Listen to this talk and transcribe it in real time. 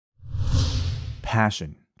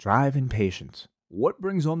passion, drive, and patience. What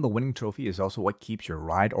brings home the winning trophy is also what keeps your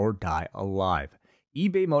ride or die alive.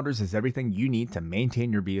 eBay Motors has everything you need to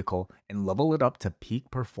maintain your vehicle and level it up to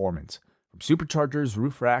peak performance. From superchargers,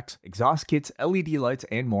 roof racks, exhaust kits, LED lights,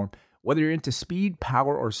 and more, whether you're into speed,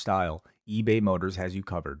 power, or style, eBay Motors has you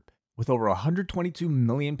covered. With over 122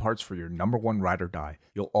 million parts for your number one ride or die,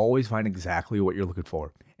 you'll always find exactly what you're looking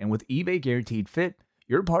for. And with eBay Guaranteed Fit,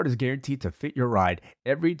 your part is guaranteed to fit your ride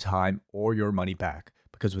every time or your money back.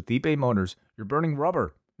 Because with eBay Motors, you're burning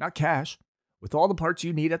rubber, not cash. With all the parts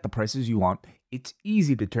you need at the prices you want, it's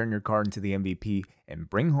easy to turn your car into the MVP and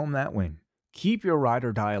bring home that win. Keep your ride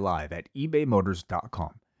or die alive at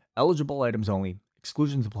ebaymotors.com. Eligible items only.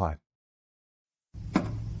 Exclusions apply.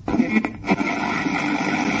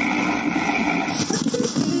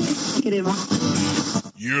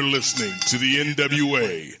 You're listening to the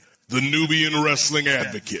N.W.A, the Nubian Wrestling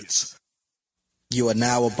Advocates. You are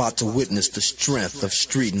now about to witness the strength of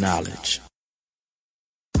street knowledge.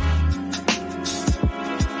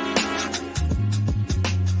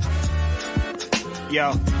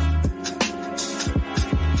 Yo,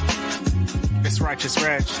 it's Righteous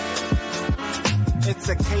Reg. It's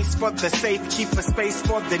a case for the safe, keep a space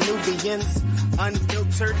for the Nubians.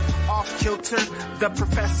 Unfiltered, off-kilter, the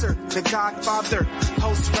professor, the godfather,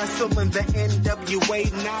 host wrestling the N.W.A,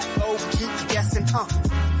 not keep guessing,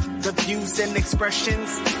 The views and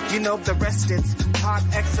expressions, you know the rest, it's pod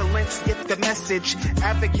excellence, get the message.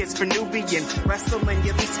 Advocates for Nubian wrestling,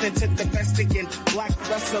 you're listening to the best again. Black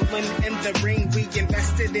wrestling in the ring we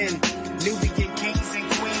invested in. Nubian kings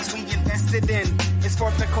and queens we invested in. It's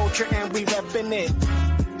for the culture and we reppin' it.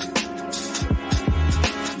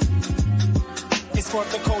 It's for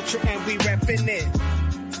the culture and we reppin' it.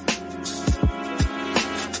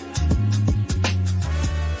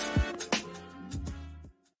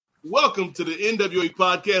 Welcome to the N.W.A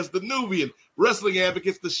podcast, the Nubian Wrestling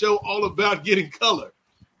Advocates, the show all about getting color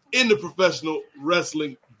in the professional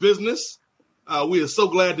wrestling business. We are so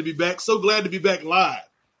glad to be back. So glad to be back live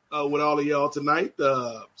with all of y'all tonight.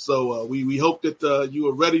 So we hope that you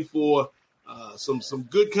are ready for some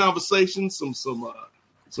good conversations,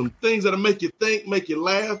 some things that'll make you think, make you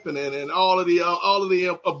laugh, and all of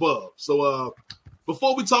the above. So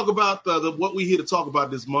before we talk about what we're here to talk about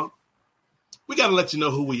this month, we got to let you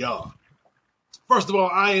know who we are. First of all,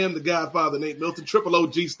 I am the Godfather, Nate Milton, triple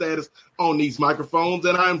OG status on these microphones,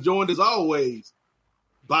 and I am joined as always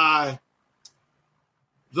by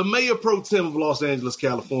the Mayor Pro Tem of Los Angeles,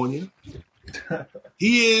 California.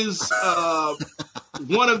 He is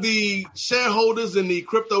one of the shareholders in the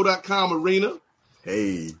Crypto.com arena.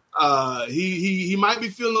 Hey, he might be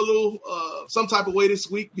feeling a little some type of way this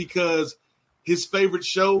week because his favorite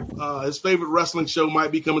show, his favorite wrestling show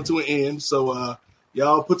might be coming to an end. So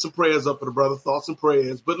y'all put some prayers up for the brother, thoughts and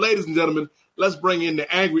prayers. But ladies and gentlemen, let's bring in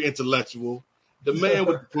the angry intellectual, the man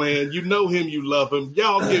with the plan. You know him, you love him.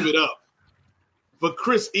 Y'all give it up for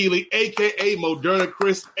Chris Ely, a.k.a. Moderna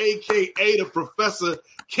Chris, a.k.a. the Professor.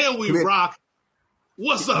 Can we rock?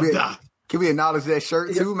 What's up, Doc? Can we acknowledge that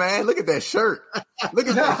shirt too, man? Look at that shirt. Look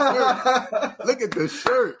at that shirt. Look at the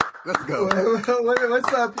shirt. Let's go.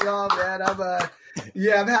 What's up, y'all, man?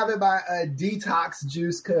 I'm having my detox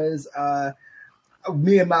juice because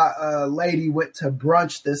me and my lady went to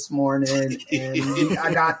brunch this morning, and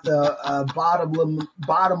I got the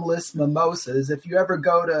bottomless mimosas. If you ever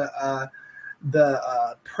go to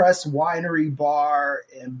the Press Winery Bar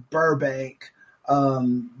in Burbank,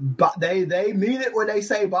 but they mean it when they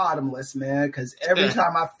say bottomless, man, because every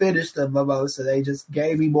time I finished the mimosa, they just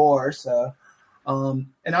gave me more. So,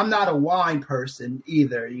 and I'm not a wine person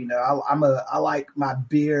either. You know, I like my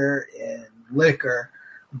beer and liquor,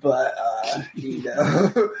 but you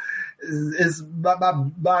know, it's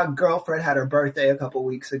my girlfriend had her birthday a couple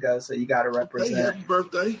weeks ago, so you got to represent. Hey, happy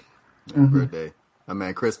birthday! Mm-hmm. Birthday. My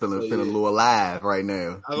man Chris feeling a little alive right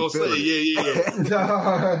now. I was gonna say,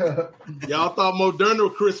 yeah. Y'all thought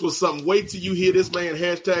Moderna Chris was something. Wait till you hear this man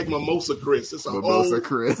hashtag Mimosa Chris. It's a Mimosa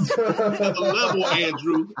Chris. level,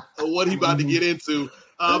 Andrew, of what he about to get into.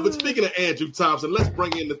 But speaking of Andrew Thompson, let's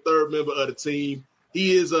bring in the third member of the team.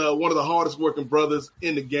 He is one of the hardest working brothers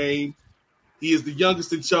in the game. He is the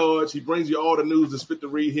youngest in charge. He brings you all the news that's fit to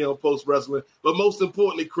read here on Post Wrestling. But most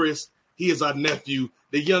importantly, Chris, he is our nephew,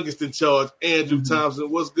 the youngest in charge, Andrew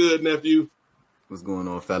Thompson. What's good, nephew? What's going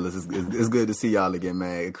on, fellas? It's good to see y'all again,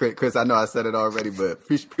 man. Chris, I know I said it already, but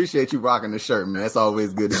appreciate you rocking the shirt, man. It's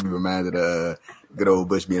always good to be reminded of good old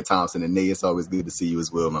Bushby and Thompson and Nate. It's always good to see you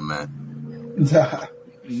as well, my man.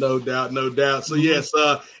 No doubt. So, yes,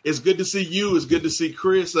 it's good to see you. It's good to see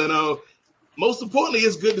Chris. And most importantly,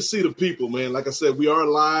 it's good to see the people, man. Like I said, we are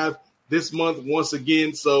live this month once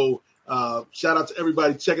again. So Shout out to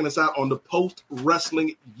everybody checking us out on the Post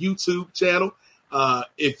Wrestling YouTube channel.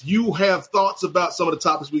 If you have thoughts about some of the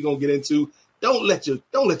topics we're gonna get into, don't let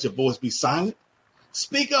your voice be silent.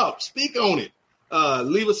 Speak up, speak on it.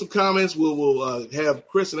 Leave us some comments. We'll have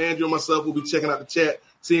Chris and Andrew and myself. We'll be checking out the chat,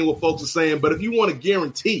 seeing what folks are saying. But if you want to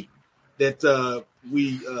guarantee that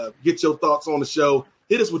we get your thoughts on the show,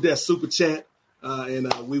 hit us with that super chat,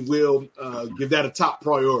 and we will give that a top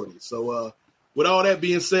priority. So with all that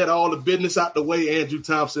being said, all the business out the way, Andrew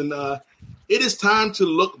Thompson, it is time to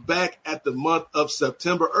look back at the month of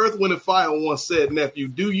September. Earth, Wind, and Fire once said, nephew,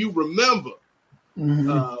 do you remember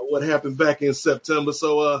what happened back in September?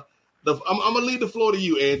 So I'm going to leave the floor to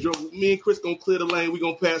you, Andrew. Me and Chris going to clear the lane. We're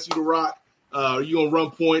going to pass you the rock. You're going to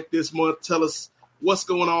run point this month. Tell us what's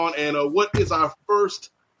going on and what is our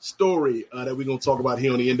first story that we're going to talk about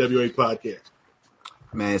here on the N.W.A. podcast.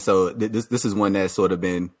 Man, so this is one that's sort of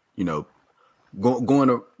been, going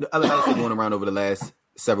around over the last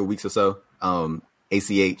several weeks or so.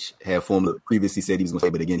 ACH had previously said he was going to say,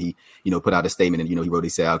 but again, he, put out a statement and, he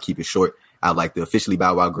said, I'll keep it short. I'd like to officially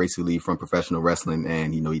bow out gracefully from professional wrestling.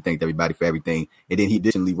 And, he thanked everybody for everything. And then he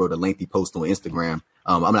additionally wrote a lengthy post on Instagram.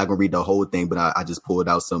 I'm not going to read the whole thing, but I just pulled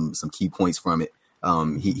out some key points from it.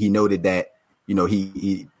 He noted that,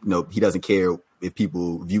 he doesn't care if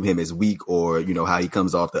people view him as weak or, how he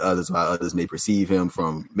comes off to others or how others may perceive him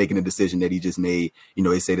from making a decision that he just made.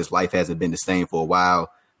 They say his life hasn't been the same for a while.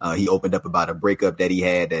 He opened up about a breakup that he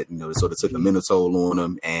had that, sort of took a mental toll on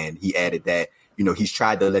him. And he added that, he's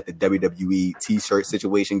tried to let the WWE t-shirt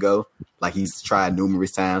situation go. Like he's tried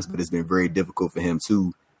numerous times, but it's been very difficult for him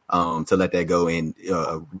to let that go. And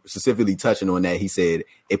specifically touching on that, he said,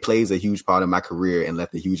 it plays a huge part of my career and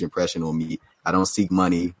left a huge impression on me. I don't seek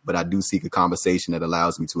money, but I do seek a conversation that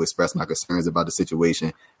allows me to express my concerns about the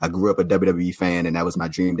situation. I grew up a WWE fan and that was my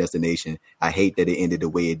dream destination. I hate that it ended the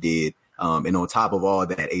way it did. And on top of all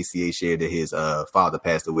that, ACA shared that his father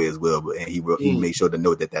passed away as well. But he made sure to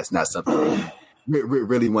note that that's not something he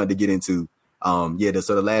really wanted to get into. So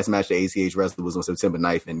the last match that ACH wrestled was on September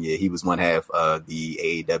 9th. And he was one half of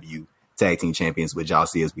the AEW Tag Team Champions with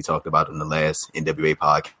Josie, as we talked about in the last N.W.A.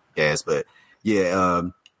 podcast. But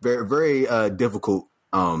very, very difficult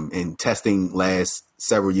in testing last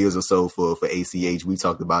several years or so for ACH. We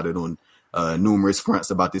talked about it on numerous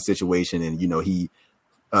fronts about this situation. And, he,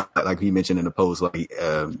 like he mentioned in the post, like,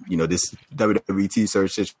 this WWE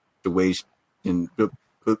t-shirt situation,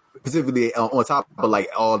 specifically on top of like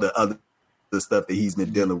all the other stuff that he's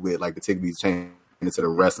been dealing with, like particularly changing into the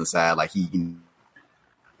wrestling side, like he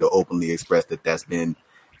openly expressed that that's been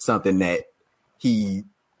something that he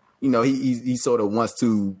sort of wants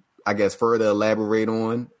to, I guess, further elaborate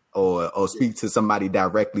on or speak to somebody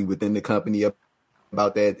directly within the company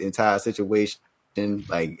about that entire situation.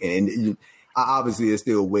 Like, and obviously it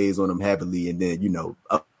still weighs on him heavily. And then,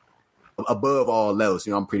 above all else,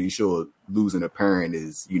 I'm pretty sure losing a parent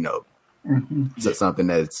is, something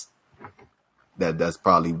that's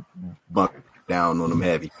probably bumped down on him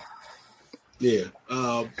heavy. Yeah.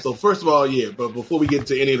 So first of all, but before we get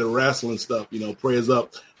to any of the wrestling stuff, prayers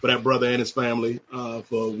up for that brother and his family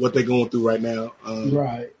for what they're going through right now.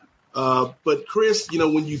 Right. But Chris,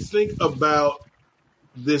 when you think about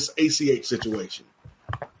this ACH situation,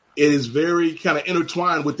 it is very kind of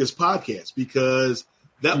intertwined with this podcast because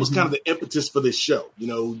that was kind of the impetus for this show.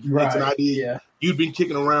 It's an idea you'd been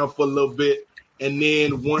kicking around for a little bit. And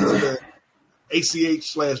then once the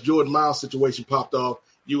ACH/Jordan Miles situation popped off,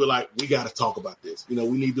 you were like, we got to talk about this. We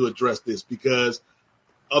need to address this because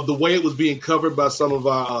of the way it was being covered by some of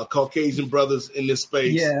our Caucasian brothers in this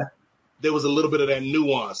space. Yeah. There was a little bit of that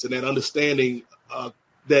nuance and that understanding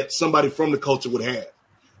that somebody from the culture would have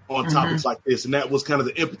on topics like this. And that was kind of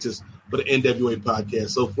the impetus for the N.W.A.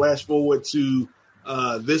 podcast. So flash forward to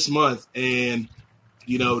this month. And,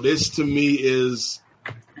 this to me is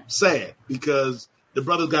sad because the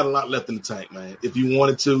brother's got a lot left in the tank, man. If you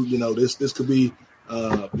wanted to, this could be,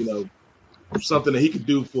 something that he could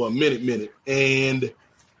do for a minute. And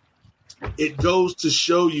it goes to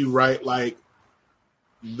show you, right, like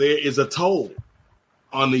there is a toll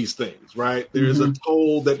on these things, right? There is a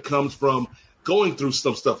toll that comes from going through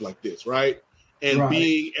some stuff like this, right? And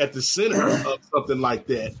being at the center of something like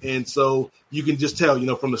that. And so you can just tell,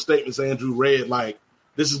 from the statements Andrew read, like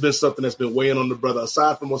this has been something that's been weighing on the brother,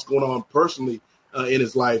 aside from what's going on personally in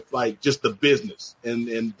his life, like just the business and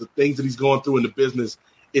the things that he's going through in the business,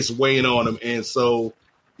 it's weighing on him. And so,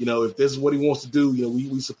 if this is what he wants to do,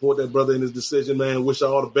 we support that brother in his decision, man. Wish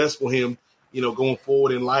all the best for him, going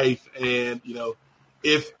forward in life. And,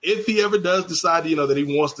 if he ever does decide, that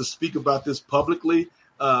he wants to speak about this publicly,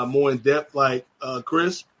 more in depth, like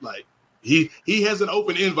Chris, like he has an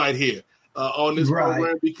open invite here on this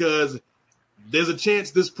program, because there's a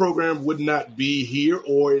chance this program would not be here,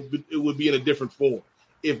 or it would be in a different form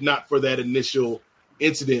if not for that initial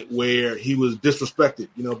incident where he was disrespected,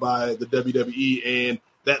 by the WWE, and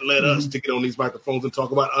that led us to get on these microphones and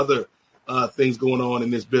talk about other things going on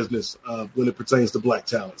in this business when it pertains to black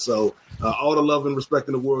talent. So all the love and respect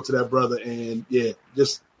in the world to that brother, and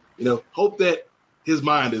just hope that his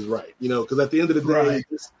mind is right, because at the end of the day,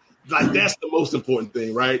 that's the most important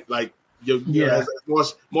thing, right? Like, as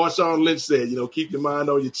Marshawn Lynch said, keep your mind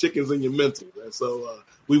on your chickens and your mental. And so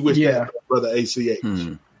we wish that brother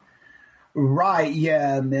ACH. Right,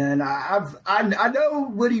 yeah, man. I know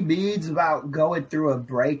what he means about going through a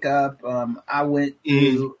breakup. I went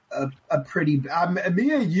through a pretty.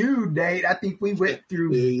 Me and you, Nate. I think we went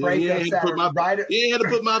through breakups. You had to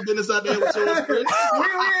put my business out there with yours, Chris.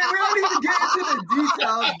 we don't even get into the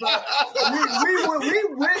details, but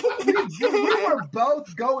we were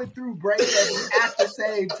both going through breakups at the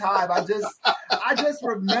same time. I just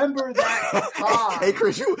remember that time. Hey,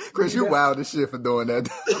 Chris, you wild as shit for doing that.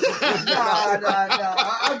 No.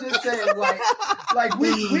 I'm just saying, like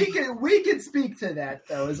we can speak to that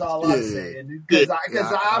though. Is all I'm saying, because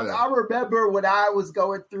I remember when I was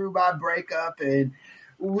going through my breakup, and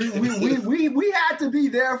we had to be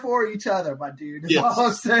there for each other, my dude. Is all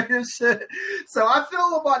I'm saying. So I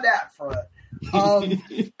feel him on that front.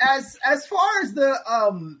 As far as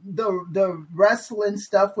the wrestling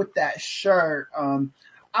stuff with that shirt,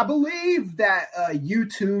 I believe that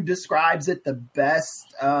U2 describes it the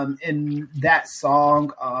best in that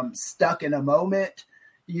song, "Stuck in a Moment."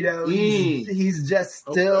 He's just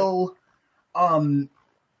still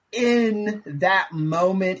in that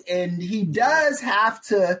moment, and he does have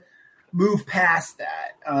to move past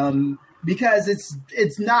that because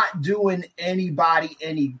it's not doing anybody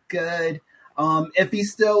any good. If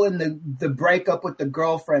he's still in the breakup with the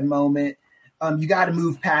girlfriend moment, you got to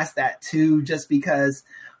move past that too, just because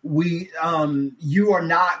you are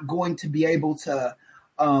not going to be able to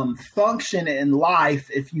function in life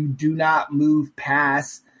if you do not move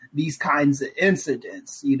past these kinds of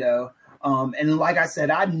incidents, and like I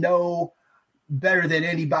said, I know better than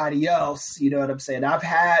anybody else, you know what I'm saying? I've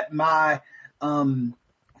had my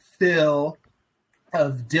fill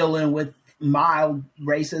of dealing with mild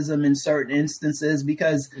racism in certain instances,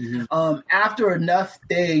 because after enough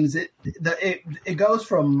things, it goes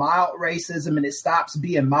from mild racism and it stops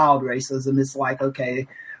being mild racism. It's like, okay,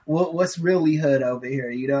 what's really hood over here?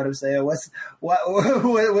 You know what I'm saying? What's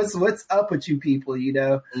up with you people?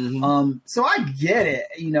 So I get it.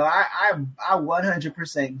 I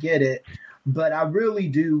 100% get it, but I really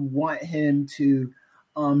do want him to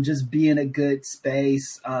just be in a good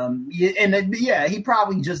space. He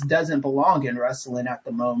probably just doesn't belong in wrestling at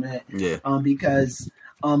the moment. Because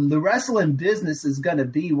the wrestling business is going to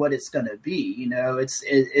be what it's going to be. A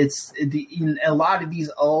lot of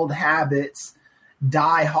these old habits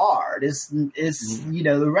die hard.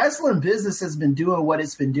 The wrestling business has been doing what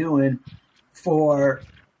it's been doing for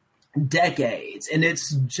decades, and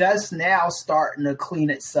it's just now starting to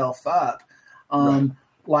clean itself up.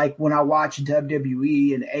 Like when I watch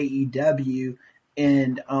WWE and AEW,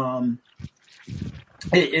 and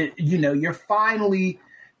you're finally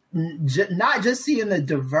not just seeing the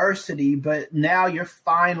diversity, but now you're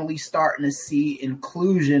finally starting to see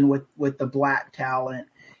inclusion with the black talent.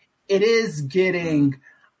 It is getting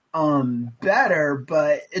better,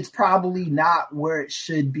 but it's probably not where it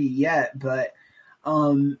should be yet. But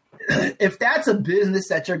if that's a business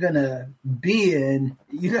that you're gonna be in,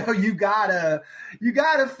 you gotta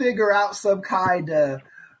figure out some kind of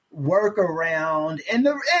workaround. And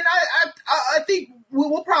I think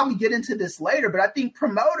we'll probably get into this later, but I think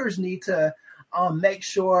promoters need to make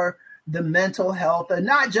sure the mental health, and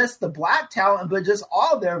not just the black talent, but just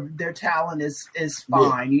all their talent is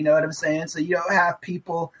fine. You know what I'm saying? So you don't have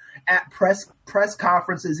people at press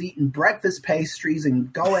conferences eating breakfast pastries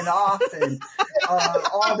and going off and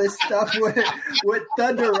all this stuff with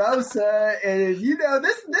Thunder Rosa, and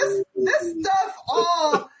this stuff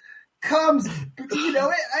all comes.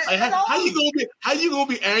 How you gonna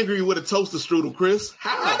be angry with a toaster strudel, Chris?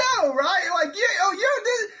 How? I know, right?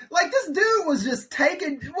 Like this dude was just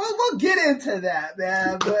taking. We'll get into that,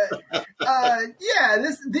 man. But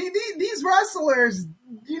these wrestlers,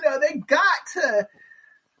 they got to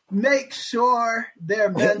make sure their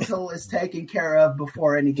mental is taken care of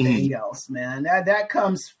before anything else, man. That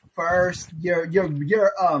comes first. Your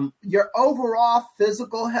overall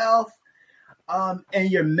physical health,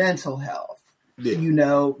 and your mental health. Yeah.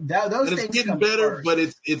 Those things getting come better, first. but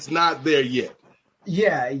it's not there yet.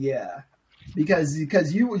 Yeah. because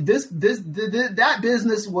that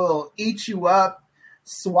business will eat you up,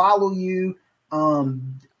 swallow you,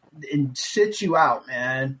 and shit you out,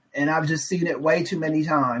 man. And I've just seen it way too many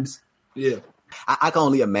times. Yeah. I can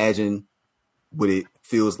only imagine what it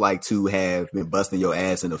feels like to have been busting your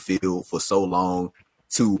ass in the field for so long,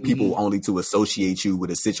 to people only to associate you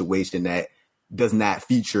with a situation that does not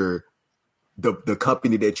feature the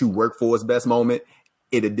company that you work for's best moment,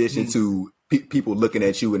 in addition to people looking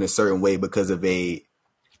at you in a certain way because of a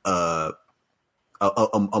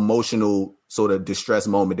emotional sort of distress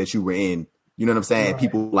moment that you were in. You know what I'm saying? Right.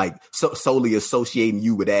 People like solely associating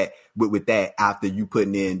you with that after you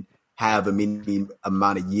putting in however many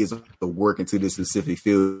amount of years of work into this specific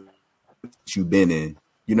field that you've been in.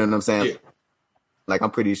 You know what I'm saying? Yeah. Like,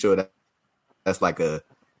 I'm pretty sure that's like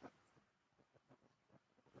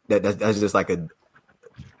that's just like a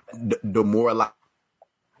demoralizing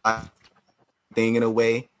thing in a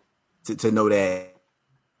way, to know that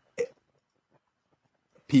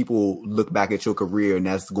people look back at your career and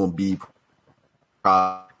that's going to be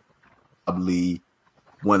probably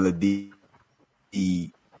one of the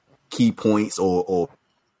key points or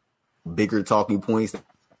bigger talking points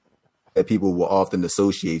that people will often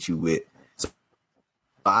associate you with. So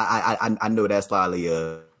I know that's probably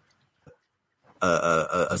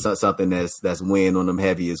something that's weighing on them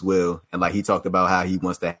heavy as well. And like, he talked about how he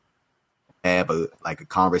wants to have a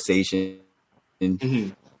conversation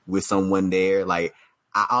with someone there. Like,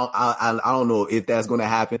 I don't know if that's going to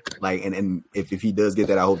happen. Like, and if he does get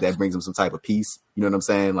that, I hope that brings him some type of peace. You know what I'm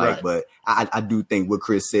saying? Like, right. But I do think what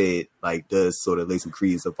Chris said, like, does sort of lay some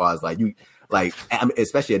credence so far as like, you, like, I mean,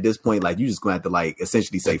 especially at this point, like, you just going to have to like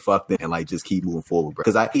essentially say fuck them and like just keep moving forward, bro.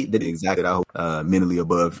 Because I did exactly that. I hope mentally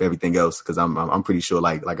above everything else, because I'm pretty sure,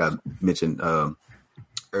 like I mentioned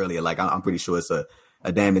earlier, like I'm pretty sure it's a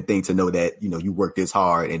damning thing to know that, you know, you work this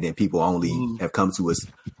hard and then people only have come to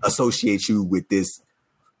associate you with this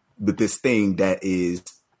thing that is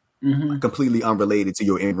completely unrelated to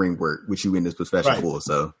your in-ring work, which you in this profession for.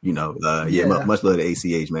 So, you know, much love to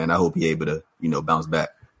ACH, man. I hope he able to, you know, bounce back.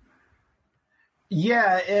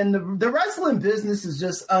 Yeah, and the wrestling business is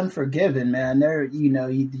just unforgiving, man. They're, you know,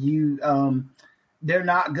 they're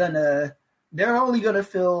only gonna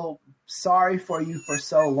feel sorry for you for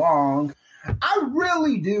so long. I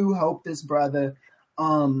really do hope this brother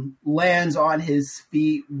lands on his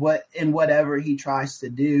feet in whatever he tries to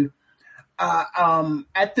do.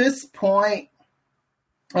 At this point,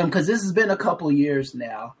 because this has been a couple years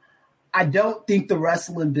now, I don't think the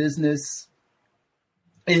wrestling business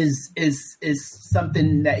is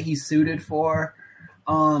something that he's suited for.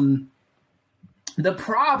 The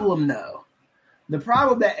problem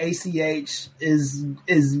that ACH is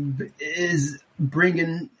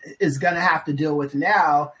gonna have to deal with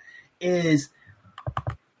now is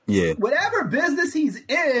whatever business he's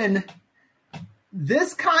in,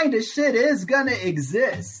 this kind of shit is gonna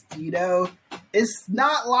exist. You know, it's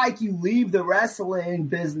not like you leave the wrestling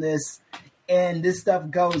business and this stuff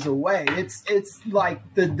goes away. It's like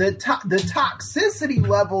the toxicity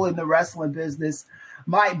level in the wrestling business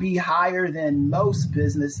might be higher than most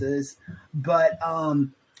businesses, but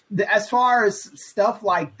as far as stuff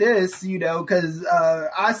like this, you know, because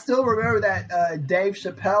I still remember that Dave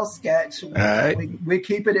Chappelle sketch with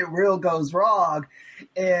Keeping It Real Goes Wrong,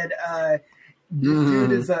 and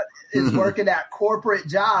dude is working that corporate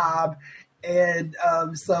job. And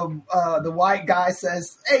so the white guy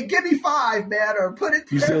says, "Hey, give me 5, man, or put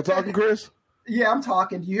it." You still talking, Chris? Yeah, I'm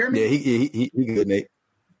talking. Do you hear me? Yeah, he good, Nate.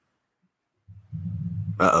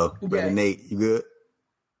 Brother Nate, you good?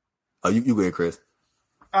 Oh, you good, Chris?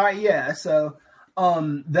 All right, yeah. So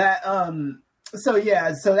that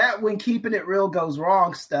when Keeping It Real Goes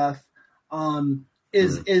Wrong stuff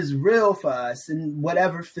is real for us in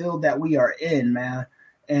whatever field that we are in, man.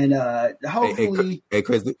 And hopefully, hey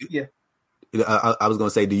Chris, yeah. I was going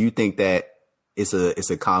to say, do you think that it's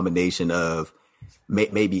a combination of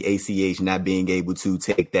maybe ACH not being able to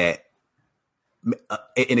take that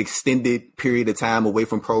an extended period of time away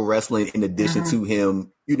from pro wrestling, in addition to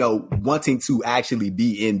him, you know, wanting to actually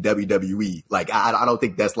be in WWE? Like, I don't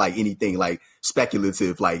think that's like anything like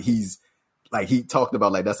speculative. Like, he talked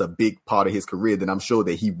about, like, that's a big part of his career that I'm sure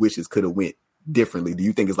that he wishes could have went differently. Do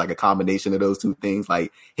you think it's like a combination of those two things?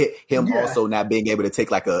 Like him also not being able to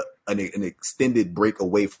take like an extended break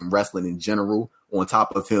away from wrestling in general, on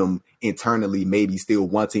top of him internally maybe still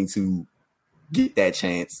wanting to get that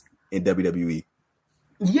chance in WWE.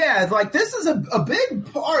 Yeah, like this is a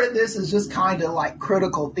big part of this is just kind of like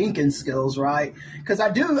critical thinking skills, right? Because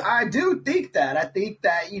I do think that. I think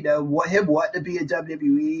that, you know, wanting to be a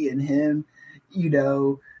WWE and him, you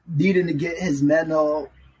know, needing to get his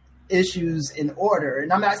mental issues in order.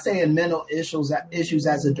 And I'm not saying mental issues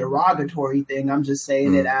as a derogatory thing. I'm just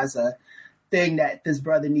saying it as a thing that this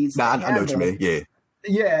brother needs to handle. I know what you mean. Yeah.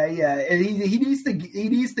 Yeah. And he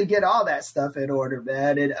needs to get all that stuff in order,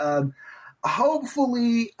 man. And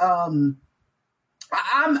hopefully, I'm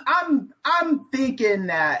thinking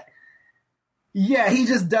that, yeah, he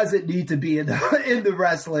just doesn't need to be in the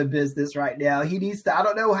wrestling business right now. He needs to. I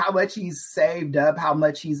don't know how much he's saved up, how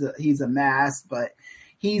much he's amassed, but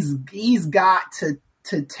he's got to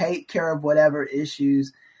take care of whatever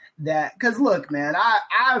issues that. Because look, man,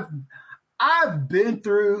 I've been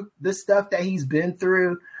through the stuff that he's been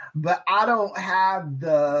through, but I don't have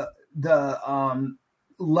the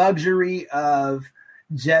luxury of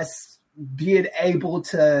just being able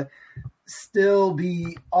to still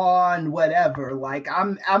be on whatever. Like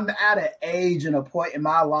I'm at an age and a point in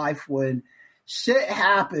my life when shit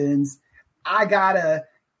happens, I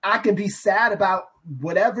can be sad about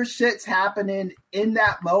whatever shit's happening in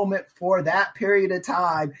that moment for that period of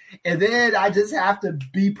time, and then I just have to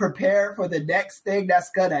be prepared for the next thing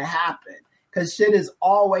that's gonna happen. Because shit is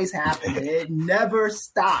always happening. It never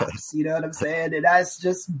stops. You know what I'm saying? And that's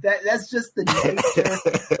just the nature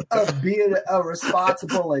of being a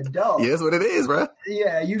responsible adult. Yeah, that's what it is, bro.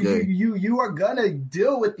 Yeah, you are gonna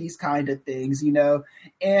deal with these kind of things, you know.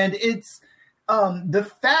 And it's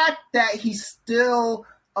the fact that he's still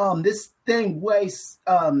this thing weighs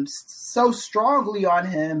so strongly on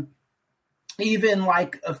him, even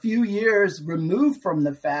like a few years removed from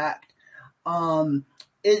the fact.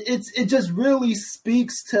 It just really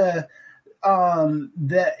speaks to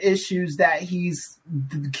the issues that he's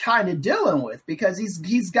kind of dealing with, because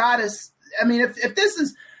he's got us. I mean, if this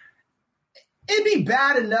is, it'd be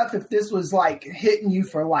bad enough if this was like hitting you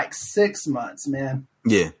for like 6 months, man.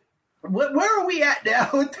 Yeah. Where are we at now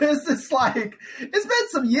with this? It's like, it's been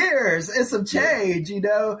some years and some change, you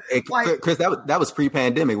know. Hey, like Chris, that was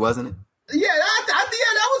pre-pandemic, wasn't it? Yeah,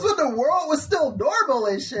 that was when the world was still normal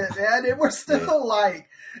and shit, man. And we're still like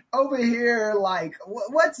over here, like,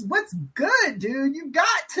 what's good, dude? You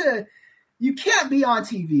can't be on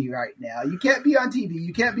TV right now. You can't be on TV.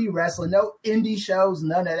 You can't be wrestling. No indie shows,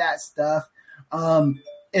 none of that stuff.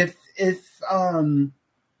 If I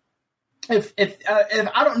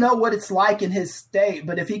don't know what it's like in his state,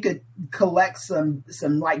 but if he could collect some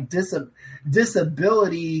like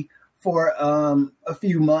disability for a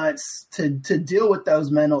few months to deal with those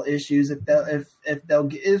mental issues, if they'll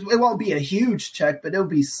get, it won't be a huge check, but it'll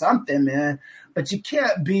be something, man. But you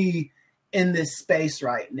can't be in this space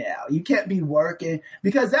right now. You can't be working,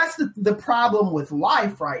 because that's the problem with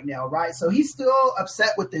life right now, right? So he's still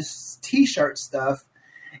upset with this T-shirt stuff,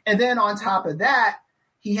 and then on top of that,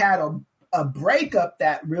 he had a breakup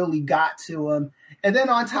that really got to him, and then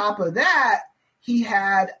on top of that, he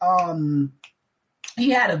had a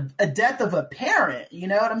death of a parent, you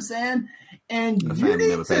know what I'm saying? And you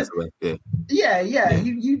need to, yeah.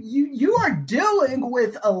 You are dealing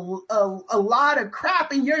with a lot of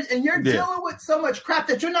crap, and you're dealing with so much crap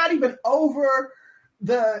that you're not even over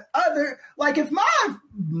the other. Like, if my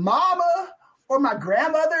mama or my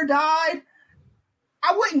grandmother died,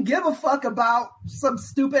 I wouldn't give a fuck about some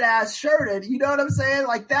stupid ass shirt. You know what I'm saying?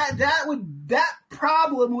 Like that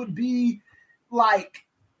problem would be like,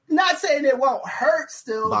 not saying it won't hurt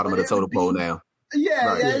still. Bottom of the totem pole now. Yeah,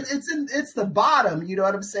 right, yeah, it's the bottom. You know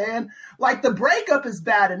what I'm saying? Like, the breakup is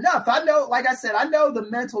bad enough. I know, like I said, I know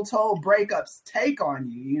the mental toll breakups take on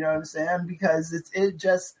you. You know what I'm saying? Because it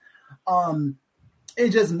just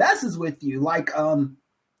messes with you. Like,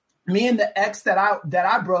 me and the ex that I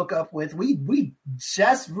broke up with, we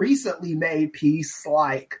just recently made peace,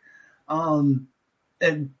 like a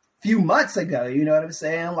few months ago. You know what I'm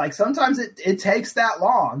saying? Like, sometimes it takes that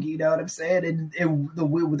long. You know what I'm saying? And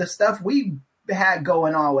the stuff we had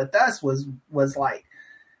going on with us was like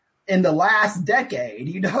in the last decade.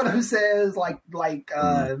 You know what I'm saying? It's like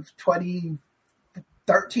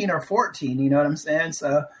 2013 or 14. You know what I'm saying?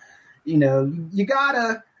 So, you know, you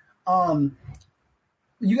gotta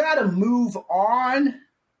move on.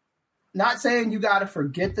 Not saying you got to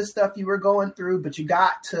forget the stuff you were going through, but you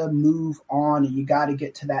got to move on, and you got to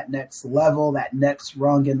get to that next level, that next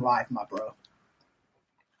rung in life, my bro.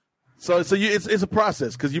 So it's a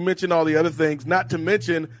process, because you mentioned all the other things, not to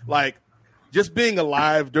mention, like, just being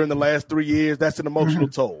alive during the last 3 years. That's an emotional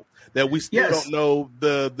toll that we still don't know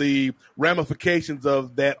the ramifications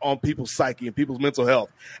of that on people's psyche and people's mental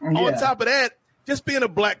health. Yeah. On top of that, just being a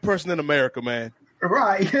black person in America, man.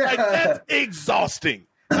 Right. Like, that's exhausting.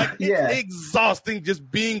 Like, it's exhausting just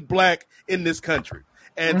being black in this country.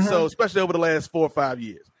 And so, especially over the last 4 or 5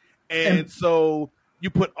 years. And so you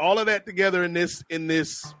put all of that together in this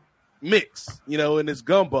mix, you know, in this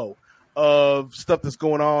gumbo. of stuff that's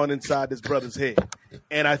going on inside this brother's head.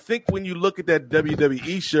 And I think when you look at that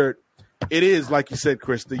WWE shirt, it is, like you said,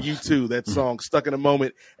 Chris, the U2, that song, Stuck in a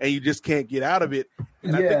Moment, and you just can't get out of it.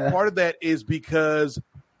 And I think part of that is because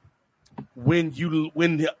when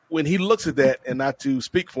he looks at that, and not to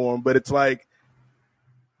speak for him, but it's like,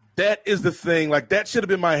 that is the thing. Like, that should have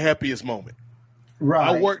been my happiest moment.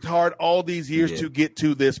 Right. I worked hard all these years to get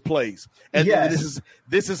to this place. And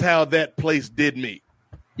this is how that place did me.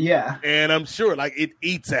 Yeah. And I'm sure, like, it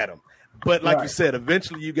eats at him. But like you said,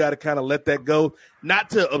 eventually you got to kind of let that go,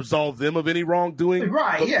 not to absolve them of any wrongdoing,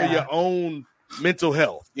 but for your own mental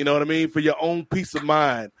health. You know what I mean? For your own peace of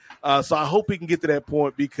mind. So I hope he can get to that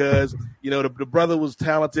point because, you know, the brother was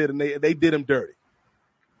talented and they did him dirty.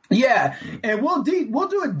 Yeah, and we'll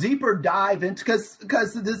do a deeper dive into because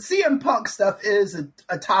the CM Punk stuff is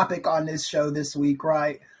a topic on this show this week,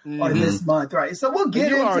 right? Or this month, right? So we'll get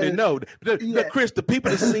into. You already know, Chris. The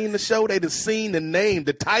people that seen the show, they just seen the name,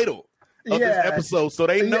 the title of this episode, so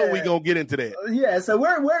they know we're gonna get into that. Yeah, so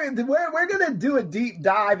we're gonna do a deep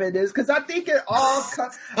dive in this because I think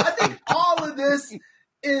all of this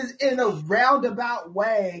is in a roundabout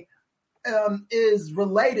way. Is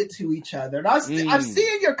related to each other. And I'm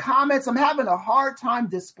seeing your comments. I'm having a hard time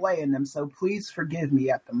displaying them, so please forgive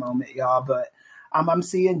me at the moment, y'all. But I'm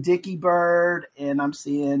seeing Dickie Bird, and I'm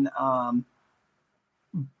seeing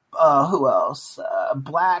who else?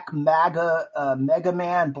 Black Mega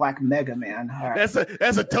Man. Black Mega Man. Right. That's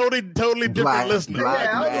a totally different listener.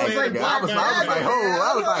 I was like,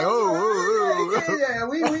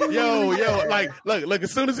 yo, like, look,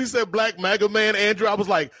 as soon as he said Black Mega Man, Andrew, I was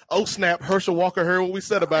like, oh snap, Herschel Walker heard what we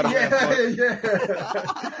said about him.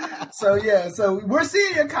 So we're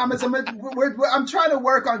seeing your comments. I'm trying to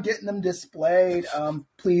work on getting them displayed.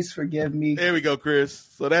 Please forgive me. There we go, Chris.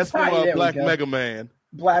 So that's for Black Mega Man.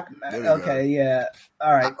 Okay, yeah.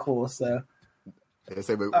 All right, cool. So that was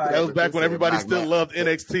back when everybody still loved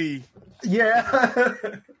NXT. Yeah.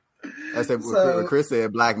 I said when Chris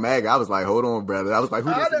said Black Mag, I was like, hold on, brother. I was like,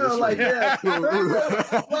 who this? I know, like, because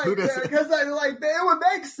it would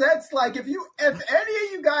make sense. Like, if any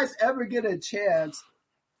of you guys ever get a chance,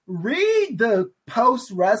 read the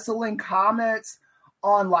post wrestling comments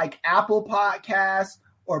on like Apple Podcasts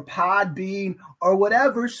or Podbean or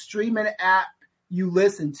whatever streaming app you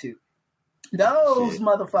listen to. Those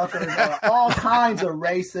motherfuckers are all kinds of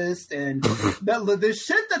racist, and the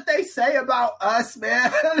shit that they say about us,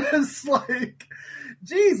 man, is like,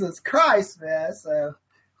 Jesus Christ, man. So,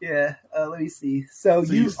 yeah, let me see. So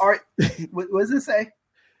you are, what does it say?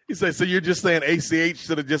 You say, so you're just saying ACH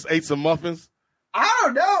should have just ate some muffins? I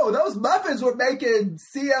don't know. Those muffins were making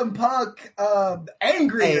CM Punk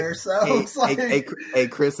angrier. Hey,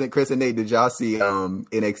 Chris and Nate, did y'all see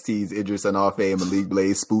NXT's Idris Anafe and Malik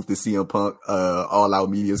Blaze spoof the CM Punk All Out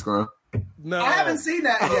Media Scrum? No, I haven't seen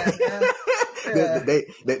that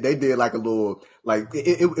yet. They did like a little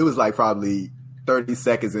it was like probably 30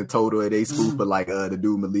 seconds in total. They spoofed, but like the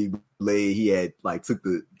dude Malik Blade, he had like took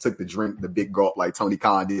the drink, the big gulp like Tony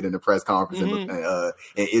Khan did in the press conference, and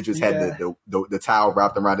Idris had the towel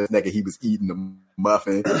wrapped around his neck, and he was eating the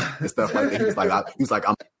muffin and stuff like that. He was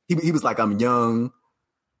like, I'm young,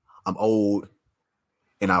 I'm old,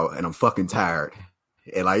 and I'm fucking tired.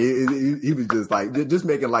 And like he was just like just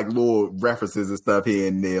making like little references and stuff here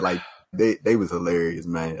and there. Like they was hilarious,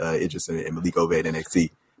 man. Idris and Malik over at NXT.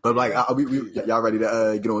 But like, y'all ready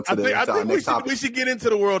to get on to the next topic? We should get into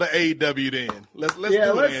the world of AEW then. Let's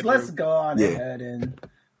go on ahead and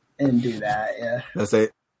do that. Yeah. Let's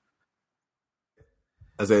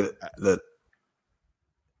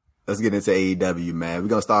get into AEW, man. We're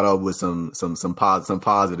gonna start off with some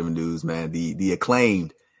positive news, man. The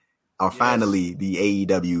Acclaimed are finally the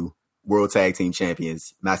AEW World Tag Team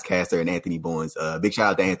Champions, Max Caster and Anthony Bowens. Big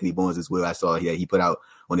shout out to Anthony Bowens as well. I saw he put out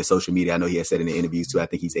on his social media. I know he has said in the interviews too. I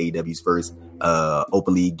think he's AEW's first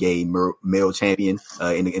openly gay male champion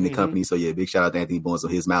in the company. So yeah, big shout out to Anthony Bowens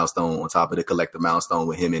on his milestone on top of the collective milestone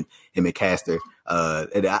with him and Caster.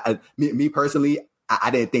 Me personally, I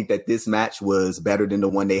didn't think that this match was better than the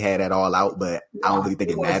one they had at All Out, but I don't really think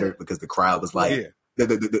it mattered because the crowd was like,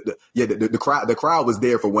 the crowd was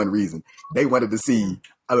there for one reason. They wanted to see.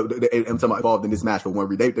 I'm talking about involved in this match for one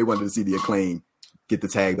reason. They wanted to see the Acclaim get the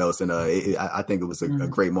tag belts, and I think it was a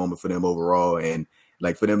great moment for them overall, and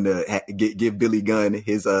like for them to give Billy Gunn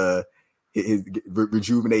his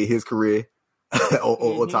rejuvenate his career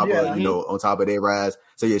on top of on top of their rise.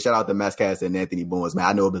 So yeah, shout out to Max Caster and Anthony Bowens, man.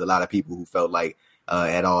 I know there's a lot of people who felt like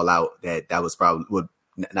at All Out that was probably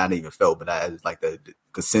not even felt, but I was like the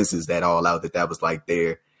consensus that All Out that was like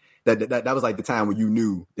that was like the time when you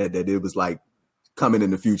knew that it was like coming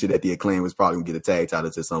in the future that the Acclaim was probably gonna get a tag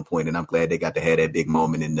titles at some point, and I'm glad they got to have that big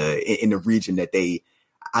moment in the region that they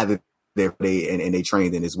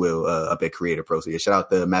trained in as well up at Creative Pro. So yeah, shout out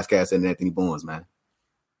to Max Caster and Anthony Bowens, man.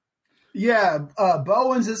 Yeah,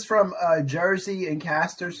 Bowens is from Jersey and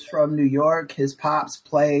Caster's from New York. His pops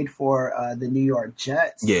played for the New York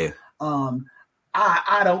Jets. Yeah.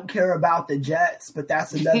 I don't care about the Jets, but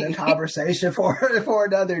that's another conversation for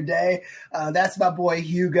another day. That's my boy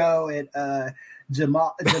Hugo and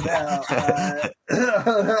Jamel.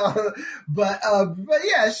 But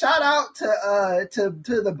yeah, shout out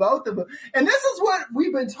to the both of them. And this is what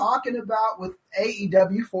we've been talking about with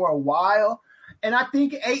AEW for a while. And I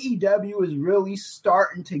think AEW is really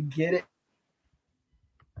starting to get it.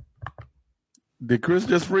 Did Chris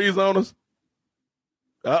just freeze on us?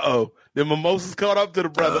 Uh-oh. The mimosas caught up to the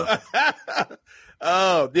brother.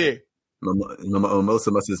 Oh, yeah. Mimosa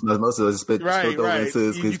must have spit right. over into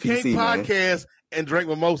his You PC, can't podcast and drink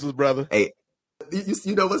mimosas, brother. Hey,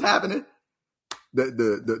 you know what's happening?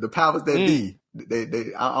 The powers that be.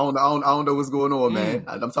 I don't know what's going on, man.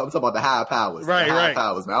 I'm talking about the high powers. Right, the high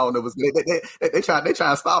powers, man. I don't know what's they try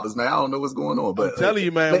to stop us, man. I don't know what's going on. But I'm telling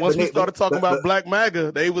you, man, once we started talking about Black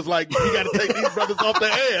MAGA, they was like, you got to take these brothers off the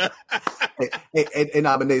air.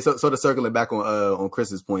 So to circling back on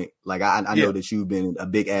Chris's point, like I know that you've been a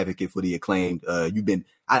big advocate for the Acclaimed.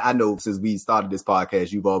 I know since we started this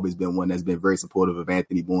podcast, you've always been one that's been very supportive of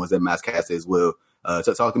Anthony Bowens and Max Caster as well.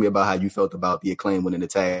 So talk to me about how you felt about the Acclaim winning the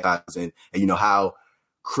tag titles and you know how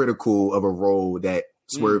critical of a role that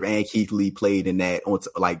Swerve and Keith Lee played in that, on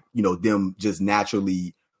like, you know, them just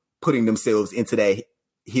naturally putting themselves into that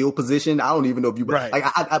heel position. I don't even know if you like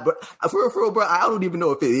for real, bro. I don't even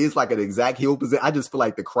know if it is like an exact heel position. I just feel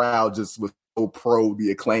like the crowd just was so pro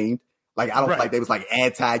the Acclaimed. Like I don't feel like they was like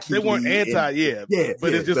anti Keith Lee. They weren't anti,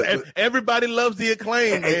 but it's just everybody loves the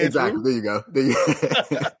Acclaim. Exactly. There you go.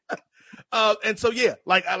 And so,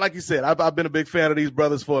 like you said, I've been a big fan of these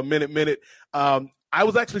brothers for a minute. I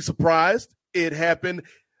was actually surprised it happened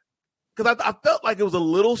because I felt like it was a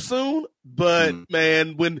little soon. But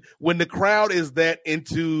man, when the crowd is that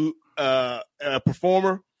into a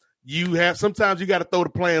performer, sometimes you got to throw the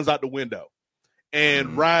plans out the window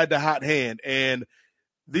and ride the hot hand. And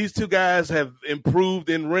these two guys have improved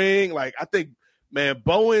in ring. Like I think. Man,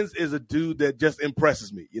 Bowens is a dude that just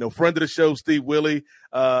impresses me. You know, friend of the show, Steve Willie,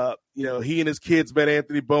 you know, he and his kids met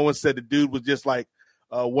Anthony Bowens, said the dude was just like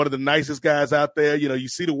one of the nicest guys out there. You know, you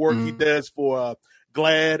see the work he does for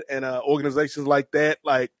GLAD and organizations like that.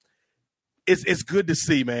 Like, it's good to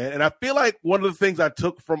see, man. And I feel like one of the things I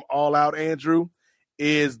took from All Out, Andrew,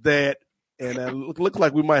 is that, and it looks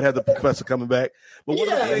like we might have the professor coming back. But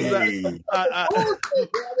one of the things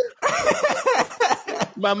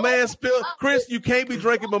my man spilled. Chris, you can't be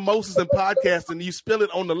drinking mimosas and podcasting. You spill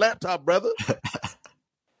it on the laptop, brother.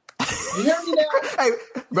 You hear me now? Hey,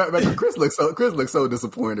 but Chris looks so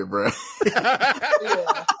disappointed, bro.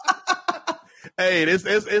 Hey,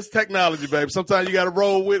 it's technology, baby. Sometimes you got to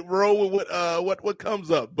roll with what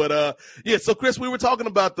comes up. But so Chris, we were talking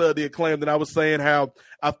about the Acclaim, and I was saying how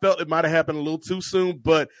I felt it might have happened a little too soon,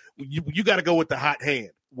 but you got to go with the hot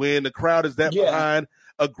hand when the crowd is that behind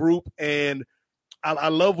a group. And I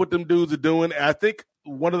love what them dudes are doing. And I think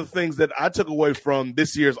one of the things that I took away from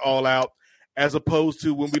this year's All Out, as opposed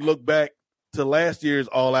to when we look back to last year's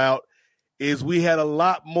All Out, is we had a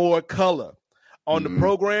lot more color on the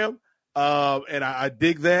program. And I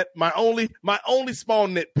dig that. My only small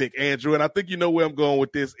nitpick, Andrew, and I think you know where I'm going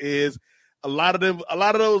with this, is a lot of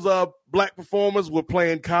those black performers were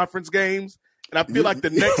playing conference games. And I feel like the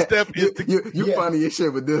next step is you funny as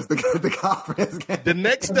shit with this, the conference game. The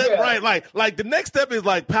next step, right? Like the next step is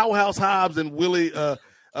like Powerhouse Hobbs and Willie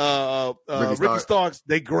Ricky Starks.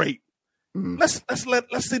 They great. Let's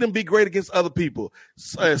see them be great against other people.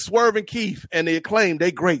 Swerve and Keith and the Acclaim,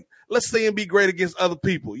 they great. Let's see them be great against other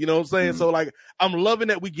people. You know what I'm saying? So like, I'm loving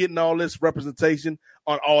that we getting all this representation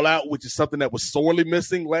on All Out, which is something that was sorely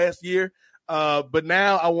missing last year. But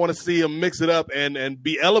now I want to see them mix it up and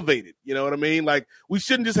be elevated. You know what I mean? Like, we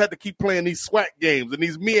shouldn't just have to keep playing these SWAC games and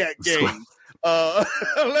these MEAC games.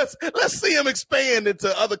 Let's see them expand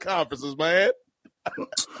into other conferences, man.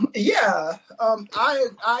 Yeah,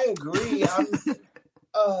 I agree.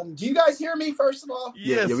 Do you guys hear me? First of all,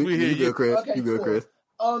 yes, we hear you, Chris. Okay, you good, cool. Chris?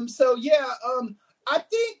 I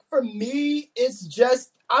think for me, it's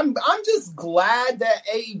just I'm just glad that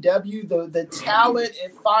AEW the talent,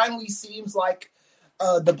 it finally seems like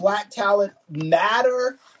the black talent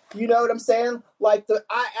matter. You know what I'm saying? Like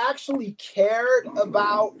I actually cared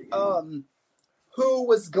about who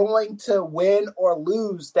was going to win or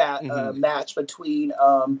lose that match between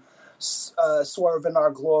Swerve and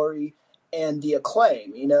Our Glory and the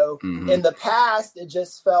Acclaim. You know, in the past, it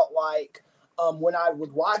just felt like when I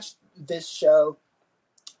would watch this show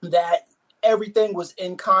that everything was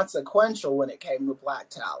inconsequential when it came to black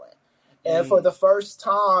talent. And for the first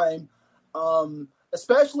time,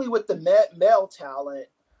 especially with the male talent,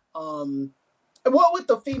 with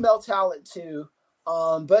the female talent too,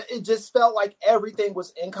 but it just felt like everything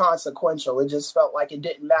was inconsequential. It just felt like it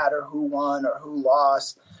didn't matter who won or who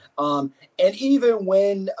lost. And even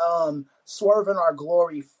when Swerve in Our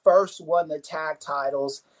Glory first won the tag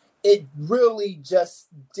titles, it really just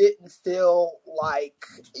didn't feel like,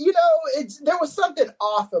 there was something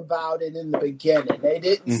off about it in the beginning. They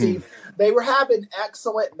didn't seem, they were having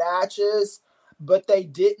excellent matches, but they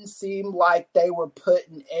didn't seem like they were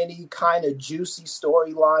putting any kind of juicy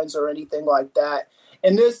storylines or anything like that.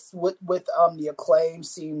 And this with the Acclaim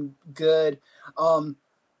seemed good. And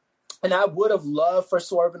I would have loved for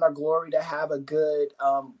Swerve in Our Glory to have a good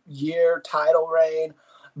year title reign.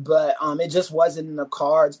 But it just wasn't in the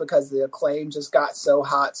cards because the Acclaim just got so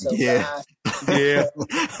hot so fast. Yeah.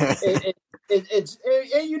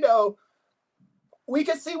 And we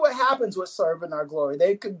could see what happens with Swerve in Our Glory.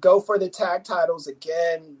 They could go for the tag titles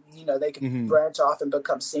again. They could branch off and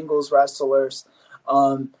become singles wrestlers.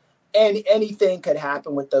 And anything could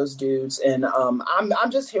happen with those dudes. And I'm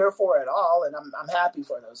just here for it all. And I'm happy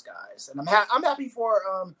for those guys. And I'm happy for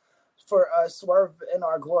Swerve in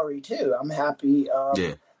Our Glory too. I'm happy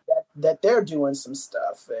that they're doing some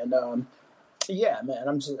stuff, and man,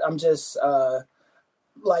 I'm just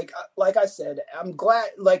like I said, I'm glad.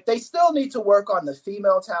 Like, they still need to work on the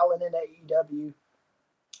female talent in AEW,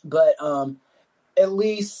 but at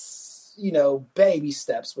least baby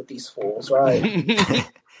steps with these fools, right?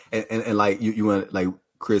 and like you want, like,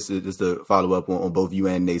 Chris, just to follow up on both you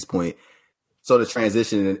and Nate's point, sort of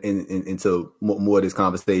transition into more of this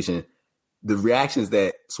conversation. The reactions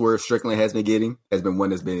that Swerve Strickland has been getting has been one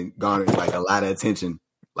that's been garnering like a lot of attention,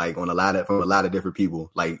 like from a lot of different people.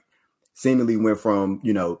 Like, seemingly went from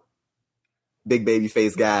big baby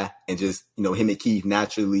face guy and just him and Keith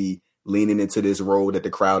naturally leaning into this role that the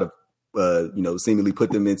crowd seemingly put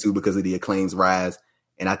them into because of the Acclaim's rise.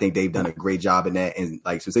 And I think they've done a great job in that. And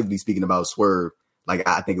like, specifically speaking about Swerve, like,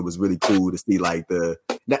 I think it was really cool to see like the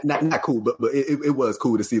not cool, but it was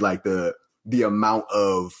cool to see like the amount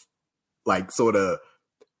of like sort of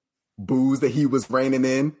booze that he was reining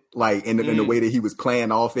in, like in the way that he was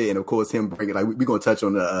playing off it, and of course him bringing, like, we're gonna touch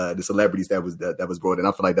on the celebrities that was brought in.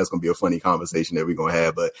 I feel like that's gonna be a funny conversation that we're gonna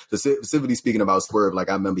have. But specifically speaking about Swerve,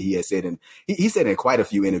 like, I remember he had said he said in quite a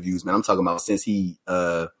few interviews, man, I'm talking about since he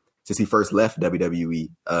first left WWE,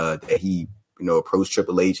 that he approached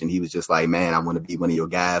Triple H and he was just like, man, I want to be one of your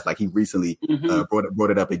guys. Like, he recently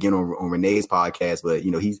brought it up again on Renee's podcast, but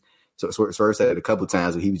So Swerve said it a couple of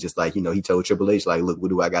times where he was just like, he told Triple H, like, look, what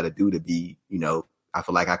do I got to do to be, I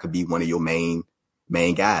feel like I could be one of your main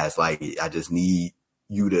guys. Like, I just need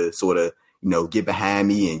you to sort of, get behind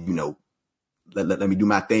me and, let me do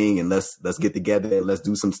my thing, and let's get together and let's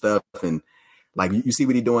do some stuff. And like, you see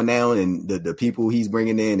what he's doing now and the people he's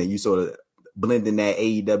bringing in, and you sort of blending that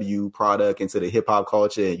AEW product into the hip hop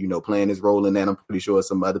culture and, playing his role in that. I'm pretty sure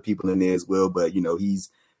some other people in there as well, but, he's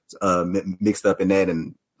mixed up in that.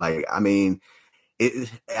 And, like, I mean,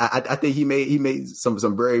 I think he made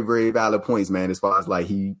some very, very valid points, man, as far as like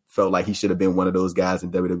he felt like he should have been one of those guys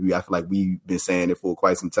in WWE. I feel like we've been saying it for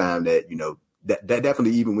quite some time that, that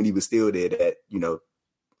definitely, even when he was still there, that,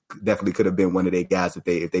 definitely could have been one of their guys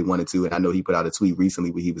if they wanted to. And I know he put out a tweet recently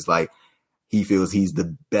where he was like, he feels he's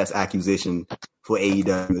the best acquisition for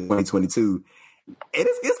AEW in 2022. And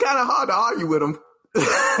it's kind of hard to argue with him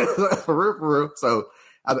for real. So,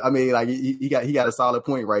 I mean, like, he got a solid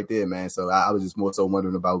point right there, man. So I was just more so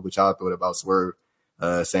wondering about what y'all thought about Swerve,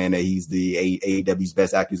 saying that he's the AEW's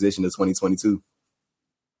best acquisition of 2022.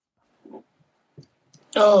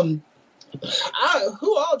 Who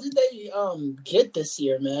all did they get this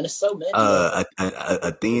year, man? It's so many.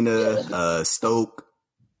 Athena, Stoke.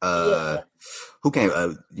 Who came?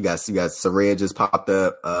 You got Saraya just popped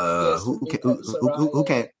up. Who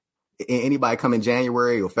came? Anybody come in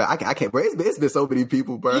January or I can't, bro. It's been so many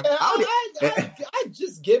people, bro. Yeah, I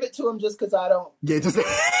just give it to him just because I don't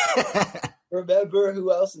remember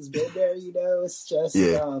who else has been there. It's just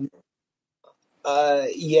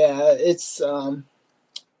it's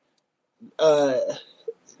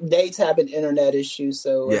Nate's having internet issues,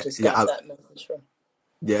 so I just got that message from.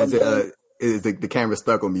 Yeah, the camera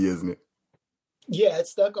stuck on me, isn't it? Yeah, it's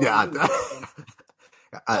stuck on me.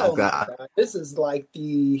 God. This is like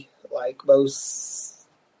the most.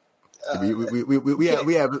 We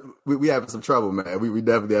have some trouble, man. We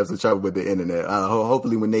definitely have some trouble with the internet.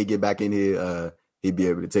 Hopefully, when they get back in here, he'll be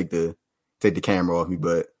able to take the take the camera off me,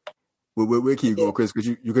 but we'll keep going, Chris, because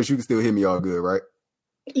you can still hear me all good, right?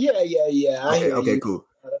 Yeah. Okay, cool.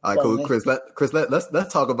 All right, cool, Chris.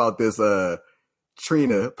 Let's talk about this.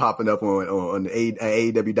 Trina popping up on the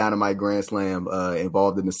AEW Dynamite Grand Slam,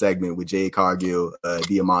 involved in the segment with Jade Cargill,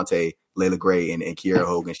 Diamante, Layla Gray, and Kiera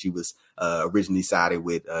Hogan. She was originally sided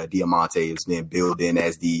with Diamante. It's been billed in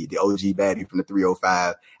as the OG baddie from the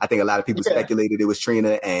 305. I think a lot of people speculated it was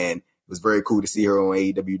Trina, and it was very cool to see her on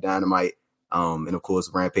AEW Dynamite. And of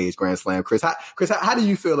course, Rampage Grand Slam. Chris, how do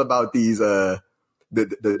you feel about these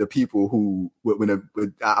the people who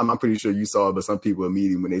I'm pretty sure you saw, but some people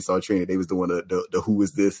immediately when they saw Trina, they was doing the who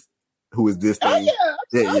is this thing.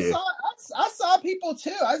 I saw people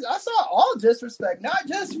too. I saw all disrespect, not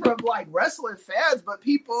just from like wrestling fans, but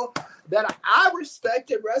people that I respect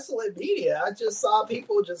in wrestling media. I just saw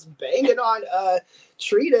people just banging on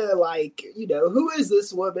Trina, like, you know, who is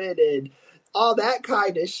this woman and all that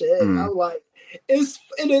kind of shit. I'm like, and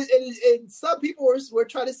some people were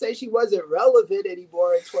trying to say she wasn't relevant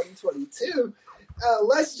anymore in 2022.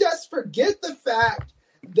 Let's just forget the fact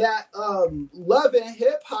that Love and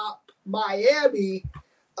Hip Hop Miami.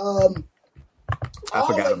 I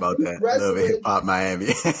forgot about that. Love and Hip Hop Miami.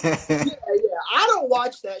 yeah. I don't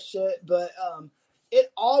watch that shit, but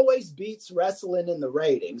it always beats wrestling in the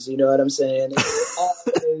ratings. You know what I'm saying?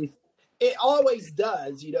 It always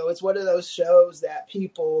does. You know, it's one of those shows that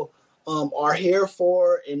people are here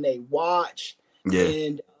for and they watch. Yeah.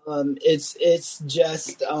 And it's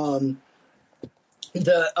just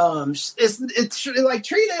it's like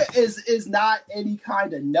Trina is not any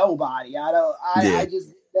kind of nobody. I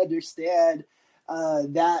just understand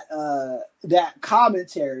that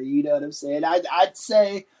commentary. You know what I'm saying? I'd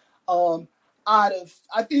say I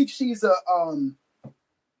think she's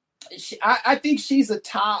I think she's a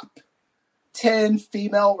top 10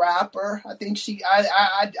 female rapper. I think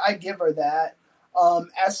I give her that.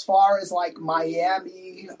 As far as like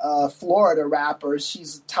Miami, Florida rappers,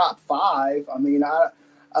 she's top 5. I mean,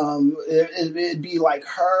 it'd be like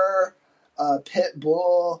her,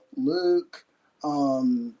 Pitbull, Luke,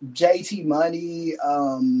 JT Money,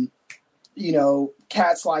 you know,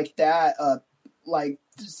 cats like that. Like,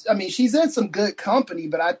 I mean, she's in some good company,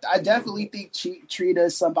 but I definitely think Trina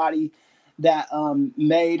is somebody that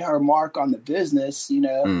made her mark on the business, you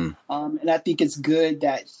know. And I think it's good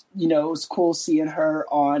that, you know, it was cool seeing her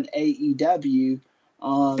on AEW.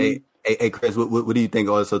 Hey, Chris, what do you think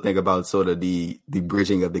about sort of the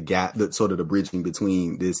bridging of the gap, the bridging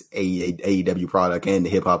between this AEW product and the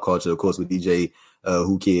hip hop culture, of course, with DJ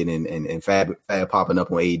Who Kid and Fab popping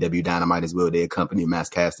up on AEW Dynamite as well. They accompany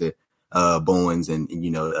Masscaster, Bowens, and you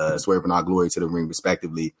know, Swerve and Our Glory to the ring,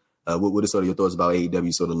 respectively. What are sort of your thoughts about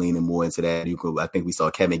AEW sort of leaning more into that? I think we saw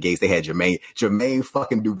Kevin Gates. They had Jermaine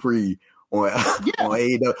fucking Dupree on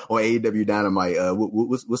AEW Dynamite.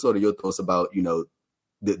 What's sort of your thoughts about, you know,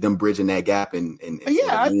 them bridging that gap and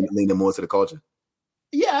leaning more to the culture?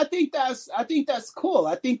 Yeah, I think that's cool.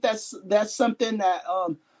 I think that's something that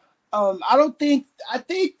I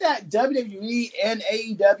think that WWE and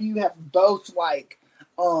AEW have both like.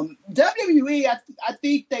 WWE, I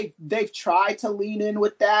think they've tried to lean in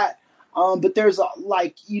with that, but there's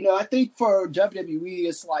like, you know, I think for WWE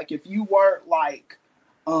it's like if you weren't like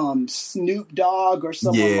Snoop Dogg or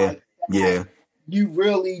someone like that, you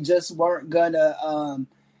really just weren't gonna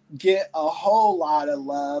get a whole lot of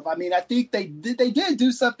love. I mean, I think they did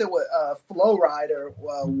do something with Flow Rider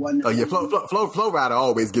one. Oh yeah, Flow Rider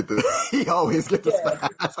always get the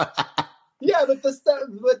stuff. Yeah, but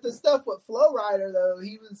the stuff with Flow Rider though,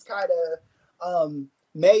 he was kind of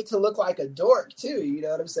made to look like a dork too. You know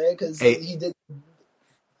what I'm saying? Because he did.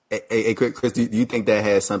 Hey, Chris, do you think that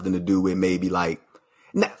has something to do with maybe like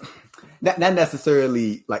not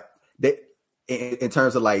necessarily like they, in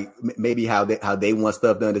terms of like maybe how they want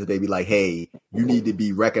stuff done is maybe like, hey, you need to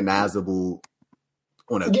be recognizable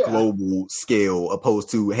on a global scale, opposed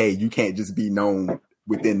to, hey, you can't just be known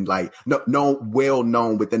within like well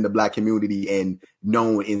known within the Black community and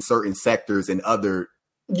known in certain sectors and other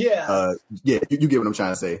you get what I'm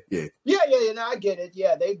trying to say. No, I get it.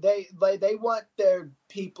 Yeah, they want their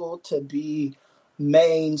people to be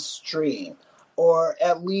mainstream, or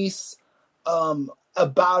at least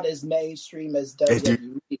about as mainstream as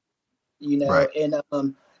WWE, you know. Right.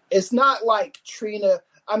 And it's not like Trina.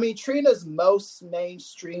 I mean, Trina's most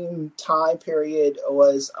mainstream time period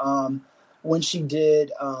was when she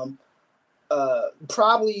did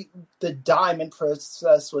probably the Diamond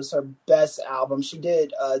Princess was her best album. She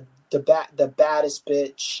did the Baddest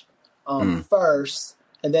Bitch first,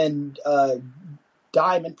 and then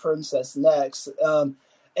Diamond Princess next.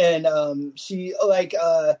 And she like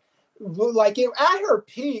like at her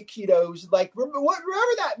peak, you know, like remember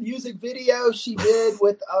that music video she did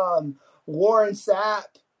with Warren Sapp,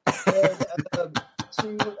 and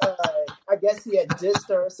I guess he had dissed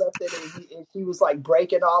her or something, and he was like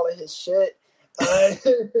breaking all of his shit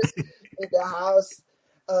in the house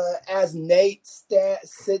as Nate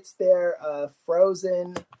sits there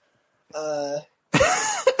frozen.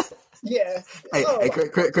 Yeah. Hey,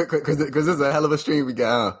 Chris, this is a hell of a stream we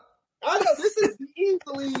got, huh? I know this is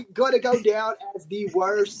easily going to go down as the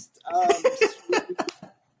worst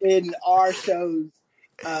in our show's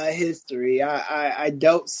history. I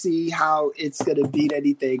don't see how it's going to beat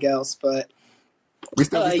anything else, but we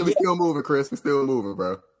still moving, Chris. We still moving,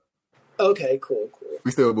 bro. Okay, cool. We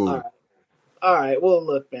still moving. All right. Well,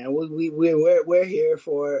 look, man, we're here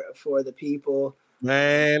for the people.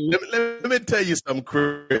 Man, let me tell you something,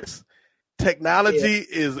 Chris. Technology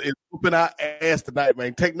is whooping our ass tonight,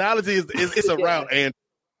 man. Technology is around, and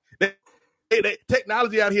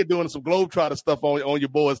technology out here doing some globetrotter stuff on your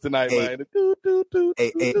boys tonight, man.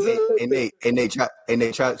 Nate,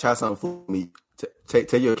 try something for me.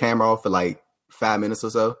 Take your camera off for like 5 minutes or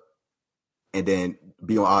so, and then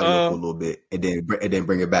be on audio for a little bit, and then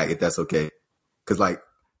bring it back if that's okay. Because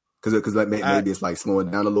maybe it's like slowing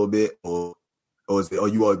down a little bit, or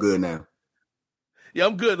you are good now. Yeah,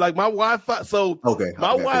 I'm good. Like my Wi-Fi. So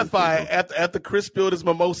my Wi-Fi after Chris spilled his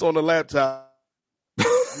mimosa on the laptop,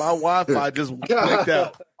 my Wi-Fi just blanked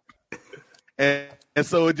out, and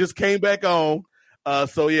so it just came back on.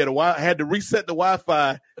 So yeah, I had to reset the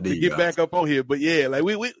Wi-Fi to get back up on here. But yeah, like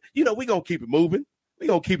we gonna keep it moving. We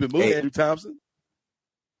gonna keep it moving, hey, Andrew Thompson.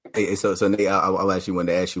 Hey, so Nate, I actually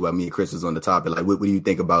wanted to ask you while me and Chris was on the topic. Like, what do you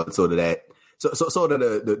think about sort of that? So sort of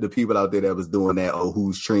the people out there that was doing that, or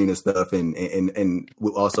who's training stuff, and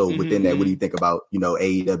also within that, what do you think about, you know,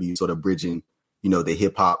 AEW sort of bridging, you know, the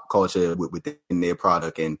hip hop culture within their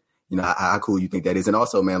product, and you know how cool you think that is? And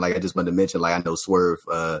also, man, like I just wanted to mention, like I know Swerve,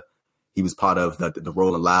 he was part of the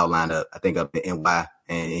Rolling Loud lineup, I think up in N.W.A,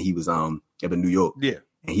 and he was up in New York, yeah,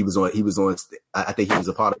 and he was on. I think he was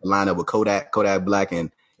a part of the lineup with Kodak Black,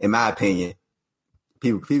 and in my opinion,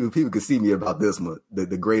 people could see me about this one.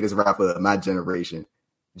 The greatest rapper of my generation,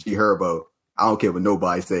 G Herbo. I don't care what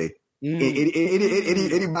nobody say.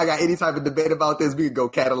 Anybody got any type of debate about this? We could go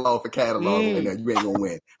catalog for catalog, and you ain't gonna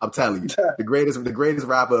win. I'm telling you, the greatest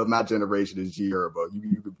rapper of my generation is G Herbo.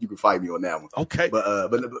 You can fight me on that one. Okay, but how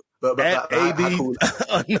cool?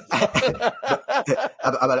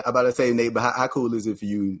 I'm about to say, Nate, but how cool is it for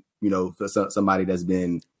you know, for somebody that's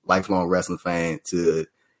been lifelong wrestling fan to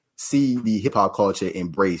see the hip hop culture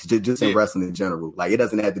embraced, just in wrestling in general? Like, it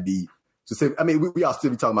doesn't have to be specific. I mean, we all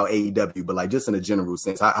still be talking about AEW, but like just in a general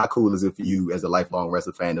sense, how cool is it for you as a lifelong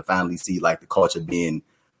wrestling fan to finally see like the culture being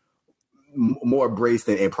more embraced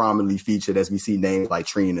and prominently featured, as we see names like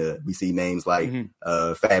Trina, we see names like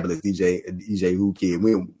Fabulous, DJ Who Kid.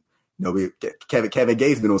 Kevin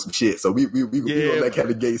Gates been on some shit, so we gonna let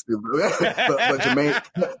Kevin Gates do. but Jermaine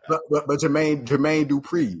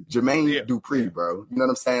Dupri, bro. You know what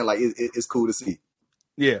I'm saying? Like it's cool to see.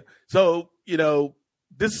 Yeah. So you know,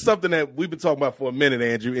 this is something that we've been talking about for a minute,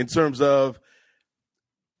 Andrew, in terms of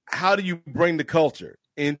how do you bring the culture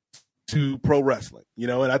into pro wrestling? You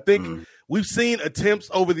know, and I think we've seen attempts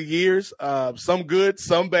over the years, some good,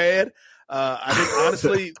 some bad. I think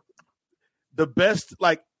honestly, the best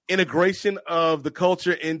integration of the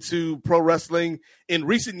culture into pro wrestling in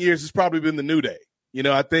recent years has probably been the New Day. You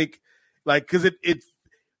know, I think because it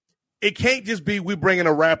can't just be we bringing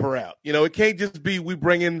a rapper out. You know, it can't just be we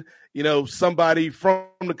bringing, you know, somebody from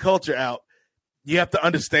the culture out. You have to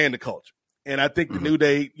understand the culture. And I think the New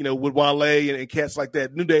Day, you know, with Wale and cats like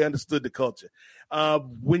that, New Day understood the culture.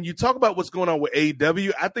 When you talk about what's going on with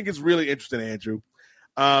AEW, I think it's really interesting, Andrew,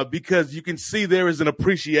 because you can see there is an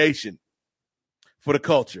appreciation for the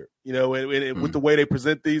culture, you know, and with the way they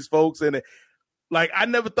present these folks. And I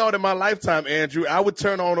never thought in my lifetime, Andrew, I would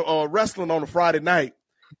turn on wrestling on a Friday night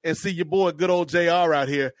and see your boy, good old JR out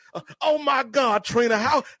here. Oh my God, Trina,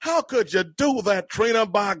 how could you do that, Trina?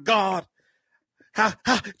 By God,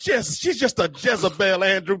 she's just a Jezebel,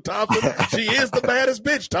 Andrew Thompson. She is the baddest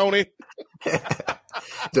bitch, Tony.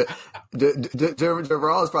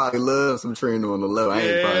 Gerard's probably loves some Trina on the low. I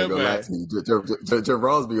ain't probably gonna lie to you.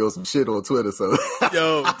 Gerard's be on some shit on Twitter, so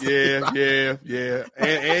yeah.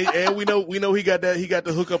 And we know he got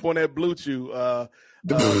the hook up on that Blue Chew.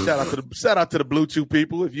 Shout out to the Blue Chew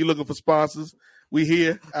people. If you're looking for sponsors,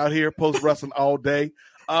 we out here post wrestling all day.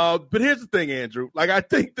 But here's the thing, Andrew. I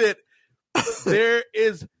think that there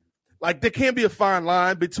can be a fine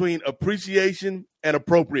line between appreciation and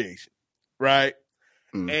appropriation, right?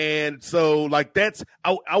 And so, like,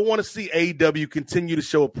 I want to see AEW continue to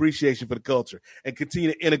show appreciation for the culture and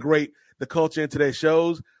continue to integrate the culture into their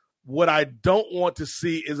shows. What I don't want to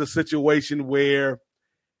see is a situation where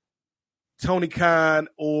Tony Khan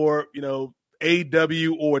or,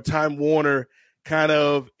 AEW or Time Warner kind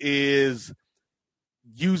of is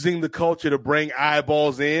using the culture to bring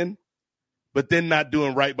eyeballs in, but then not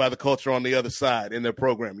doing right by the culture on the other side in their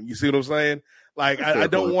programming. You see what I'm saying? Like, I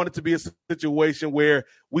don't want it to be a situation where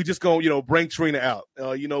we just gonna, bring Trina out.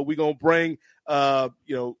 We're gonna bring,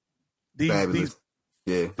 these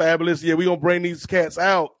Fabulous. Yeah, we're gonna bring these cats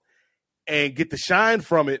out and get the shine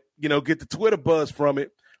from it, get the Twitter buzz from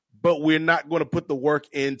it. But we're not going to put the work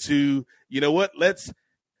into, now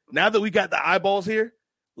that we got the eyeballs here,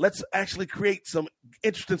 let's actually create some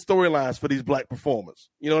interesting storylines for these black performers.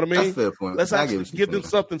 You know what I mean? That's a fair point. Let's actually give them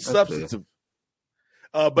something substantive.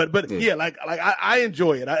 I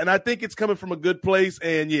enjoy it, and I think it's coming from a good place.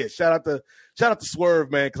 And yeah, shout out to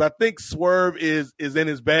Swerve, man, because I think Swerve is in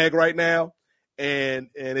his bag right now, and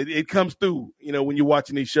it comes through, when you're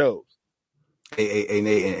watching these shows. Hey,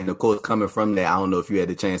 Nate, and of course, coming from that, I don't know if you had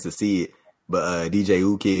the chance to see it, but DJ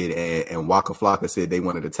U-Kid and Waka Flocka said they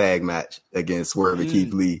wanted a tag match against Swerve and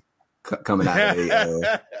Keith Lee coming out of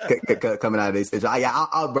their stage. I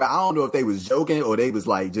don't know if they was joking or they was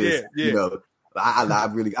like just I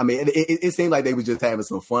really, it seemed like they was just having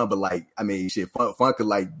some fun, but fun could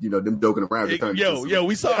them joking around. We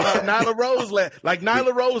saw Nyla Rose.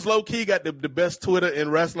 Nyla Rose low key got the best Twitter in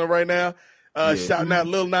wrestling right now. Shouting out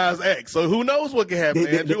Lil Nas X. So who knows what can happen,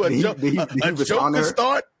 Andrew? A joke to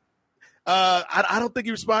start. I don't think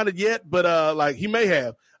he responded yet, but he may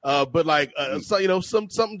have.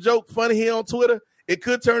 Something joke funny here on Twitter, it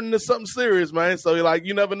could turn into something serious, man. So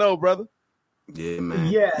you never know, brother. Yeah,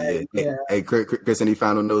 man. Yeah. Hey, Chris, any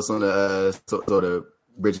final notes on the sort of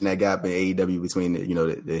bridging that gap in AEW between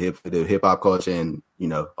the hip hop culture and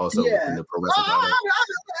also in the pro wrestling?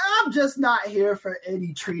 I'm just not here for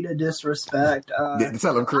any Trina disrespect.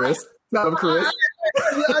 Tell him, Chris. I'm just not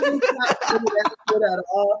at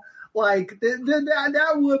all. Like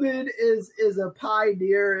that woman is a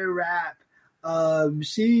pioneer in rap.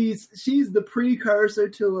 She's the precursor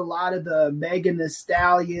to a lot of the Megan Thee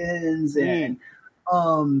Stallions and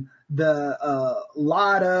the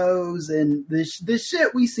Lottos and the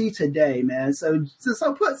shit we see today, man. So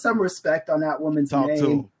put some respect on that woman's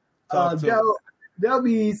name. They'll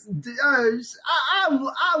be. I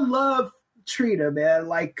love Trina,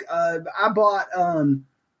 man. I bought.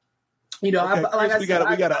 We got an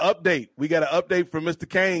update. We got an update from Mr.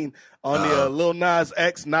 Kane on the Lil Nas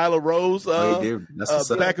X Nyla Rose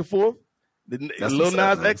back and forth. Lil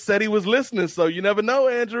Nas X said he was listening, so you never know,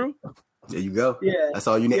 Andrew. There you go. Yeah, that's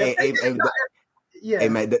all you need. Hey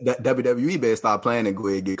man, the WWE better start playing and go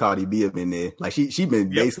ahead and get Cardi B up in there. Like she been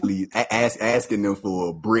basically asking them for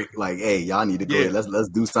a brick. Like, hey, y'all need to go ahead. Let's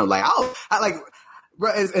do something. Like,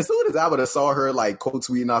 bro, as soon as I would have saw her quote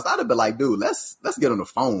tweeting us, I'd have been like, dude, let's get on the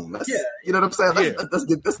phone. You know what I'm saying? Let's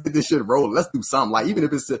get this shit rolling. Let's do something. Like, even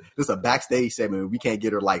if it's just a backstage segment, we can't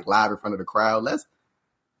get her live in front of the crowd. Let's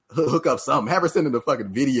hook up something. Have her send in the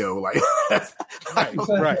fucking video. Right. Like,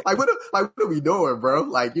 what are we doing, bro?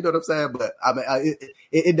 Like, you know what I'm saying? But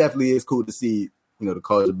it definitely is cool to see, the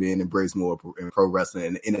culture being embraced more in pro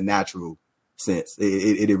wrestling in a natural sense.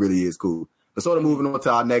 It really is cool. But sort of moving on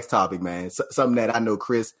to our next topic, man. Something that I know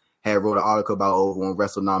Chris had wrote an article about over on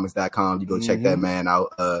WrestleNomics.com. You go check that man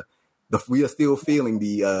out. We are still feeling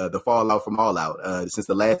the fallout from All Out since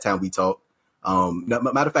the last time we talked.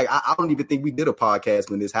 Matter of fact, I don't even think we did a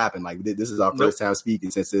podcast when this happened. Like, this is our first time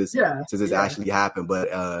speaking since this actually happened.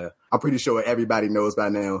 But I'm pretty sure everybody knows by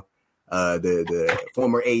now the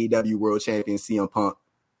former AEW World Champion CM Punk.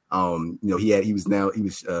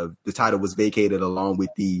 The title was vacated along with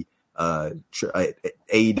the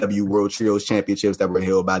AEW World Trios Championships that were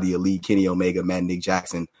held by the Elite, Kenny Omega, Matt Nick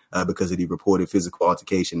Jackson, because of the reported physical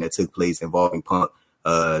altercation that took place involving Punk,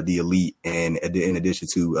 the Elite, and in addition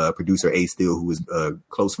to producer Ace Steel, who was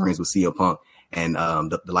close friends with CM Punk, and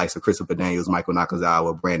the likes of Christopher Daniels, Michael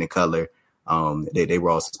Nakazawa, Brandon Cutler. They were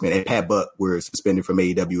all suspended. And Pat Buck were suspended from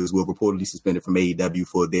AEW as well, reportedly suspended from AEW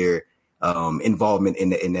for their involvement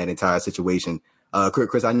in that entire situation.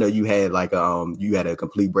 Chris, I know you had a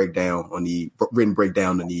complete breakdown on the written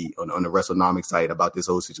breakdown on the WrestleNomics site about this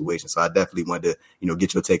whole situation. So I definitely wanted to,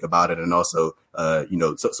 get your take about it, and also,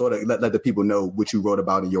 sort of let the people know what you wrote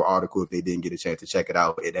about in your article if they didn't get a chance to check it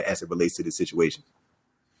out as it relates to the situation.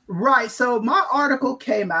 Right. So my article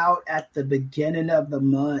came out at the beginning of the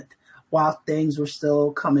month while things were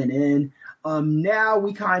still coming in. Now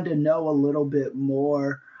we kind of know a little bit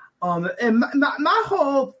more. And my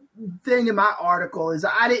whole thing in my article is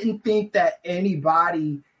I didn't think that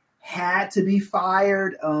anybody had to be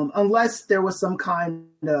fired unless there was some kind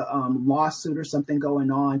of lawsuit or something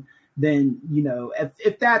going on. Then,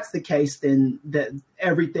 if that's the case, then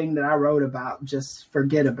everything that I wrote about, just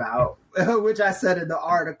forget about, which I said in the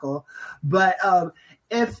article. But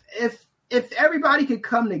if everybody could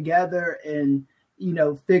come together and,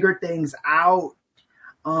 figure things out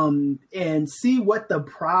and see what the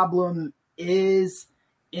problem is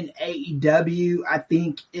in AEW, I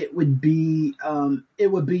think it would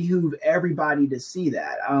behoove everybody to see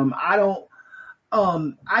that.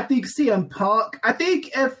 I think CM Punk,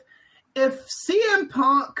 if CM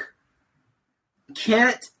Punk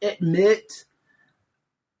can't admit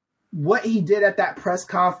what he did at that press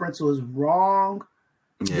conference was wrong,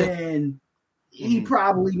 then he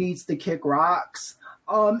probably needs to kick rocks.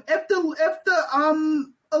 If the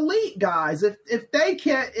elite guys, if they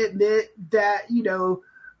can't admit that,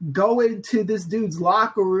 going to this dude's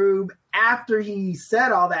locker room after he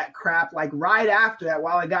said all that crap, like right after that,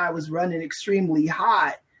 while a guy was running extremely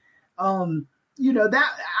hot, when you're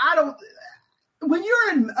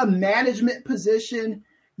in a management position,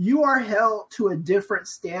 you are held to a different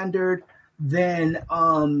standard than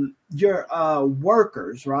your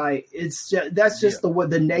workers, right? That's just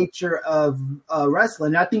the nature of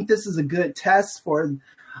wrestling. I think this is a good test for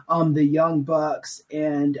the Young Bucks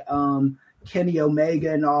and Kenny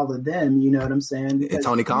Omega and all of them. You know what I'm saying? Because, and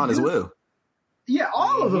Tony Khan as well. Yeah,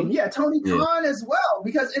 all of them. Yeah, Tony Khan as well.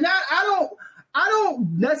 Because I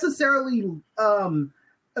don't necessarily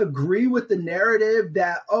agree with the narrative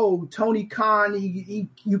that Tony Khan,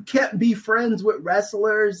 you can't be friends with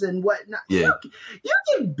wrestlers and whatnot. Yeah. You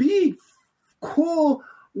can be cool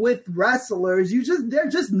with wrestlers. There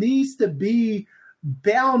just needs to be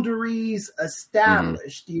boundaries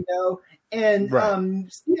established, And right.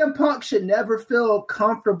 CM Punk should never feel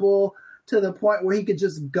comfortable to the point where he could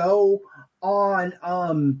just go on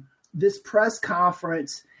this press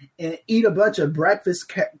conference and eat a bunch of breakfast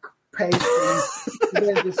pastries and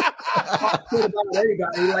then just talk shit about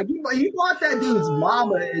everybody. Like he brought that dude's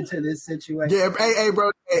mama into this situation. Yeah, hey,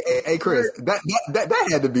 bro, hey, Chris, that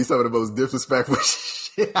had to be some of the most disrespectful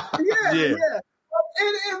shit. Yeah. And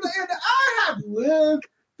I have lived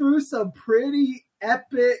through some pretty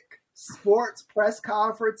epic sports press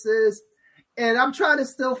conferences, and I'm trying to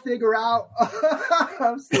still figure out.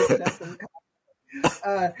 I'm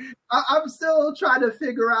still trying to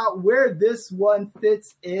figure out where this one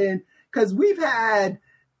fits in, because we've had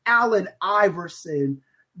Allen Iverson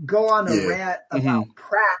go on a rant about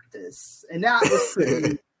practice, and that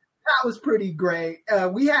was pretty great.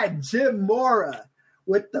 We had Jim Mora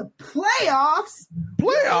with the playoffs.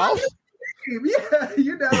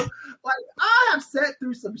 Yeah, like I have sat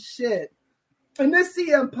through some shit, and this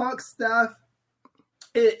CM Punk stuff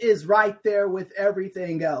is right there with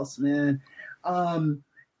everything else, man. I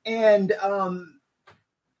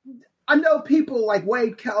know people like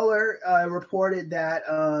Wade Keller reported that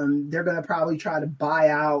they're going to probably try to buy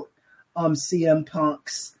out CM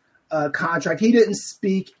Punk's contract. He didn't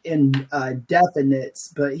speak in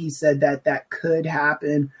definites, but he said that could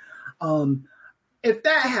happen. If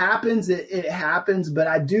that happens, it happens. But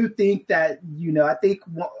I do think that,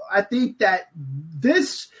 I think that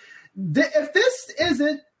if this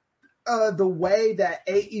isn't the way that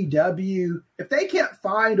AEW, if they can't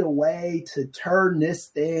find a way to turn this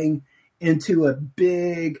thing into a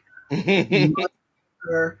big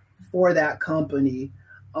monster for that company,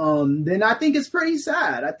 then I think it's pretty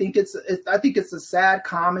sad. I think it's a sad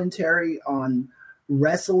commentary on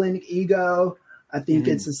wrestling ego. I think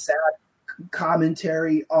it's a sad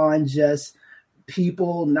commentary on just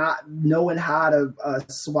people not knowing how to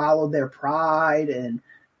swallow their pride and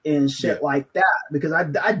shit like that, because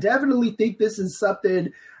I definitely think this is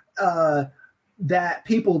something that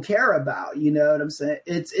people care about. You know what I'm saying?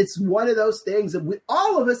 It's one of those things that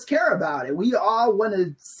all of us care about it. We all want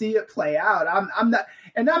to see it play out. I'm not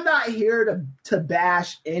here to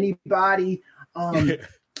bash anybody. I'm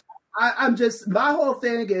just, my whole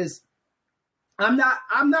thing is I'm not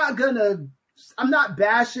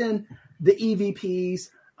bashing the EVPs.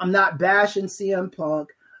 I'm not bashing CM Punk.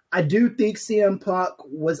 I do think CM Punk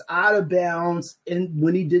was out of bounds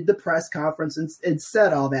when he did the press conference and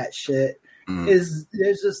said all that shit. There's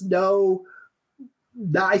just no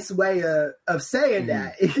nice way of saying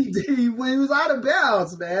that. He was out of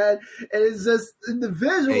bounds, man. And it's just the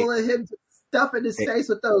visual of him stuffing his face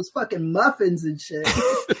with those fucking muffins and shit.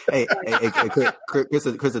 hey, Chris,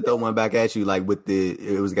 to throw one back at you, like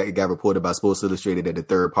it got reported by Sports Illustrated that the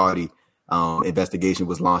third party investigation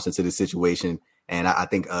was launched into the situation. And I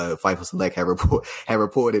think Fightful Select had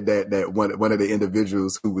reported that one of the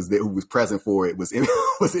individuals who was there, who was present for it was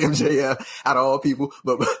MJF out of all people.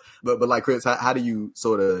 But like Chris, how do you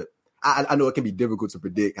sort of? I know it can be difficult to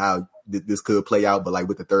predict how this could play out, but like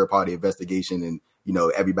with the third party investigation and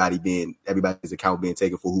everybody's account being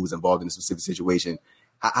taken for who was involved in a specific situation,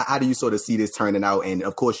 how do you sort of see this turning out? And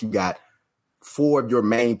of course, you got 4 of your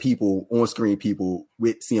main people, on screen people,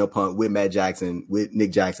 with CM Punk, with Matt Jackson, with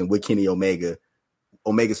Nick Jackson, with Kenny Omega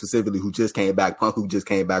specifically, who just came back, Punk, who just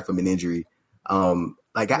came back from an injury. How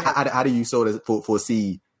do you sort of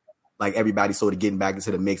foresee like everybody sort of getting back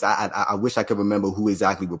into the mix? I wish I could remember who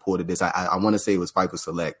exactly reported this. I want to say it was Fightful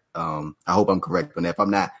Select. I hope I'm correct on that. If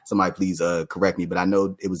I'm not, somebody please correct me. But I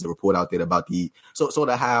know it was a report out there about sort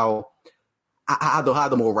of how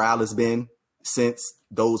the morale has been since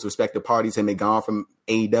those respective parties have been gone from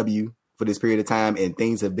AEW for this period of time, and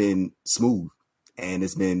things have been smooth and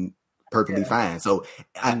it's been perfectly fine. So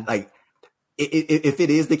if it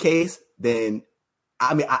is the case, then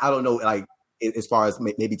I mean, I don't know, like, as far as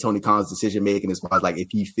maybe Tony Khan's decision making, as far as like if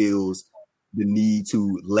he feels the need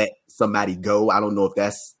to let somebody go, I don't know if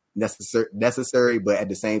that's necessary. But at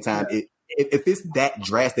the same time, if it's that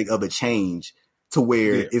drastic of a change to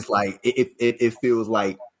where it's like it feels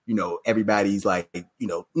like, everybody's like,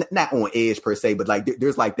 not on edge per se, but like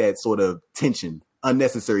there's like that sort of tension,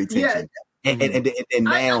 unnecessary tension, and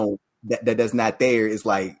now that's not there. It's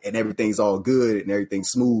like, and everything's all good and everything's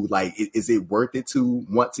smooth. Like, is it worth it to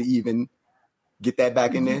want to even get that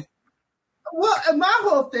back in there? Well, my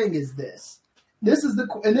whole thing is this. This is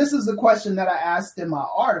the question that I asked in my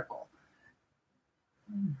article.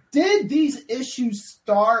 Did these issues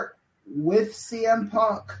start with CM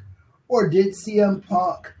Punk, or did CM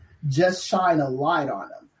Punk just shine a light on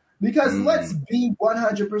them? Because let's be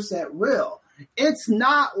 100% real. It's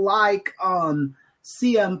not like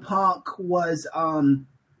CM Punk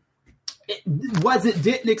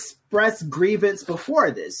didn't express grievance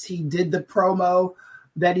before this. He did the promo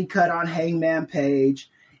that he cut on Hangman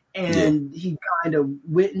Page, and he kind of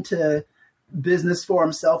went into business for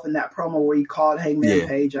himself in that promo where he called Hangman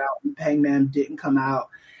Page out and Hangman didn't come out.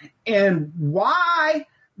 And why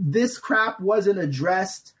this crap wasn't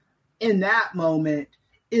addressed in that moment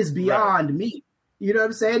is beyond me. You know what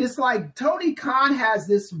I'm saying? It's like Tony Khan has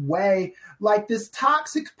this way, like this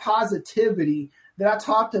toxic positivity that I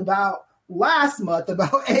talked about last month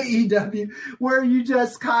about AEW, where you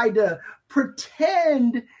just kind of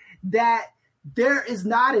pretend that there is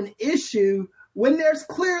not an issue when there's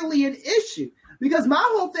clearly an issue. Because my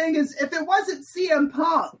whole thing is, if it wasn't CM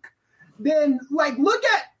Punk, then like look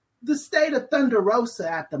at the state of Thunder Rosa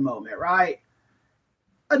at the moment, right?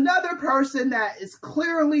 Another person that is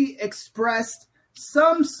clearly expressed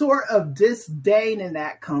some sort of disdain in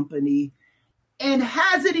that company and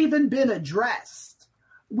hasn't even been addressed.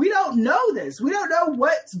 We don't know this. We don't know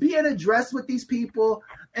what's being addressed with these people.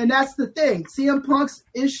 And that's the thing. CM Punk's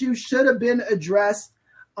issue should have been addressed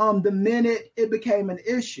the minute it became an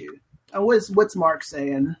issue. What's Mark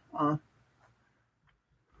saying?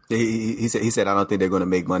 He said, I don't think they're going to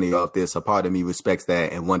make money off this. A part of me respects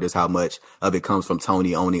that and wonders how much of it comes from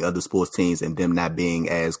Tony owning other sports teams and them not being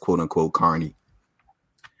as quote unquote carny.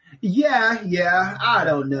 Yeah. I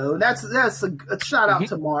don't know. That's a shout out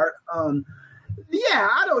to Mark.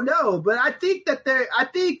 I don't know, but I think that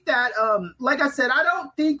like I said, I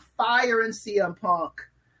don't think firing CM Punk,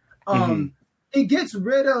 it gets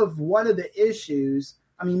rid of one of the issues.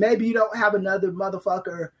 I mean, maybe you don't have another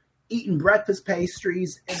motherfucker eating breakfast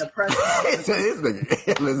pastries in a press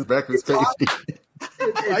conference. Breakfast pastries.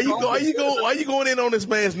 Why you going in on this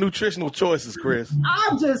man's nutritional choices, Chris?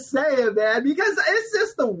 I'm just saying, man, because it's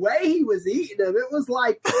just the way he was eating them. It was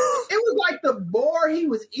like the more he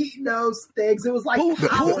was eating those things, it was like who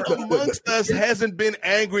amongst us hasn't been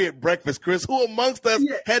angry at breakfast, Chris? Who amongst us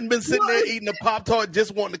hadn't been sitting there eating a Pop-Tart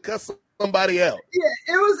just wanting to cuss somebody else?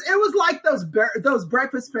 Yeah, it was like those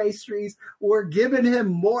breakfast pastries were giving him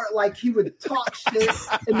more, like he would talk shit,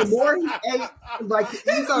 and the more he ate, like he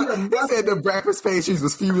said the breakfast pastries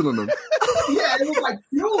was fueling him. Yeah, it was like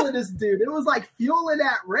fueling this dude. It was like fueling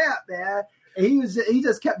that rep, man. And he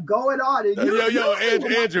just kept going on. And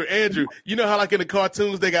Andrew, you know how like in the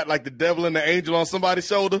cartoons they got like the devil and the angel on somebody's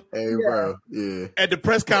shoulder? Hey, bro, yeah. At the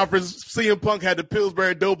press conference, CM Punk had the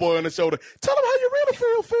Pillsbury Doughboy on the shoulder. Tell him how you really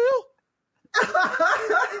feel, Phil.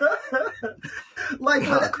 Like,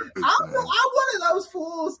 I'm one of those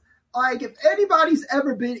fools. Like, if anybody's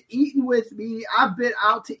ever been eating with me, I've been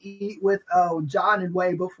out to eat with John and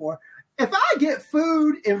Way before. If I get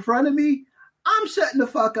food in front of me, I'm shutting the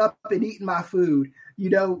fuck up and eating my food. You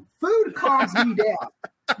know, food calms me down.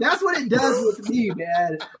 That's what it does with me,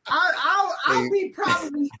 man. I'll be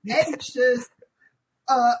probably anxious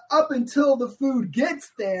up until the food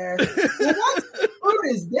gets there. But once the food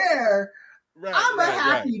is there, I'm a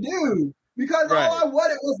happy dude because all I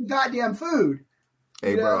wanted was the goddamn food.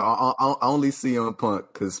 Hey, bro, I only CM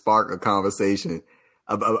Punk could spark a conversation.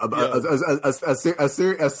 A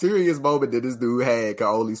serious moment that this dude had can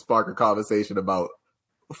only spark a conversation about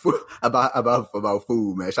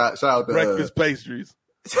food, man. Shout out to breakfast pastries.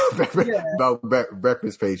 About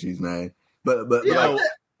breakfast pastries, man. But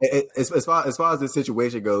as far as the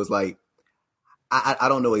situation goes, like I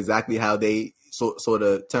don't know exactly how they sort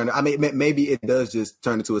of turn. I mean, maybe it does just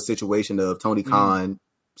turn into a situation of Tony Khan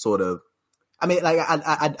sort of. I mean, like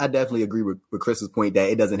I definitely agree with Chris's point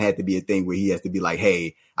that it doesn't have to be a thing where he has to be like,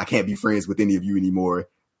 "Hey, I can't be friends with any of you anymore.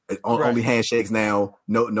 Only handshakes now.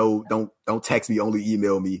 No, don't text me. Only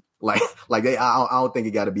email me." I don't think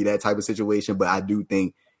it got to be that type of situation, but I do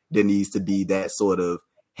think there needs to be that sort of,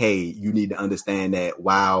 "Hey, you need to understand that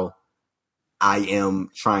while I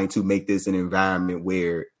am trying to make this an environment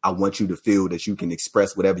where I want you to feel that you can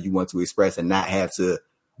express whatever you want to express and not have to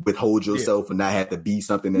withhold yourself and not have to be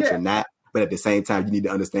something that you're not." But at the same time, you need to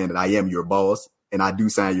understand that I am your boss and I do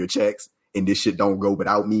sign your checks and this shit don't go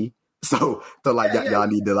without me. So y'all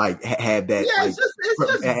need to like have that. Yeah, like,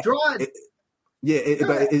 it's just drawing.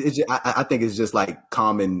 I think it's just like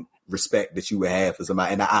common respect that you would have for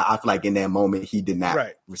somebody. And I feel like in that moment, he did not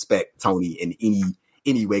respect Tony in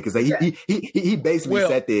any way. Cause he basically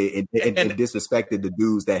sat there and disrespected the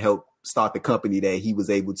dudes that helped start the company that he was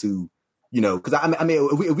able to, cause I mean,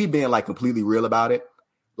 if we being like completely real about it,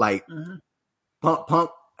 like Punk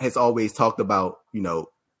has always talked about,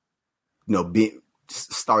 being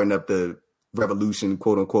starting up the revolution,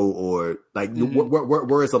 quote unquote, or like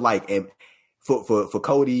words of like, and for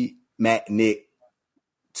Cody, Matt, Nick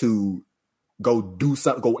to go do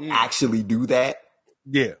something, actually do that.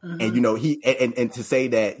 Yeah. And he and to say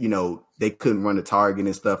that, they couldn't run a target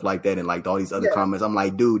and stuff like that, and like all these other comments. I'm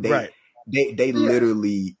like, dude, they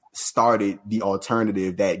literally started the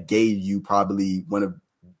alternative that gave you probably one of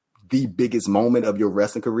the biggest moment of your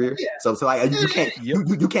wrestling career. Yeah. So like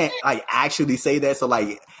you can't like actually say that. So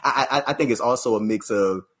like I think it's also a mix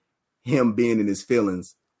of him being in his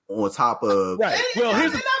feelings on top of Well,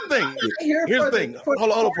 here's the thing. Here's the thing.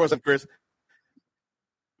 Hold on for a second, Chris.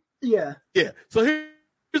 Yeah. So here's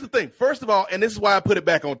the thing. First of all, and this is why I put it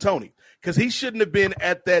back on Tony, because he shouldn't have been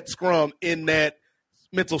at that scrum in that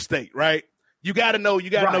mental state, right? You got to know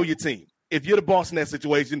your team. If you're the boss in that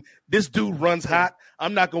situation, this dude runs hot.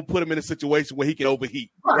 I'm not going to put him in a situation where he can overheat,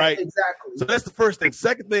 right? Exactly. So that's the first thing.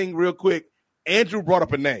 Second thing, real quick, Andrew brought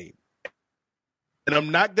up a name. And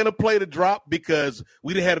I'm not going to play the drop because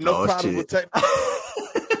we didn't have enough problems with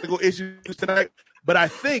technical issues tonight. But I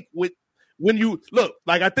think when you look,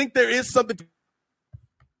 like I think there is something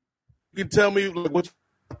you can tell me like, what's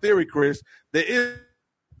your theory, Chris. There is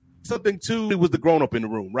something too. It was the grown up in the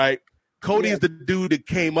room, right? Cody is the dude that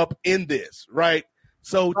came up in this, right?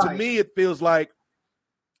 So to me, it feels like,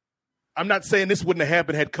 I'm not saying this wouldn't have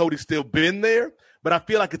happened had Cody still been there, but I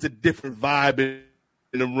feel like it's a different vibe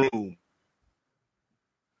in the room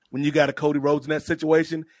when you got a Cody Rhodes in that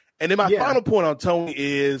situation. And then my final point on Tony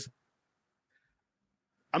is,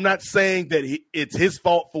 I'm not saying that it's his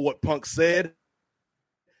fault for what Punk said,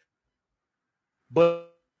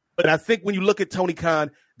 but I think when you look at Tony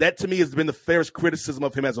Khan, that to me has been the fairest criticism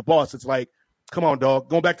of him as a boss. It's like, come on, dog.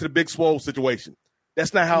 Going back to the Big Swole situation.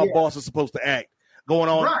 That's not how a boss is supposed to act. Going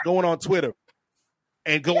on Twitter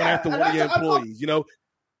and going after one of your employees, Yeah,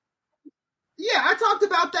 I talked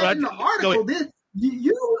about that in the article.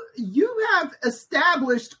 You have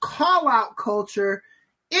established call-out culture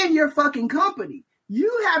in your fucking company.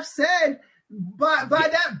 You have said by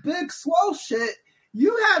that Big Swole shit,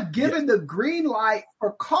 you have given the green light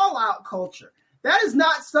for call-out culture. That is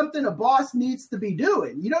not something a boss needs to be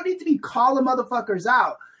doing. You don't need to be calling motherfuckers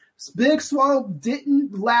out. Big Swole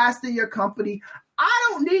didn't last in your company. I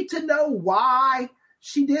don't need to know why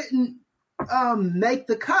she didn't make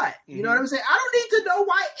the cut. You know what I'm saying? I don't need to know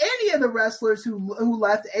why any of the wrestlers who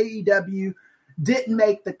left AEW didn't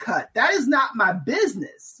make the cut. That is not my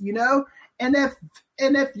business, And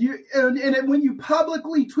when you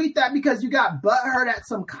publicly tweet that because you got butthurt at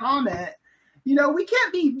some comment, we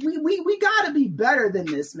can't be. We got to be better than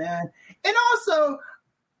this, man. And also,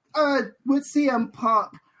 with CM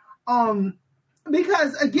Punk,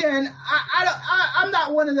 because again, I'm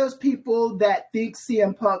not one of those people that thinks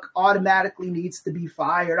CM Punk automatically needs to be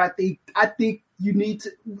fired. I think you need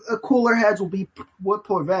to. Cooler heads will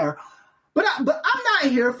prevail. But I'm not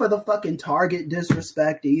here for the fucking Target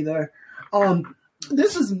disrespect either.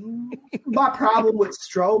 this is my problem with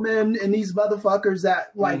Strowman and these motherfuckers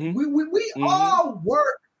that like we all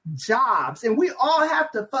work jobs and we all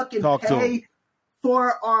have to fucking pay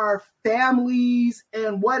for our families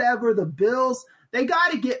and whatever the bills. They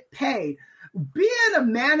got to get paid. Being a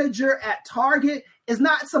manager at Target is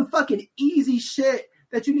not some fucking easy shit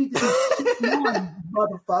that you need to be on,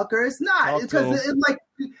 motherfucker. It's not, because it's like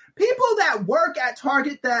people that work at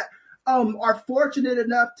Target that are fortunate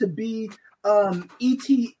enough to be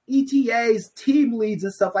ETA's team leads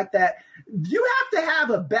and stuff like that. You have to have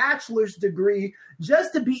a bachelor's degree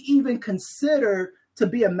just to be even considered to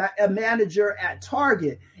be a manager at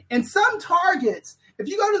Target. And some Targets, if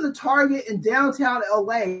you go to the Target in downtown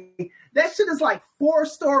LA, that shit is like 4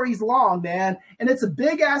 stories long, man. And it's a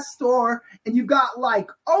big ass store. And you've got like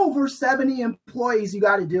over 70 employees you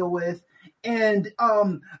got to deal with. And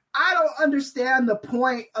I don't understand the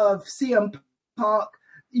point of CM Punk.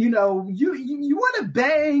 You know, you want to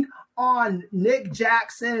bang on Nick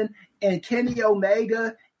Jackson and Kenny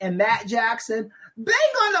Omega and Matt Jackson. Bang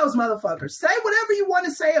on those motherfuckers. Say whatever you want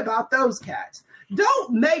to say about those cats.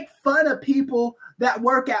 Don't make fun of people that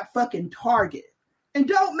work at fucking Target. And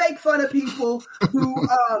don't make fun of people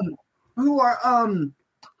who are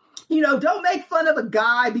don't make fun of a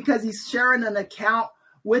guy because he's sharing an account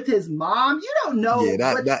with his mom. You don't know. Yeah,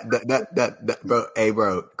 that bro. Hey,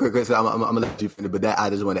 bro, Chris, I'm gonna let you finish, but that I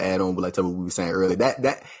just want to add on, but like what we were saying earlier,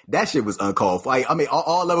 that shit was uncalled for. Like, I mean,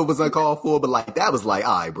 all of it was uncalled for, but like that was like,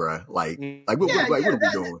 all right, bro, like what are we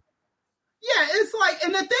doing? Yeah, it's like,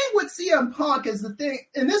 and the thing with CM Punk is the thing,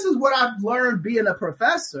 and this is what I've learned being a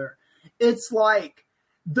professor. It's like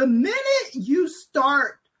the minute you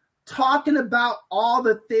start talking about all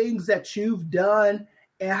the things that you've done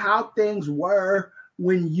and how things were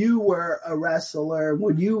when you were a wrestler,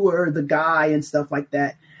 when you were the guy and stuff like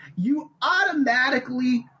that, you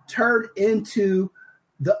automatically turn into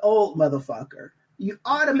the old motherfucker. You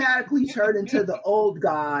automatically turn into the old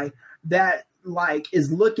guy that like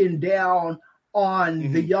is looking down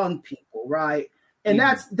on the young people, right? And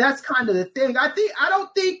that's kind of the thing. I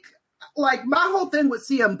don't think like my whole thing with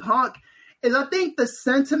CM Punk is I think the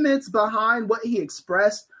sentiments behind what he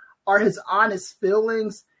expressed are his honest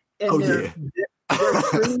feelings and they're true.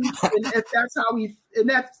 And if that's how he feels, then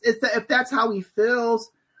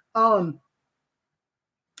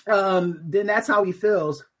that's how he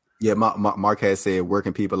feels. Yeah, Mark has said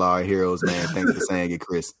working people are our heroes, man. Thanks for saying it,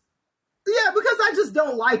 Chris. Yeah, because I just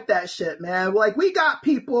don't like that shit, man. Like, we got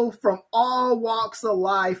people from all walks of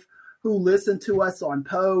life who listen to us on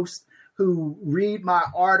posts, who read my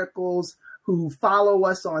articles, who follow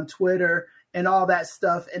us on Twitter and all that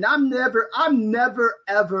stuff. And I'm never,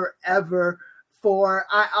 ever for,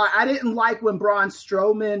 I didn't like when Braun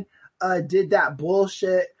Strowman did that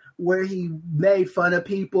bullshit where he made fun of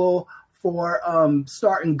people for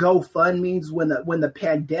starting GoFundMes when the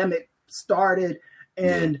pandemic started.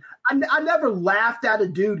 And I never laughed at a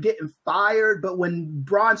dude getting fired, but when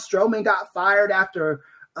Braun Strowman got fired after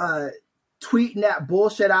tweeting that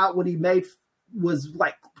bullshit out when he was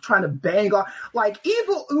like trying to bang on, like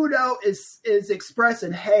Evil Uno is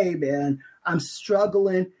expressing, hey man, I'm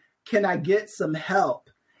struggling. Can I get some help?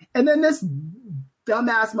 And then this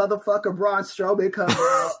dumbass motherfucker Braun Strowman comes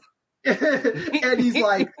out and he's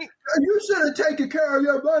like, you should have taken care of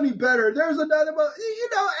your money better. There's another,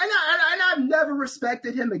 and I've never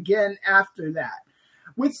respected him again after that.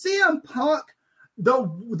 With CM Punk,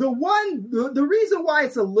 the reason why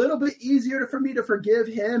it's a little bit easier for me to forgive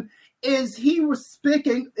him is he was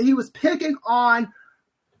picking on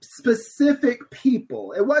specific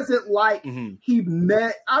people. It wasn't like I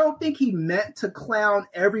don't think he meant to clown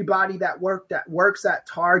everybody that works at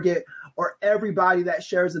Target or everybody that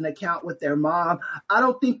shares an account with their mom. I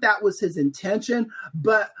don't think that was his intention.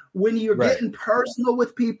 But when you're getting personal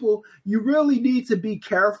with people, you really need to be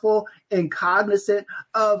careful and cognizant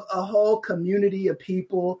of a whole community of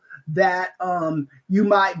people that you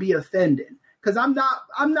might be offending. Because I'm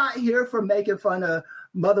not here for making fun of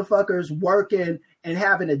motherfuckers working and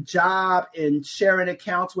having a job and sharing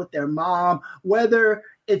accounts with their mom, whether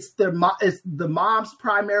it's the mom's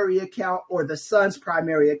primary account or the son's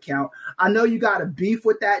primary account. I know you got a beef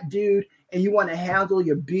with that dude and you want to handle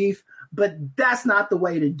your beef, but that's not the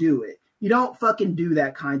way to do it. You don't fucking do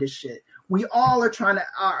that kind of shit. We all are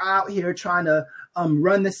out here trying to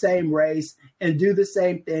run the same race and do the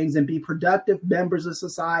same things and be productive members of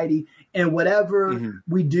society. And whatever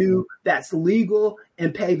we do that's legal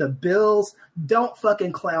and pay the bills, don't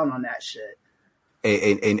fucking clown on that shit.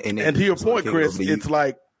 And to your point, Chris, it's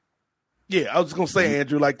like, I was just going to say,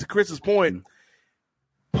 Andrew, like to Chris's point,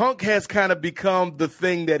 Punk has kind of become the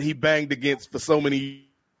thing that he banged against for so many years.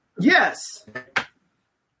 Yes.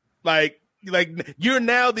 Like you're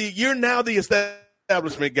now the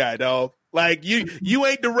establishment guy, dog. Like you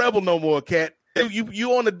ain't the rebel no more, cat.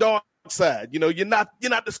 You on the dark side. You know, you're not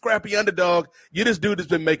the scrappy underdog. You're this dude that's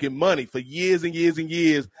been making money for years and years and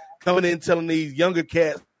years, coming in telling these younger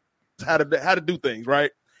cats how to do things,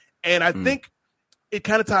 right? And I think it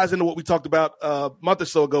kind of ties into what we talked about a month or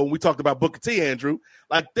so ago when we talked about Booker T, Andrew.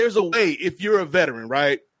 Like, there's a way, if you're a veteran,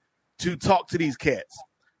 right, to talk to these cats,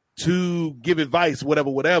 to give advice,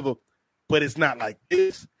 whatever, but it's not like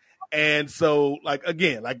this. And so, like,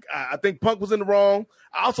 again, like, I think Punk was in the wrong.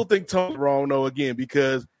 I also think Tone's wrong, though, again,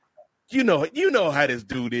 because you know how this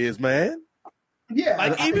dude is, man. Yeah.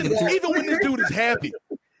 Like, even when this dude is happy,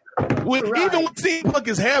 even when CM Punk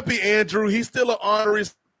is happy, Andrew, he's still an honorary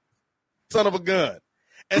son of a gun.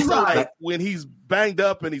 And so, like, when he's banged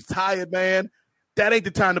up and he's tired, man, that ain't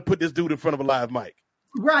the time to put this dude in front of a live mic.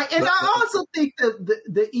 Right. And I also think that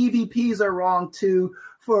the EVPs are wrong, too,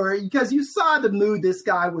 because you saw the mood this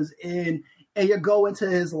guy was in, and you go into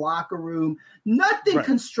his locker room. Nothing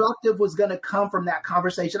constructive was going to come from that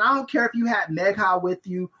conversation. I don't care if you had Megha with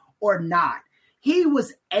you or not. He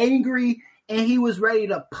was angry, and he was ready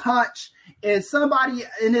to punch, and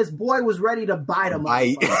his boy was ready to bite him up.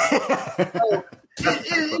 You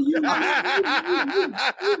had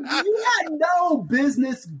no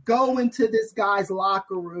business going to this guy's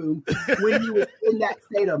locker room when he was in that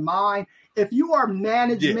state of mind. If you are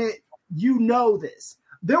management, you know this.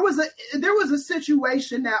 There was a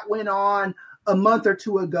situation that went on a month or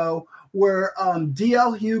two ago where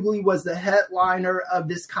D.L. Hughley was the headliner of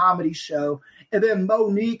this comedy show, and then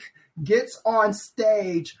Monique gets on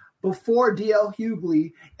stage before D.L.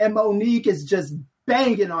 Hughley, and Monique is just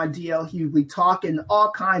banging on D.L. Hughley, talking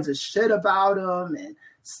all kinds of shit about him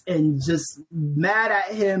and just mad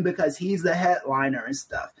at him because he's the headliner and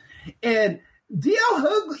stuff. And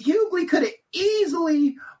D.L. Hughley could have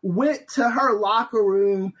easily went to her locker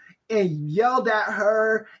room and yelled at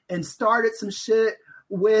her and started some shit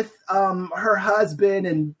with her husband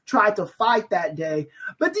and tried to fight that day.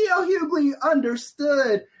 But D.L. Hughley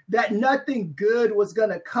understood that nothing good was going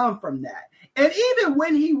to come from that. And even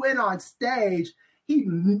when he went on stage, he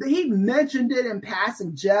mentioned it in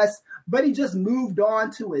passing jest, but he just moved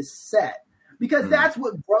on to his set because that's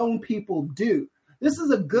what grown people do. This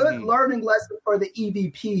is a good learning lesson for the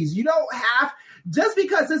EVPs. You don't have, just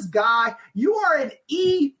because this guy, you are an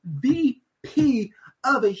EVP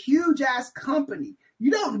of a huge ass company.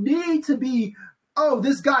 You don't need to be, oh,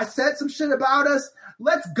 this guy said some shit about us.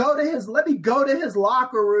 Let me go to his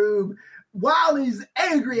locker room while he's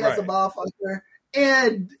angry as a motherfucker.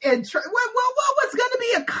 And what's going to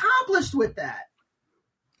be accomplished with that?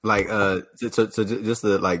 Like, so just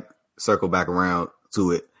to like circle back around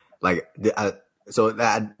to it, like,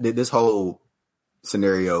 this whole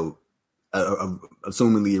scenario,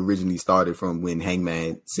 assumingly originally started from when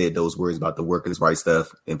Hangman said those words about the workers' rights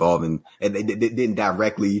stuff involving, and they didn't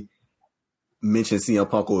directly mention CM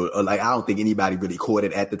Punk or like, I don't think anybody really caught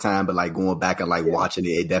it at the time, but like going back and like watching it,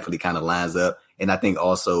 it definitely kind of lines up. And I think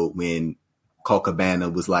also when Colt Cabana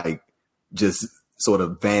was like just sort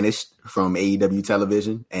of vanished from AEW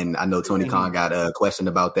television, and I know Tony Khan got questioned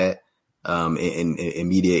about that in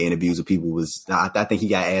media interviews with people. I think he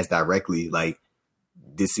got asked directly, like,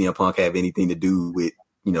 did CM Punk have anything to do with,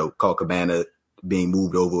 you know, Colt Cabana being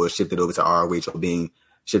moved over or shifted over to ROH or being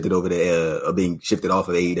shifted over to or being shifted off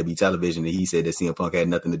of AEW television? And he said that CM Punk had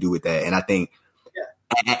nothing to do with that. And I think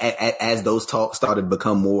as those talks started to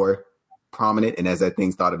become more prominent and as that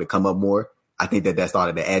thing started to come up more, I think that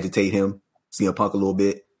started to agitate him, CM Punk, a little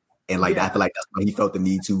bit. And like, I feel like that's why he felt the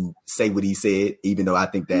need to say what he said, even though I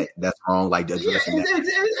think that that's wrong. Like, addressing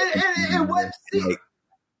that.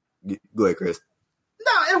 Go ahead, Chris.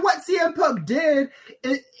 No, and what CM Punk did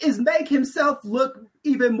is make himself look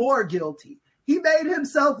even more guilty. He made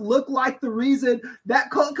himself look like the reason that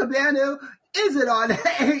Colt Cabana isn't on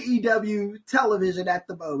AEW television at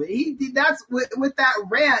the moment. That's with that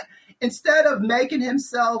rant, instead of making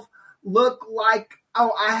himself look like,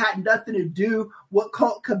 oh, I had nothing to do with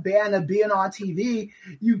Colt Cabana being on TV.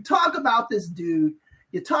 You talk about this dude.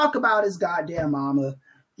 You talk about his goddamn mama.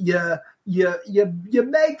 You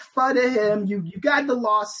make fun of him. You got the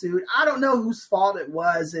lawsuit. I don't know whose fault it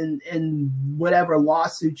was in whatever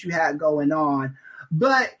lawsuit you had going on,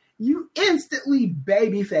 but you instantly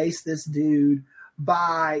babyface this dude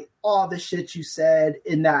by all the shit you said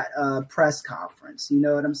in that press conference. You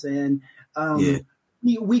know what I'm saying?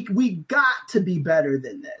 We got to be better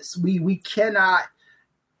than this. We cannot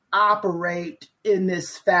operate in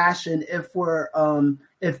this fashion if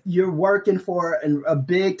you're working for a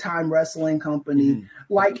big time wrestling company,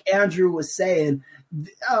 like Andrew was saying.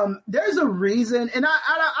 There's a reason, and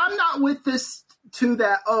I'm not with this too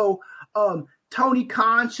that Tony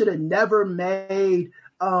Khan should have never made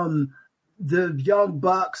the Young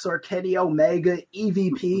Bucks or Kenny Omega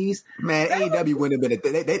EVPs. Man, AEW wouldn't have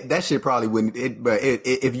been that shit probably wouldn't. But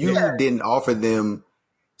if you didn't offer them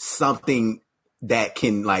something that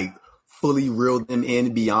can like fully reel them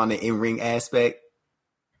in beyond the in-ring aspect,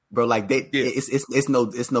 bro, like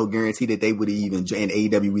it's no guarantee that they would even and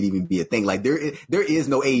AEW would even be a thing. Like there is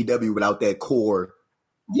no AEW without that core.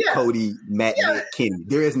 Cody, Matt, Nick, Kenny.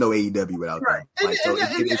 There is no AEW without them. Like,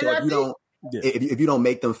 if you don't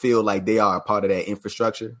make them feel like they are a part of that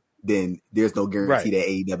infrastructure, then there's no guarantee that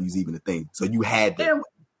AEW is even a thing. So you had to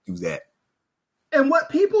do that. And what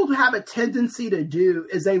people have a tendency to do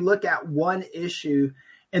is they look at one issue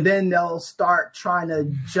and then they'll start trying to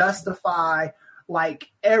justify like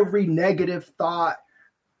every negative thought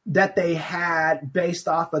that they had based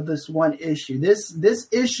off of this one issue. This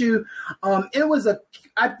issue, I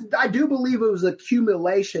do believe it was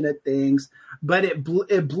accumulation of things, but it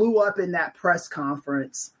blew up in that press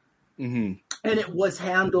conference, and it was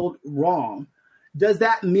handled wrong. Does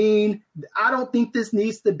that mean I don't think this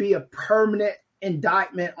needs to be a permanent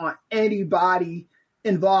indictment on anybody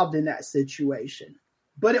involved in that situation,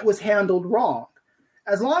 but it was handled wrong.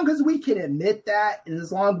 As long as we can admit that, and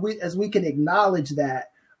as long as we can acknowledge that,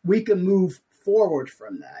 we can move forward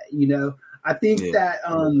from that. You know, I think that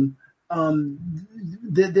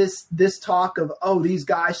this talk of these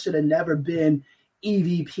guys should have never been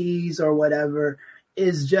EVPs or whatever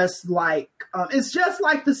is just like it's just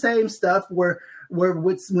like the same stuff where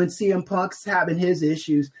when CM Punk's having his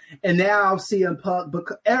issues, and now CM Punk,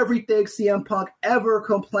 everything CM Punk ever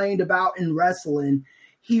complained about in wrestling,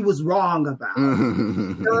 he was wrong about.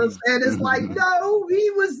 You know what I'm saying? It's like, no,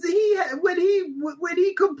 when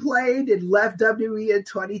he complained and left WWE in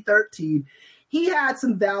 2013, he had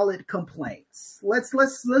some valid complaints.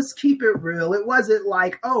 Let's keep it real. It wasn't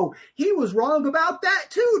like, he was wrong about that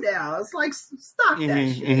too now. It's like, stop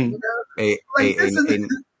that shit. You know?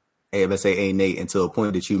 Let's say, Nate, and to a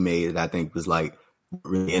point that you made that I think was like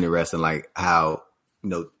really interesting, like how,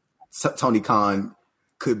 you know, Tony Khan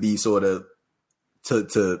could be sort of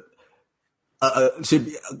could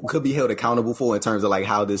be held accountable for in terms of like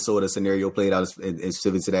how this sort of scenario played out and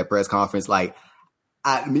specific to that press conference. Like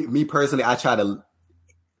me personally, I try to,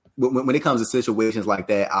 when it comes to situations like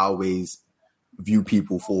that, I always view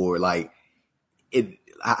people for like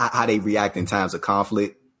how they react in times of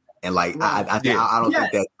conflict. And like, I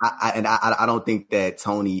don't think that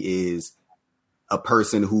Tony is a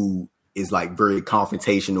person who is like very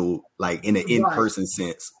confrontational, like in an in-person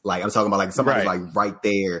sense. Like I'm talking about like somebody's like right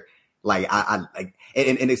there. Like I like,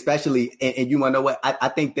 and especially, and you want to know what? I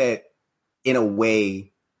think that in a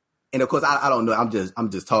way, and of course I don't know. I'm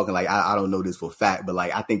just talking like, I don't know this for a fact, but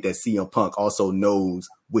like, I think that CM Punk also knows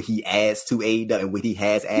what he adds to AEW and what he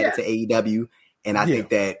has added to AEW. And I think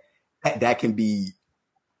that can be,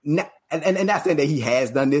 and not saying that he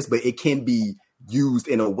has done this, but it can be used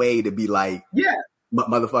in a way to be like,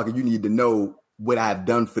 motherfucker, you need to know what I've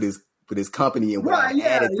done for this company and what I've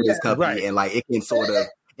added to this company, and like it can sort of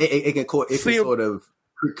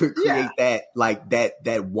create that like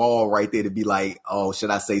that wall right there to be like, should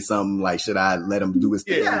I say something? Like, should I let him do his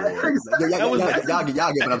thing? Y'all get what I'm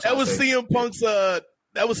trying to say.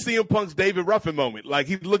 That was CM Punk's David Ruffin moment. Like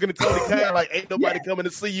he's looking at Tony Khan like, ain't nobody coming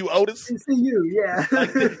to see you, Otis. See you, Like,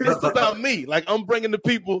 it's about me. Like I'm bringing the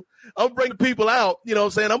people out. You know what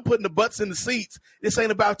I'm saying? I'm putting the butts in the seats. This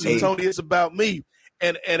ain't about you, Tony. It's about me.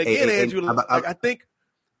 And again, Andrew, I think.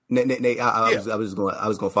 Nate, I was going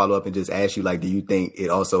to follow up and just ask you, like, do you think it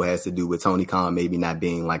also has to do with Tony Khan maybe not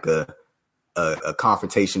being like a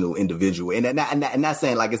confrontational individual, and not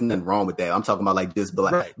saying like it's nothing wrong with that. I'm talking about like this,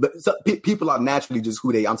 but people are naturally just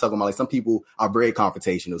who they. I'm talking about like some people are very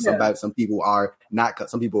confrontational. Some people are not.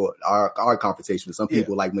 Some people are confrontational. Some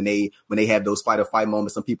people like when they have those fight or flight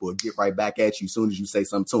moments. Some people will get right back at you as soon as you say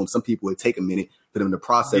something to them. Some people will take a minute for them to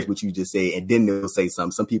process what you just said, and then they'll say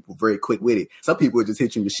something. Some people very quick with it. Some people will just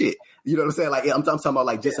hit you with shit. You know what I'm saying? Like I'm talking about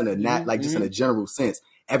like just in a just in a general sense.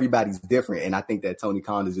 Everybody's different, and I think that Tony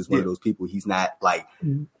Khan is just one of those people. He's not like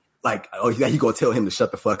he gonna tell him to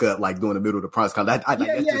shut the fuck up like during the middle of the press conference. That's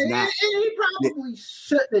just not. He probably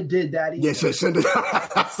shouldn't have did that either. Yeah, shouldn't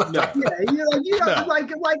have.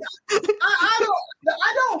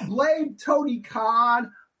 I don't blame Tony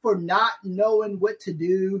Khan for not knowing what to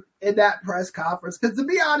do in that press conference. Because to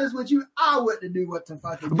be honest with you, I wouldn't have knew what to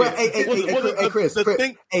fucking do. But hey, Chris,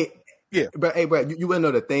 Yeah. But hey, bro, you wanna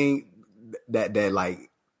know the thing that like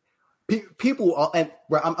people are, and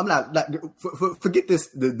bro, I'm not like, forget this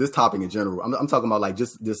topic in general. I'm talking about like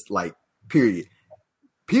just like period.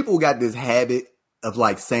 People got this habit of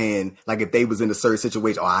like saying like if they was in a certain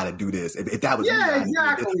situation, I'd do this. If that was me,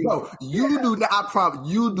 exactly. Bro, you do not. I promise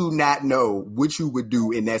you do not know what you would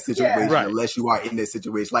do in that situation unless you are in that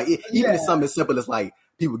situation. Like even if something as simple as like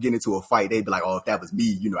people get into a fight, they'd be like, if that was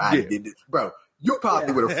me, I did this, bro. You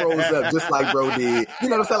probably would have froze up just like bro did. You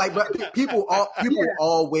know what I'm saying? Like, but people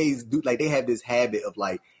always do. Like they have this habit of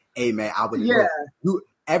like, hey man, I would. Yeah.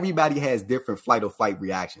 Everybody has different flight or fight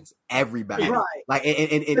reactions. Everybody, right? Like,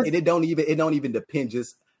 and it don't even depend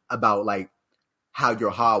just about like how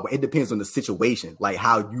you're hard. It depends on the situation, like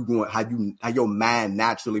how your mind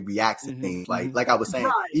naturally reacts to things. Like I was saying,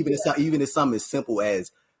 even if something as simple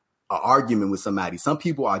as an argument with somebody, some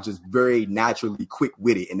people are just very naturally quick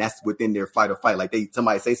witted, and that's within their fight or fight. Like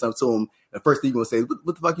somebody say something to them, the first thing you're gonna say is,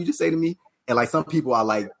 "What the fuck you just say to me?" And like some people are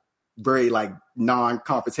like very like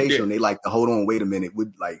non-confrontational. Yeah. They like to hold on, wait a minute,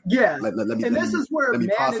 would like let me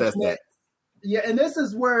process that. Yeah, and this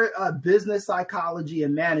is where business psychology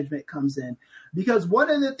and management comes in, because one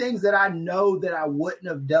of the things that I know that I wouldn't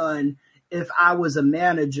have done if I was a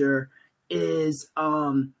manager is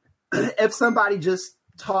if somebody just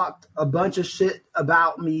talked a bunch of shit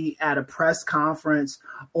about me at a press conference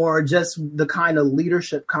or just the kind of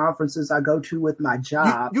leadership conferences I go to with my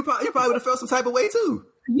job. You probably would have felt some type of way too.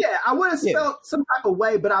 Yeah, I would have felt some type of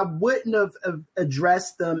way, but I wouldn't have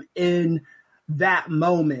addressed them in that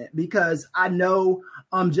moment, because I know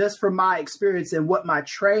just from my experience and what my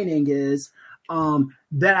training is,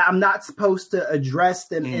 that I'm not supposed to address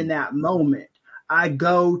them in that moment. I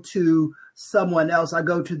go to someone else, I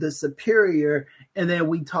go to the superior, and then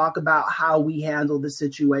we talk about how we handle the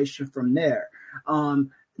situation from there.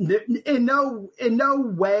 In no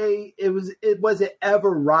way it wasn't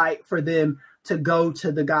ever right for them to go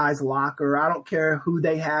to the guy's locker. I don't care who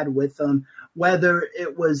they had with them, whether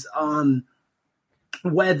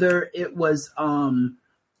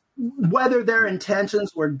their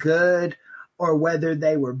intentions were good or whether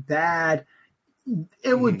they were bad.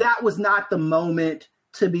 That was not the moment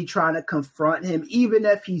to be trying to confront him, even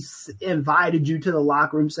if he invited you to the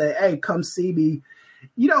locker room, say, "Hey, come see me."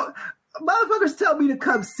 Motherfuckers tell me to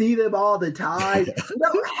come see them all the time.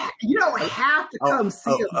 You don't have to come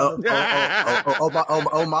see them.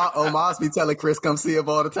 Omos be telling Chris come see him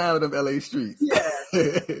all the time in them LA streets. Yeah,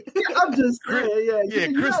 I'm just saying.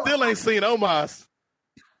 Yeah, Chris still ain't seen Omos.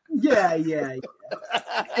 Yeah.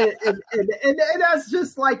 And that's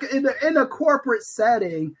just like in a corporate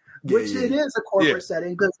setting, which it is a corporate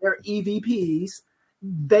setting because they're EVPs.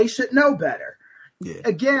 They should know better. Yeah.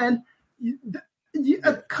 Again,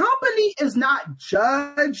 a company is not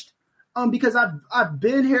judged because I've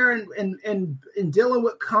been here and dealing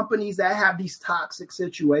with companies that have these toxic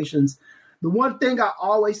situations. The one thing I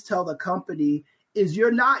always tell the company is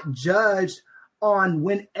you're not judged on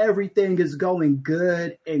when everything is going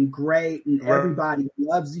good and great and everybody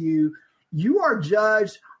loves you. You are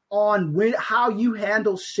judged on how you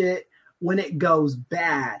handle shit when it goes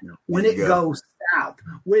bad, when it goes south,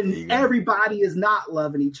 when everybody is not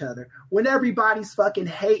loving each other, when everybody's fucking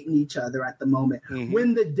hating each other at the moment,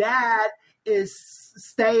 when the dad is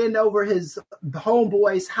staying over his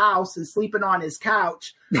homeboy's house and sleeping on his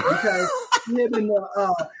couch because him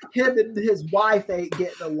and his wife ain't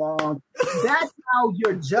getting along. That's how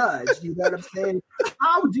you're judged. You know what I'm saying?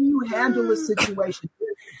 How do you handle a situation?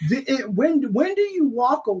 When do you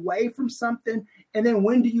walk away from something, and then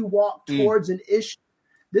when do you walk towards an issue?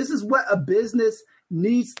 This is what a business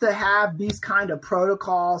needs to have, these kind of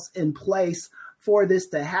protocols in place for this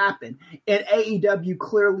to happen. And AEW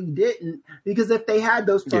clearly didn't, because if they had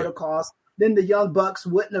those protocols, then the Young Bucks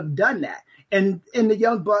wouldn't have done that. And in the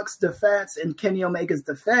Young Bucks' defense and Kenny Omega's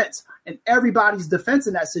defense and everybody's defense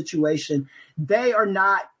in that situation, they are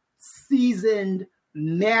not seasoned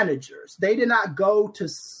managers. They did not go to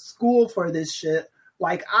school for this shit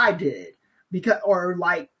like I did, or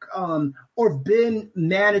been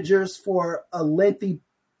managers for a lengthy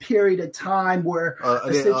period of time where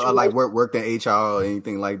like worked in HR or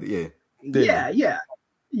anything like that. Yeah.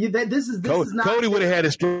 This is not. Cody would have had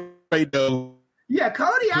it straight though. Yeah,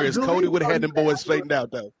 Cody would have had them boys straightened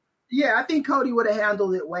out though. Yeah, I think Cody would have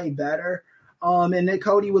handled it way better. And then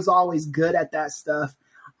Cody was always good at that stuff.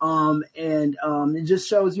 It just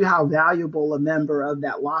shows you how valuable a member of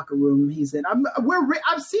that locker room he's in. I'm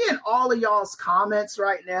seeing all of y'all's comments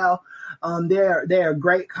right now. They are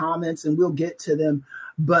great comments, and we'll get to them.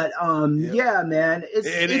 But yeah, man.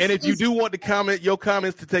 If you do want your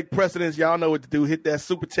comments to take precedence, y'all know what to do. Hit that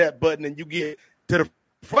super chat button, and you get to the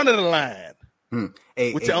front of the line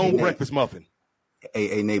with your own breakfast muffin.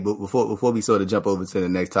 Hey, Nate, but before we sort of jump over to the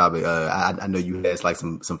next topic, I know you had like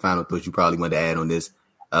some final thoughts you probably wanted to add on this,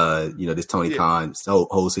 this Tony Khan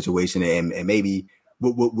whole situation and maybe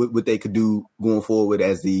what they could do going forward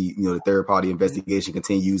as the third party investigation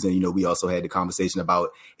continues. And, we also had the conversation about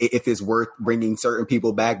if it's worth bringing certain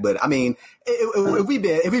people back. But I mean, if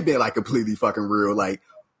we been like completely fucking real, like,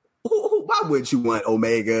 why wouldn't you want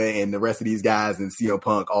Omega and the rest of these guys and CM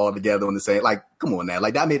Punk all together on the same? Like, come on now.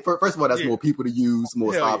 Like, I mean, first of all, that's more people to use,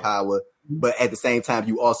 more star power. But at the same time,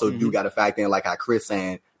 you also do got to factor in, like how Chris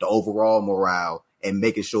saying, the overall morale and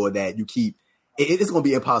making sure that you keep. It's going to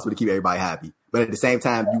be impossible to keep everybody happy. But at the same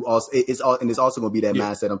time, it's also going to be that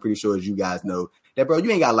mindset. I'm pretty sure, as you guys know, that bro, you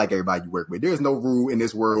ain't got to like everybody you work with. There's no rule in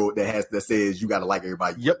this world that says you got to like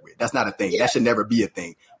everybody you work with. That's not a thing. That should never be a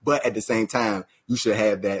thing. But at the same time, you should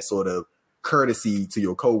have that sort of courtesy to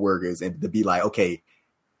your coworkers and to be like, okay,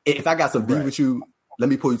 if I got some beef with you, let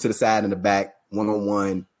me pull you to the side and the back,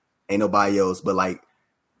 one-on-one, ain't nobody else. But like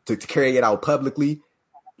to carry it out publicly,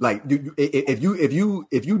 like if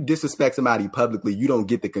you disrespect somebody publicly, you don't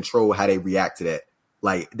get to control how they react to that.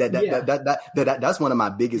 Like that's one of my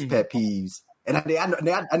biggest pet peeves. And I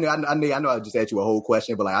know I just asked you a whole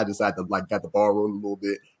question, but like I just had to like got the ball rolling a little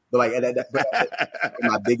bit. But like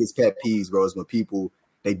my biggest pet peeves, bro, is when people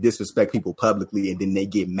they disrespect people publicly and then they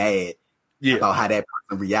get mad about how that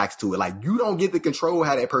person reacts to it. Like you don't get to control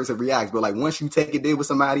how that person reacts, but like once you take it there with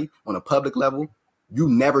somebody on a public level, you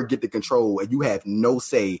never get to control and you have no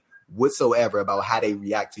say whatsoever about how they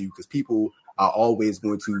react to you because people are always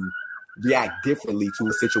going to react differently to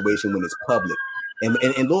a situation when it's public.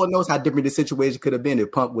 And Lord knows how different the situation could have been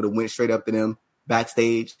if Punk would have went straight up to them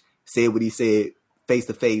backstage, said what he said face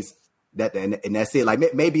to face. And that's it.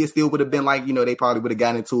 Like maybe it still would have been like, they probably would have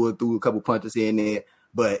gotten into it, threw a couple punches here and there,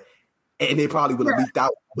 and they probably would have leaked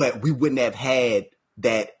out, but we wouldn't have had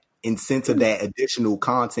that incentive, that additional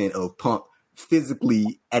content of Punk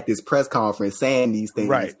physically at this press conference saying these things.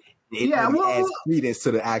 Right. It adds credence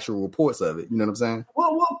to the actual reports of it. You know what I'm saying?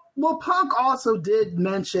 Well, Punk also did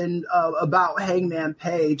mention about Hangman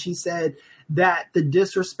Page. He said that the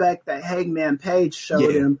disrespect that Hangman Page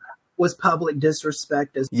showed him was public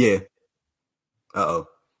disrespect. Uh-oh.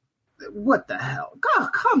 What the hell? God,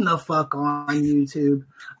 come the fuck on YouTube.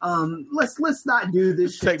 Let's not do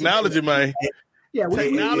this shit technology, together. man. Yeah,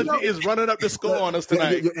 technology is running up the score on us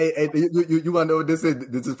tonight. You want to know what this is?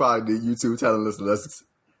 This is probably the YouTube telling us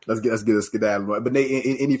let's get a skedaddle. But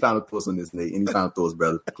Nate, any final thoughts on this, Nate? Any final thoughts,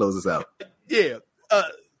 brother? Close us out. Yeah.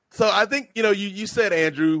 So I think you said,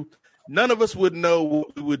 Andrew, none of us would know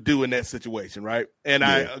what we would do in that situation, right? And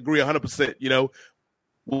I agree 100%.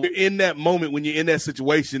 We're in that moment when you're in that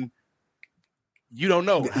situation, you don't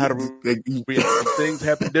know how to react. Things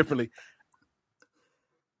happen differently.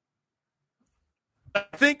 I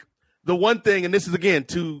think the one thing, and this is again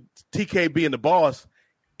to TK being the boss,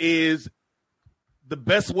 is the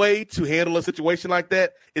best way to handle a situation like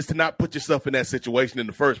that is to not put yourself in that situation in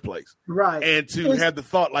the first place. Right. And to have the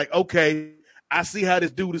thought like, okay, I see how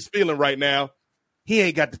this dude is feeling right now. He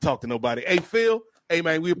ain't got to talk to nobody. Hey, Phil. Hey,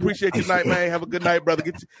 man, we appreciate you tonight, man. Have a good night, brother.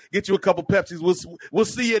 Get you a couple Pepsis. We'll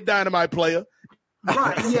see you at Dynamite, player.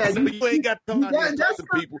 Right, yeah. You ain't got to talk to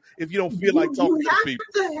people if you don't feel like talking to people.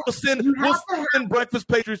 We'll send breakfast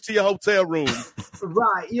pastries to your hotel room.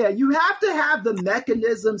 Right, yeah. You have to have the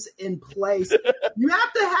mechanisms in place. You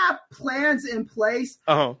have to have plans in place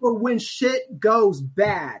for when shit goes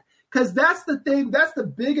bad. Because that's the thing. That's the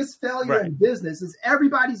biggest failure in business is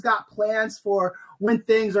everybody's got plans for when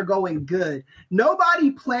things are going good.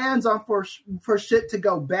 Nobody plans on for shit to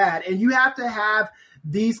go bad. And you have to have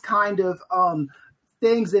these kind of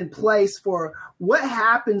things in place for what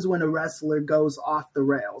happens when a wrestler goes off the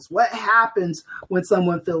rails. What happens when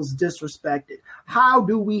someone feels disrespected? How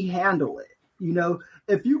do we handle it?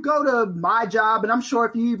 If you go to my job, and I'm sure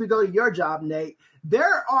if you even go to your job, Nate,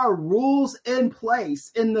 there are rules in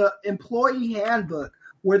place in the employee handbook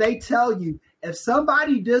where they tell you if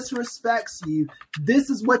somebody disrespects you, this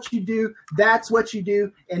is what you do, that's what you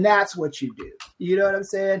do, and that's what you do. You know what I'm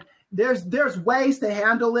saying? There's ways to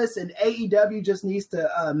handle this, and AEW just needs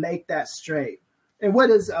to make that straight. And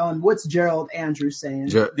what's Gerald Andrews saying?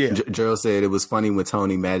 Gerald said it was funny when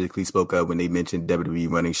Tony magically spoke up when they mentioned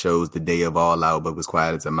WWE running shows the day of All Out, but was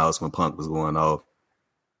quiet as a mouse when Punk was going off.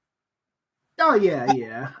 Oh yeah.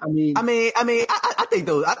 I think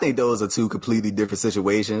those are two completely different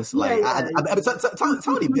situations. Like,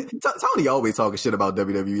 Tony always talking shit about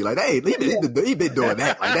WWE. Like, hey, he been doing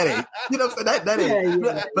that. Like, that ain't, that ain't.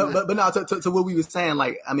 Yeah. But no, to what we were saying.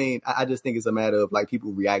 Like, I just think it's a matter of like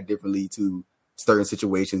people react differently to certain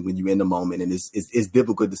situations when you're in the moment, and it's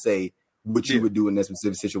difficult to say what you would do in that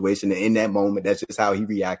specific situation. And in that moment, that's just how he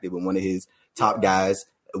reacted when one of his top guys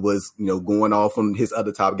was, going off on his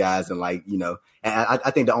other top guys. And and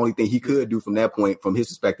I think the only thing he could do from that point, from his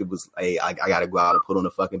perspective, was, hey, I got to go out and put on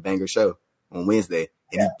a fucking banger show on Wednesday.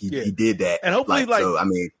 And he did that. And hopefully,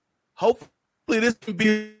 hopefully this can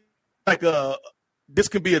be this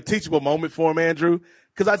can be a teachable moment for him, Andrew.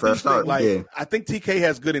 Because I do think, I think TK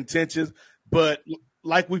has good intentions, but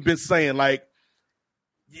like we've been saying,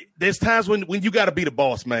 there's times when you got to be the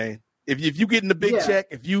boss, man. If you getting the big check,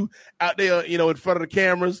 if you out there, in front of the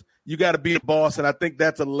cameras, you got to be the boss. And I think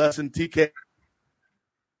that's a lesson TK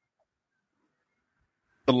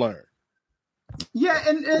to learn. Yeah,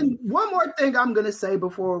 and one more thing I'm gonna say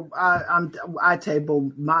before I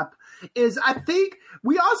table is I think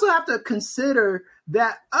we also have to consider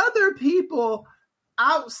that other people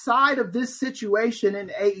outside of this situation in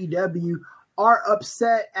AEW are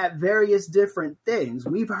upset at various different things.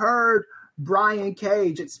 We've heard Brian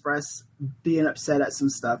Cage express being upset at some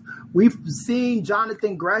stuff. We've seen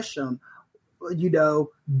Jonathan Gresham,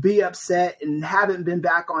 be upset and haven't been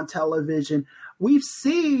back on television. We've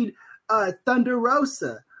seen Thunder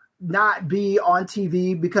Rosa not be on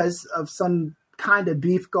TV because of some kind of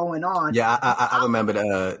beef going on. Yeah, I remember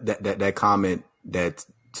that comment that,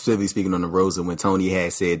 specifically speaking on the Rosa, when Tony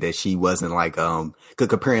had said that she wasn't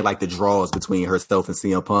comparing the draws between herself and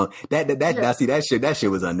CM Punk. That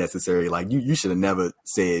shit was unnecessary. You should have never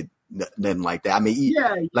said nothing like that. I mean,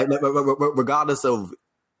 regardless of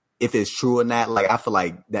if it's true or not, I feel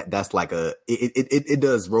like that's it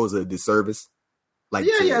does Rosa a disservice.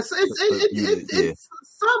 It's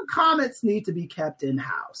some comments need to be kept in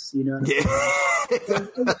house. You know what I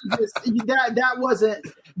mean?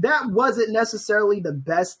 That wasn't necessarily the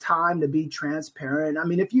best time to be transparent. I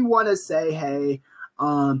mean, if you want to say, hey,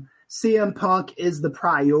 CM Punk is the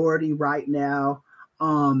priority right now,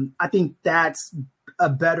 I think that's a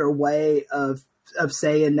better way of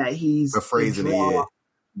saying that he's phrasing it.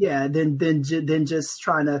 Yeah, then just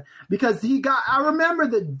trying to, because I remember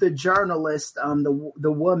the journalist,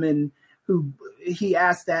 the woman who he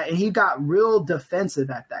asked that, and he got real defensive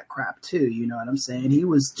at that crap too. You know what I'm saying? He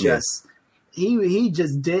was just he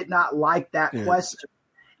just did not like that question.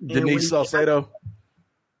 Denise Salcedo.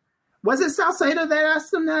 Was it Salcedo that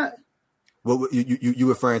asked him that? Well, you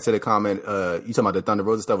referring to the comment? You talking about the Thunder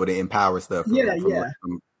Rosa stuff or the Empower stuff? The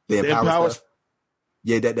Empower stuff.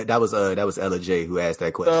 Yeah, that was Ella J who asked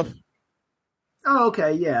that question. Oh,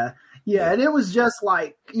 okay, yeah, and it was just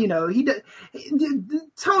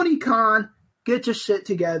Tony Khan, get your shit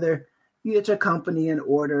together, get your company in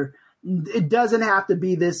order. It doesn't have to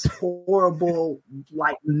be this horrible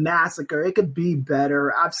massacre. It could be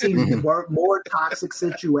better. I've seen more toxic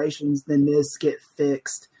situations than this get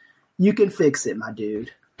fixed. You can fix it, my dude.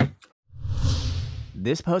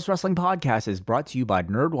 This post-wrestling podcast is brought to you by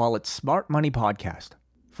NerdWallet's Smart Money Podcast.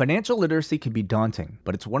 Financial literacy can be daunting,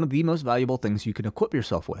 but it's one of the most valuable things you can equip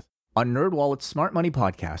yourself with. On NerdWallet's Smart Money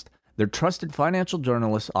Podcast, their trusted financial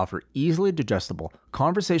journalists offer easily digestible,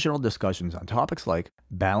 conversational discussions on topics like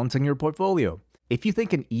balancing your portfolio. If you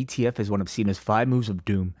think an ETF is one of Cena's 5 moves of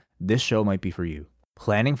doom, this show might be for you.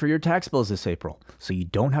 Planning for your tax bills this April, so you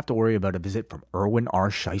don't have to worry about a visit from Erwin R.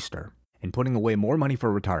 Shyster. And putting away more money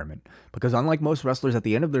for retirement, because unlike most wrestlers at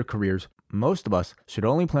the end of their careers, most of us should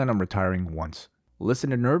only plan on retiring once.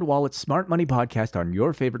 Listen to NerdWallet's Smart Money Podcast on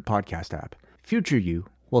your favorite podcast app. Future you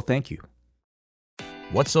will thank you.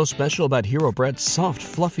 What's so special about Hero Bread's soft,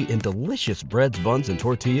 fluffy, and delicious breads, buns, and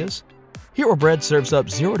tortillas? Hero Bread serves up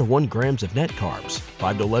 0 to 1 grams of net carbs,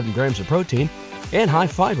 5 to 11 grams of protein, and high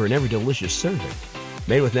fiber in every delicious serving.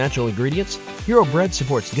 Made with natural ingredients, Hero Bread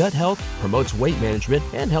supports gut health, promotes weight management,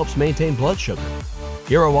 and helps maintain blood sugar.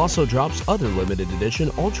 Hero also drops other limited edition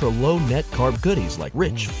ultra-low net carb goodies like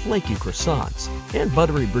rich, flaky croissants and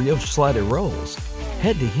buttery brioche slider rolls.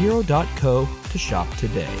 Head to hero.co to shop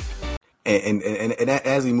today. And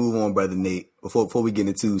as we move on, Brother Nate, before we get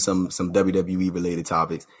into some WWE related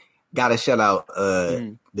topics, gotta shout out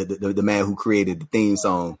the man who created the theme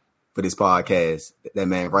song for this podcast, that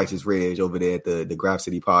man Righteous Reg over there at the Graph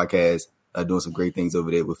City podcast, doing some great things over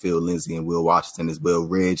there with Phil Lindsay and Will Washington as well.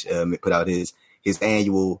 Reg put out his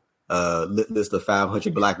annual list of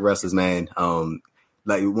 500 black wrestlers, man. One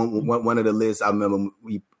of the lists I remember,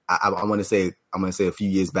 I want to say a few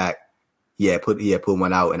years back, he had put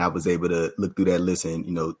one out, and I was able to look through that list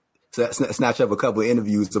and snatch up a couple of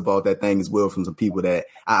interviews about that thing as well from some people that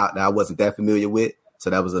I wasn't that familiar with. So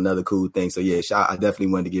that was another cool thing. So yeah, I definitely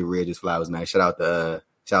wanted to give Reg his flowers, man. Shout out to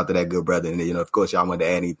that good brother. And of course, y'all wanted to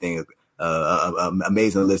add anything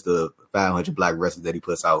amazing list of 500 black wrestlers that he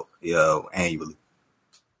puts out annually.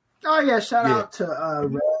 Oh yeah, shout out to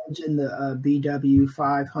Reg and the BW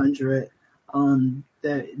 500.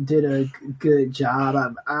 That did a good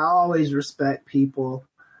job. I always respect people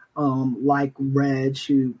like Reg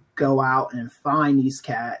who go out and find these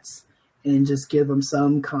cats and just give them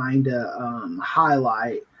some kind of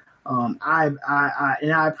highlight.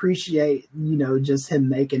 I appreciate, just him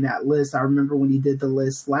making that list. I remember when he did the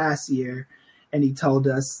list last year and he told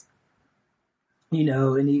us, I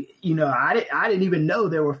didn't even know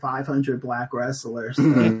there were 500 black wrestlers.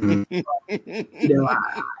 So,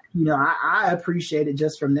 I appreciate it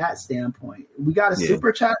just from that standpoint. We got a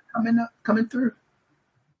super chat coming through.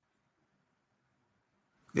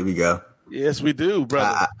 There we go. Yes, we do,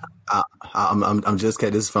 brother. I'm just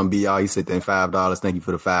catching this is from BR. He said $5. Thank you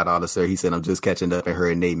for the $5, sir. He said I'm just catching up and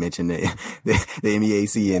heard Nate mention the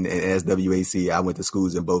MEAC and SWAC. I went to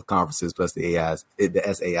schools in both conferences plus the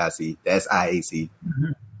SAIC, the SIAC.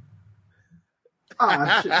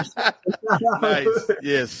 Nice.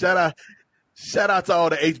 Yes. Shout out to all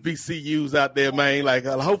the HBCUs out there, man. Like,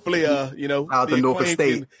 hopefully, out to Norfolk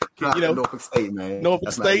State, Norfolk State, man.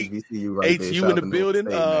 Norfolk State, right HU in the building.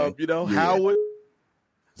 State, Howard.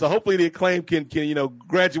 So hopefully the Acclaim can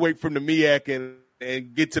graduate from the MEAC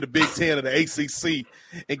and get to the Big Ten or the ACC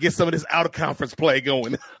and get some of this out of conference play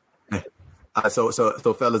going. So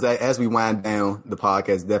fellas, as we wind down the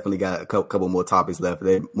podcast, definitely got a couple more topics left.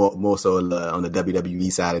 They more so on the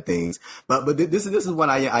WWE side of things. But this is one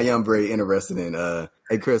I am very interested in.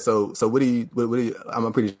 Hey Chris, so what do you?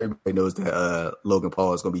 I'm pretty sure everybody knows that Logan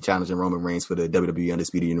Paul is going to be challenging Roman Reigns for the WWE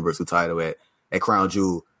Undisputed Universal title at Crown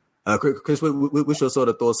Jewel. Chris, what's your sort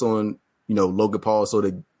of thoughts on Logan Paul sort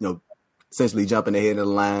of essentially jumping ahead of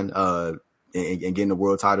the line and getting the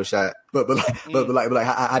world title shot? But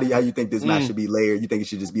how do you think this match should be layered? You think it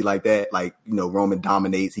should just be like that? Like Roman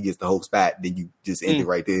dominates, he gets the whole spot, then you just end it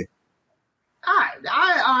right there.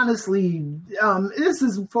 I honestly, this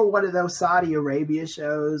is for one of those Saudi Arabia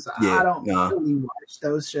shows. I don't really watch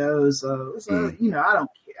those shows, so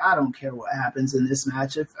I don't care what happens in this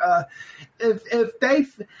match. If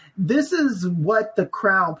this is what the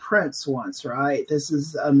Crown Prince wants, right? This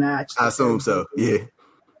is a match. I assume so. Yeah.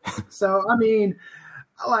 So I mean,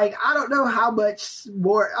 I don't know how much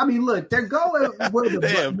more. I mean, look, they're going where the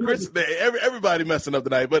damn Chris. Everybody messing up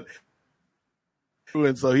tonight, but.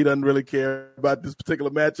 And so he doesn't really care about this particular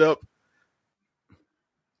matchup.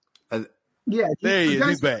 Yeah, there he is.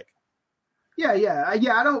 He's back. Yeah.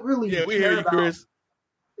 I don't really. Yeah, we hear you, Chris.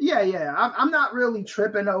 Yeah. I'm not really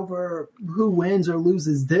tripping over who wins or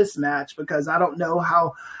loses this match because I don't know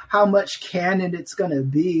how much canon it's going to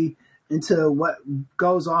be into what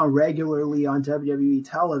goes on regularly on WWE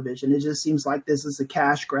television. It just seems like this is a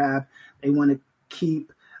cash grab. They want to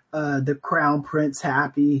keep the Crown Prince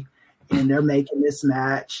happy. And they're making this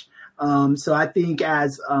match. So I think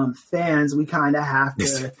as fans, we kind of have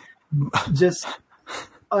to just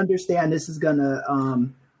understand this is gonna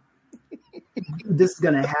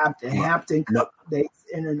have to Hampton Cup dates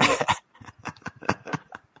internet.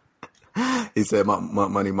 He said my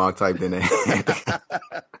money Mark typed in there.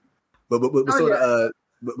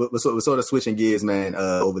 but sort of switching gears, man,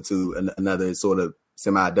 over to another sort of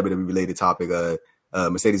semi WWE related topic.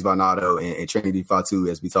 Mercedes Varnado and Trinity Fatu,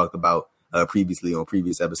 as we talked about previously on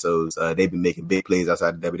previous episodes, they've been making big plays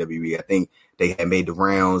outside of WWE. I think they had made the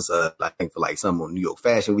rounds, I think for some on New York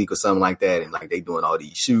Fashion Week or something like that, and they doing all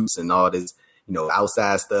these shoots and all this,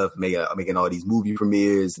 outside stuff, making all these movie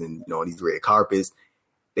premieres and on these red carpets.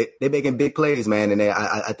 They're making big plays, man, and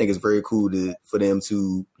I think it's very cool for them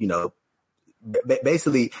to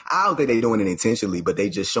basically. I don't think they're doing it intentionally, but they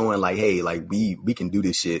just showing hey, we can do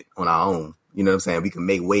this shit on our own. You know what I'm saying? We can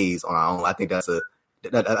make waves on our own. I think that's a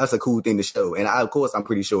cool thing to show. And of course, I'm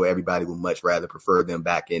pretty sure everybody would much rather prefer them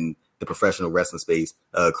back in the professional wrestling space,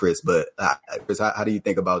 Chris. But Chris, how do you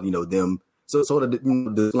think about, them sort of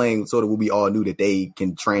displaying sort of what we all knew that they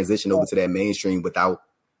can transition over to that mainstream without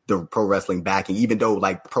the pro wrestling backing, even though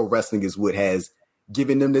pro wrestling is what has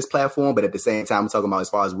given them this platform. But at the same time, I'm talking about as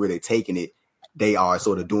far as where they're taking it, they are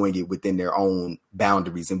sort of doing it within their own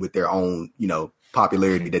boundaries and with their own,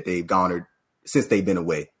 popularity that they've garnered since they've been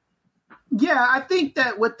away. Yeah, I think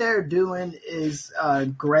that what they're doing is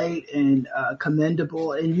great and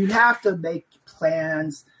commendable. And you have to make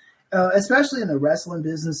plans, especially in the wrestling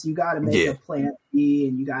business. You got to make a plan B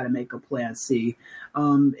and you got to make a plan C.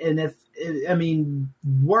 And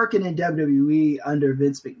working in WWE under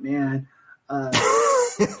Vince McMahon,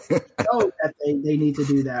 that they need to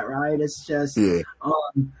do that, right? It's just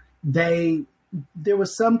there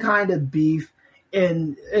was some kind of beef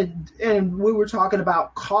and we were talking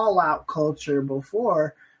about call out culture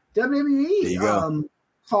before. WWE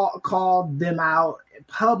called them out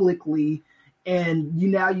publicly, and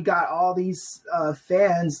you got all these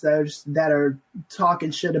fans that are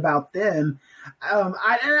talking shit about them.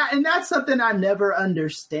 And that's something I never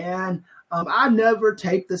understand. I never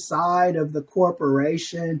take the side of the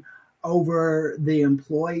corporation over the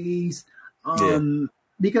employees,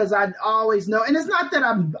 because I always know, and it's not that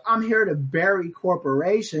I'm here to bury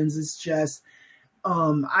corporations. It's just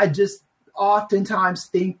I just oftentimes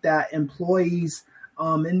think that employees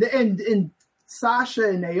and Sasha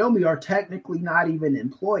and Naomi are technically not even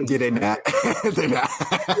employees. Yeah, they're not. They're not.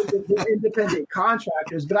 They're independent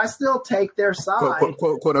contractors, but I still take their side.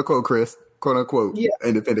 Quote unquote, Chris. Quote unquote. Yeah.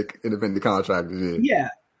 Independent contractors. Yeah,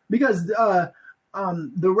 because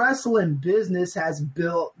the wrestling business has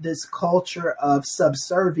built this culture of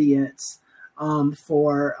subservience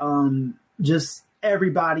for just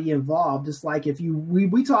everybody involved. It's like if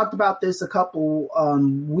we talked about this a couple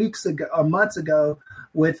weeks ago or months ago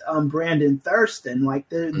with Brandon Thurston. Like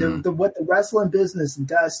the what the wrestling business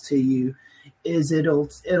does to you is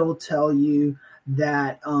it'll tell you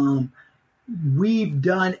that we've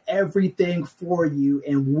done everything for you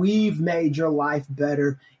and we've made your life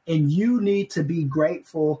better, and you need to be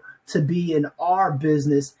grateful to be in our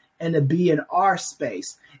business and to be in our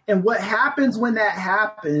space. And what happens when that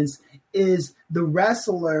happens is the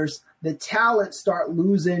wrestlers, the talent, start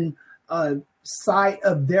losing sight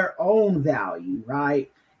of their own value,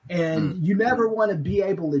 right? And you never want to be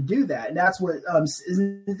able to do that. And that's what and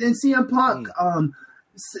CM Punk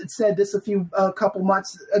said this a couple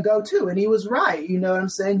months ago too, and he was right. You know what I'm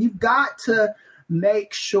saying? You've got to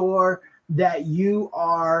make sure that you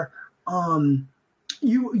are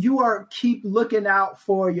you are keep looking out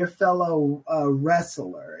for your fellow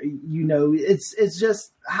wrestler. You know, it's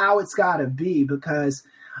just how it's got to be, because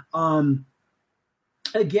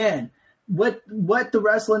again, what the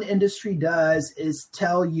wrestling industry does is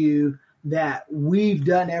tell you that we've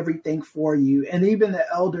done everything for you. And even the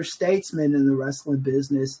elder statesmen in the wrestling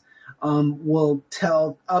business will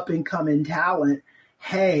tell up and coming talent,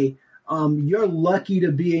 hey, you're lucky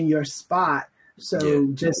to be in your spot. So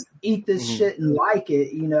just eat this shit and like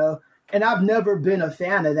it, you know? And I've never been a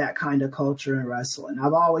fan of that kind of culture in wrestling.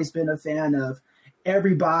 I've always been a fan of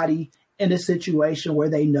everybody in a situation where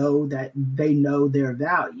they know their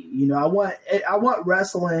value. You know, I want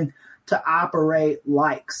wrestling to operate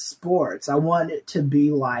like sports. I want it to be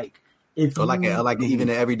like like even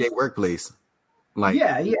an everyday workplace. Like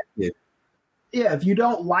if you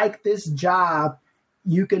don't like this job,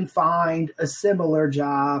 you can find a similar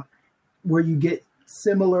job where you get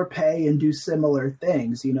similar pay and do similar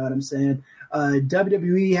things. You know what I'm saying?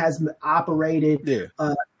 WWE has operated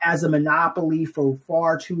as a monopoly for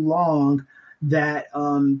far too long that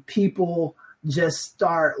people just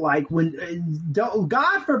start like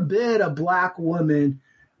God forbid a black woman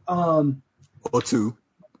or two.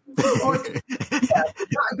 God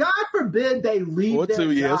forbid they leave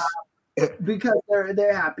their job because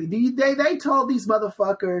they're happy. They told these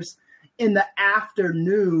motherfuckers in the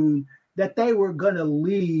afternoon that they were going to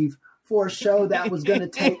leave for a show that was going to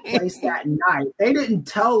take place that night. They didn't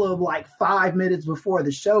tell them like 5 minutes before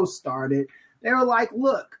the show started. They were like,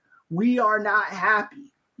 look, we are not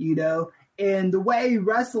happy, you know? And the way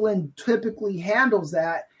wrestling typically handles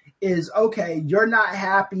that is, okay, you're not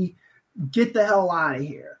happy, get the hell out of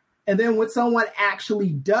here. And then when someone actually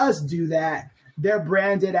does do that, they're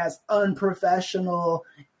branded as unprofessional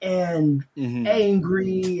and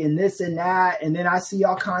angry and this and that. And then I see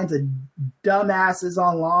all kinds of dumbasses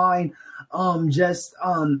online just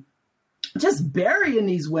burying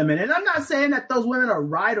these women. And I'm not saying that those women are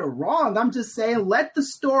right or wrong. I'm just saying let the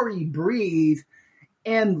story breathe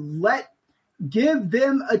and give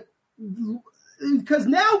them because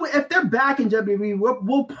now if they're back in WWE,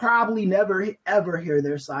 we'll probably never ever hear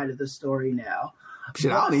their side of the story now.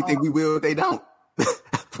 Shit, I don't even think we will if they don't.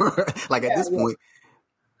 At this point.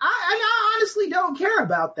 I honestly don't care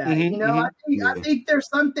about that. You know, I think there's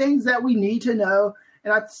some things that we need to know.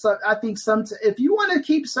 And I think if you want to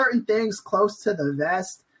keep certain things close to the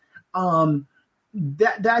vest,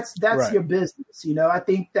 that's right. Your business. You know, I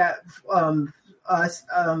think that us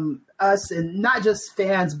and not just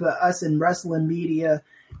fans, but us in wrestling media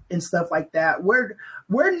and stuff like that, we're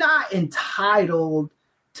not entitled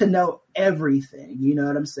to know everything. You know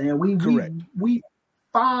what I'm saying? We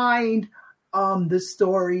find the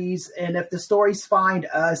stories, and if the stories find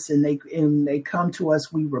us and they come to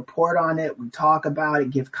us, we report on it, we talk about it,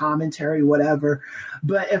 give commentary, whatever.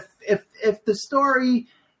 But if the story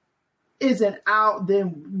isn't out, then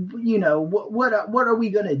what are we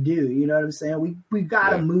gonna do? You know what I'm saying? We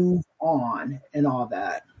gotta move on and all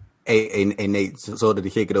that. Hey, Nate. So to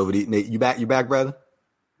kick it over to Nate, you back, brother?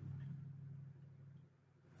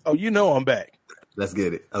 Oh, I'm back. Let's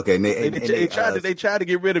get it. Okay, Nate. They tried to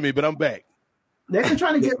get rid of me, but I'm back. They've been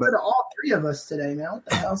trying to get rid of all three of us today, man. What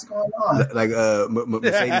the hell's going on? Like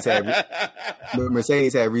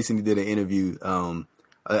Mercedes had recently did an interview.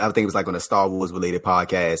 I think it was like on a Star Wars related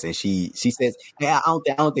podcast, and she says, "Hey, I don't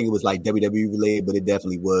think it was like WWE related, but it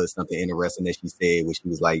definitely was something interesting that she said, where she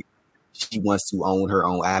was like, she wants to own her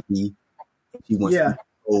own IP. She wants to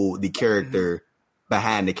own the character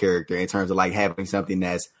behind the character in terms of like having something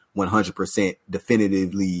that's 100%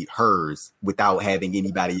 definitively hers without having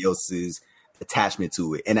anybody else's attachment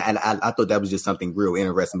to it." And I thought that was just something real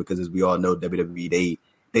interesting, because as we all know, WWE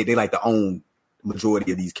they like to own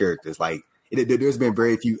majority of these characters. Like there's been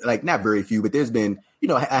very few, like not very few, but there's been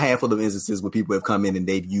a handful of instances where people have come in and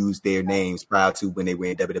they've used their names prior to when they were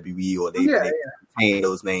in WWE, or they retained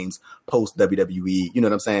those names post WWE. You know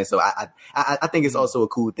what I'm saying? So I think it's also a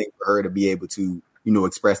cool thing for her to be able to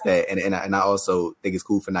express that, and I also think it's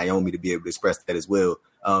cool for Naomi to be able to express that as well.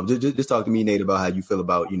 Just talk to me, Nate, about how you feel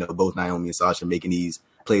about both Naomi and Sasha making these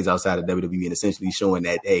plays outside of WWE and essentially showing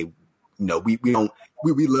that, hey, we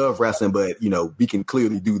love wrestling, but we can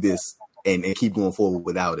clearly do this and keep going forward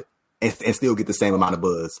without it and still get the same amount of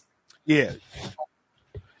buzz. Yeah.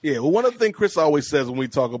 Well, one of the things Chris always says when we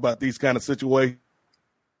talk about these kind of situations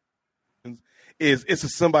is it's a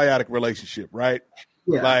symbiotic relationship, right?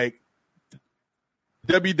 Yeah. Like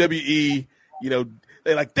WWE,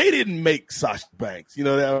 they didn't make Sasha Banks,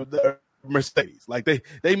 they're Mercedes. Like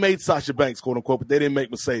they made Sasha Banks, quote unquote, but they didn't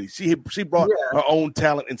make Mercedes. She brought her own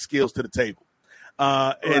talent and skills to the table.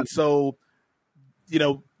 And so,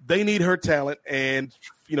 they need her talent, and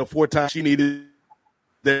for a time she needed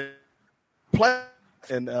their plan.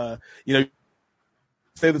 And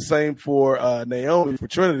say the same for Naomi, for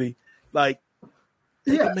Trinity. Like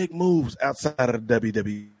they can make moves outside of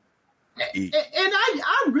WWE. And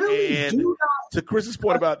I really do not. To Chris's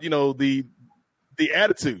point about the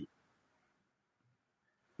attitude.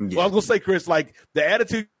 Yeah. Well, I was gonna say, Chris, like the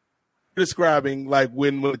attitude you're describing, like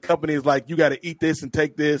when the company is like, you got to eat this and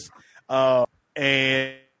take this,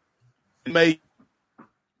 and make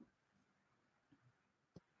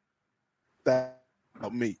that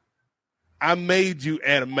about me. I made you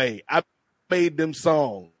anime. I made them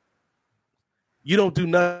songs. You don't do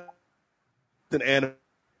nothing anime.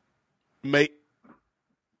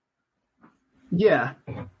 Yeah.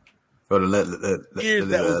 Years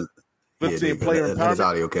that was player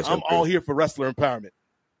empowerment. I'm all here for wrestler empowerment.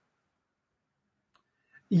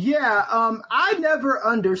 Yeah, I never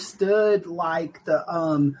understood like the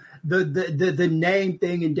name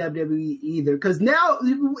thing in WWE either, because now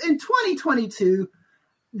in 2022,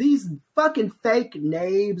 these fucking fake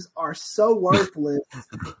names are so worthless.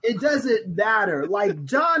 It doesn't matter. Like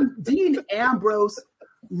Dean Ambrose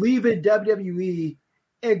leaving WWE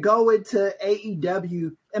and going to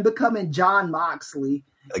AEW and becoming John Moxley.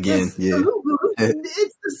 Again, it's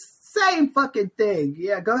the same fucking thing.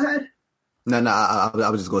 Yeah, go ahead. No, I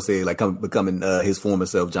was just gonna say like becoming his former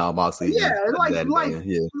self, John Moxley. Yeah, like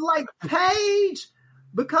Paige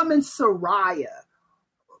becoming Soraya.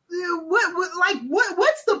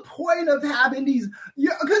 What's the point of having these?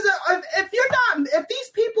 Because if these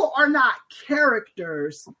people are not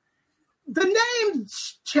characters, the name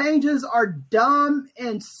changes are dumb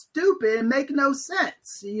and stupid and make no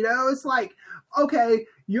sense. It's like, okay,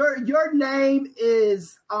 your name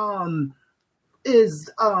is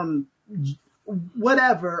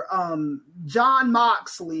John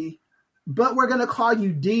Moxley, but we're gonna call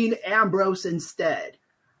you Dean Ambrose instead.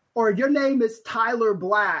 Or your name is Tyler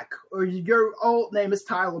Black, or your old name is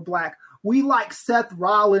Tyler Black. We like Seth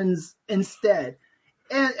Rollins instead.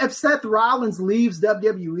 And if Seth Rollins leaves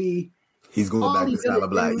WWE, he's going back to Tyler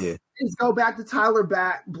Black. Yeah, he's go back to Tyler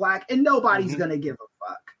Black, and nobody's gonna give a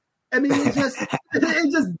fuck. I mean, it just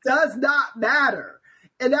does not matter.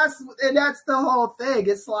 And that's the whole thing.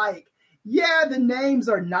 It's like, yeah, the names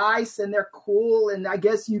are nice and they're cool, and I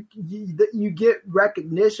guess you get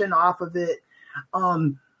recognition off of it.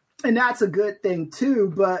 And that's a good thing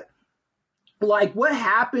too, but like what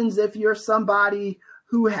happens if you're somebody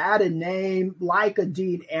who had a name like a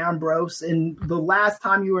Dean Ambrose and the last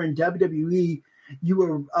time you were in WWE, you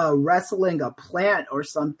were wrestling a plant or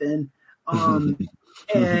something, and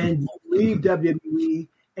you leave WWE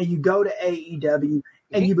and you go to AEW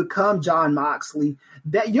and you become John Moxley,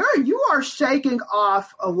 that you are shaking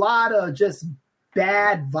off a lot of just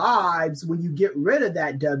bad vibes when you get rid of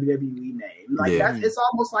that WWE name. Like it's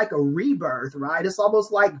almost like a rebirth, right? It's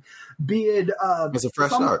almost like being it's a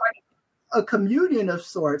fresh start. Like a communion of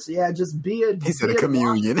sorts. Yeah, just being he said a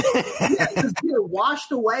communion. Just being washed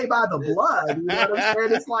away by the blood. You know what I'm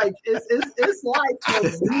saying? It's like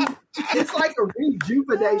it's like a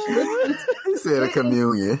rejuvenation. He said a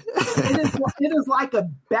communion. It is like a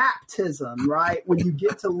baptism, right? When you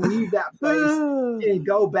get to leave that place and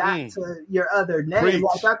go back to your other name.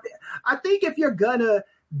 Like I think if you're gonna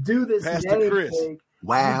do this Pastor name Chris. thing,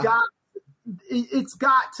 wow. it's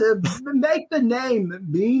got to make the name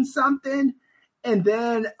mean something, and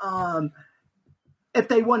then if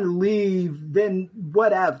they want to leave, then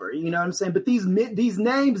whatever, you know what I'm saying? But these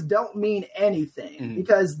names don't mean anything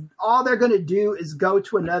because all they're going to do is go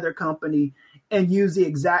to another company and use the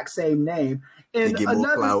exact same name. And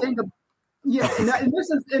another thing, and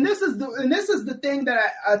this is the thing that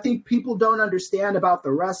I think people don't understand about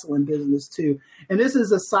the wrestling business too. And this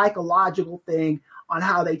is a psychological thing on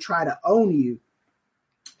how they try to own you,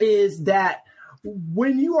 is that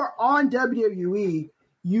when you are on WWE,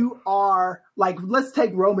 you are like, let's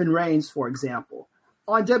take Roman Reigns, for example.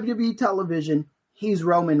 On WWE television, he's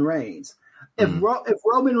Roman Reigns. If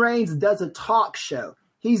Roman Reigns does a talk show,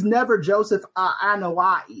 he's never Joseph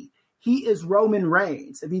N.W.A. He is Roman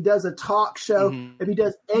Reigns. If he does a talk show, if he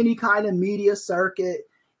does any kind of media circuit,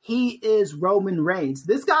 he is Roman Reigns.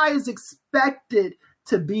 This guy is expected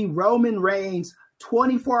to be Roman Reigns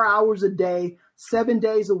 24 hours a day, 7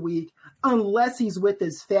 days a week, unless he's with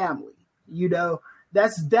his family. You know,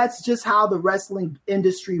 that's just how the wrestling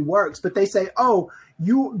industry works. But they say,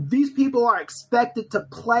 these people are expected to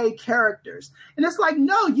play characters. And it's like,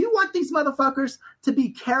 no, you want these motherfuckers to be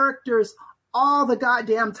characters all the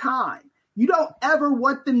goddamn time. You don't ever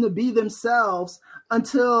want them to be themselves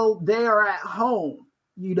until they are at home,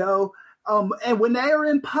 you know? And when they are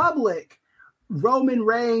in public, Roman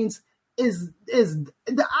Reigns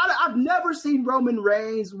I've never seen Roman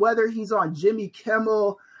Reigns, whether he's on Jimmy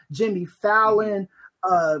Kimmel, Jimmy Fallon,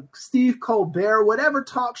 Steve Colbert, whatever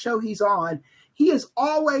talk show he's on, he is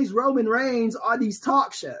always Roman Reigns on these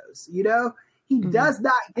talk shows. You know, he does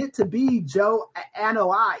not get to be Joe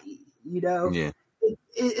N.W.A. You know,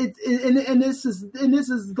 and this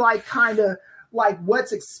is like kind of like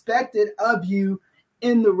what's expected of you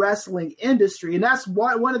in the wrestling industry. And that's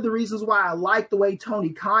one of the reasons why I like the way Tony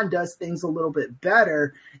Khan does things a little bit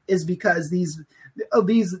better, is because these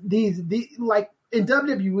like in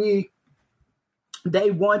WWE, they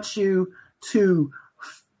want you to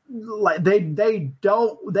like, they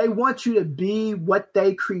want you to be what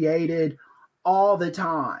they created all the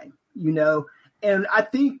time, you know? And I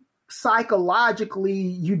think psychologically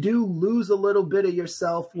you do lose a little bit of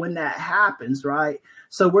yourself when that happens, right?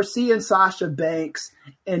 So we're seeing Sasha Banks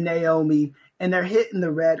and Naomi, and they're hitting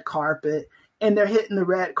the red carpet,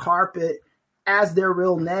 as their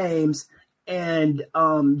real names, and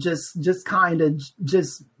just kind of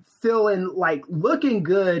just feeling like looking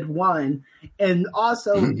good, one, and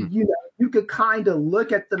also you know, you could kind of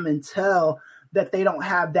look at them and tell that they don't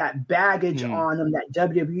have that baggage on them, that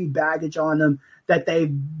WWE baggage on them that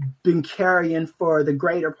they've been carrying for the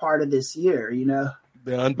greater part of this year, you know?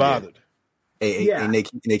 They're unbothered. Hey, Nick,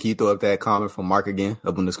 can you throw up that comment from Mark again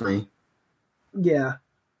up on the screen? Yeah.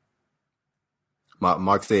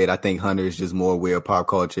 Mark said, I think Hunter is just more aware of pop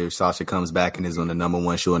culture. If Sasha comes back and is on the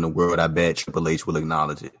 #1 show in the world, I bet Triple H will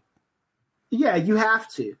acknowledge it. Yeah, you have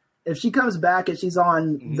to. If she comes back and she's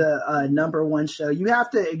on the #1 show, you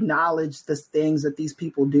have to acknowledge the things that these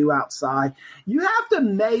people do outside. You have to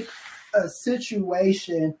make a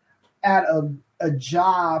situation at a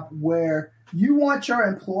job where you want your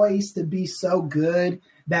employees to be so good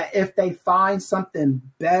that if they find something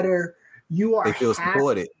better, they feel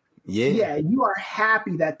supported. Yeah, you are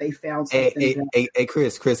happy that they found something. Hey,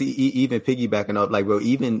 Chris, even piggybacking up, like, bro,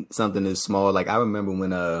 even something as small. Like, I remember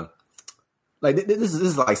when like this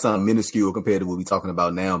is like something minuscule compared to what we're talking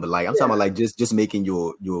about now. But like, I'm talking about like just making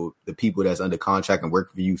the people that's under contract and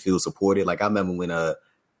work for you feel supported. Like, I remember when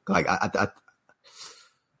like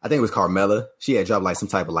I think it was Carmella. She had dropped like some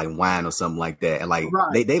type of like wine or something like that, and like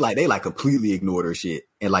they completely ignored her shit,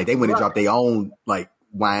 and like they went and dropped their own like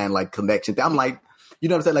wine like connection. I'm like, you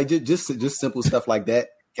know what I'm saying? Like just simple stuff like that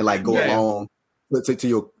can like go along to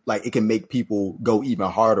your, like, it can make people go even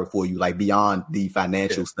harder for you, like beyond the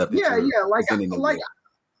financial stuff. That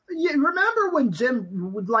remember when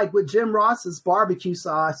with Jim Ross's barbecue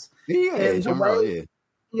sauce? And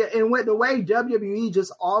the way WWE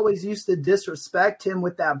just always used to disrespect him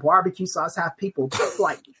with that barbecue sauce, have people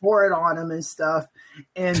like pour it on him and stuff,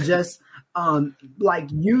 and just like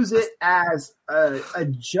use it as a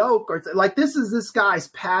joke or like this is this guy's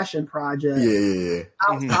passion project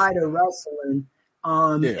outside of wrestling.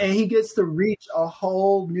 And he gets to reach a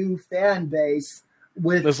whole new fan base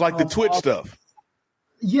with it's like the Twitch stuff.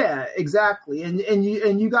 Yeah, exactly. And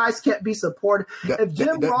you guys can't be supportive. If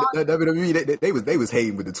Jim Ross, WWE, they was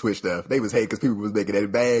hating with the Twitch stuff. They was hating because people was making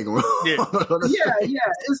that bang. Yeah.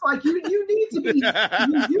 It's like you need to be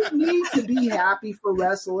you need to be happy for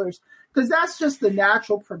wrestlers because that's just the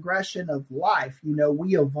natural progression of life. You know,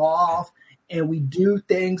 we evolve and we do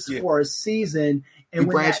things for a season, and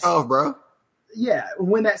we branch off, bro. Yeah,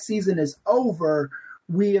 when that season is over,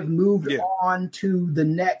 we have moved on to the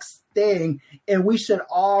next thing, and we should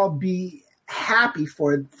all be happy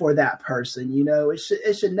for that person. You know, it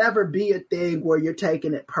should never be a thing where you're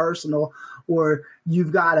taking it personal or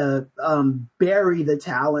you've got to bury the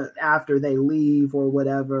talent after they leave or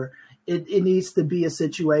whatever. It needs to be a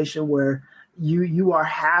situation where you are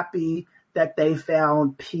happy that they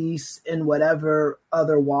found peace in whatever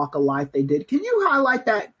other walk of life they did. Can you highlight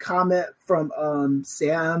that comment from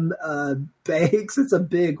Sam Banks? It's a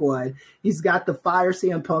big one. He's got the Fire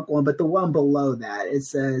CM Punk one, but the one below that, it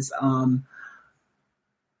says...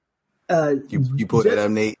 you pulled that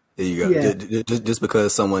up, Nate? There you go. Yeah. Just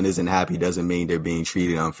because someone isn't happy doesn't mean they're being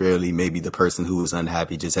treated unfairly. Maybe the person who is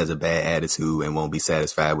unhappy just has a bad attitude and won't be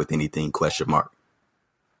satisfied with anything, ? Or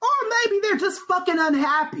maybe they're just fucking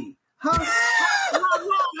unhappy. Huh?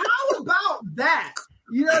 How about that?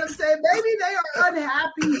 You know what I'm saying? Maybe they are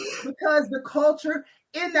unhappy because the culture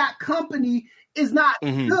in that company is not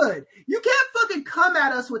good. You can't fucking come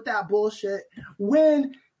at us with that bullshit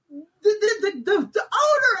when the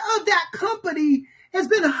owner of that company has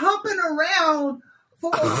been humping around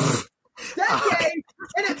for decades,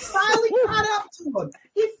 and it finally caught up to him.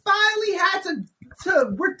 He finally had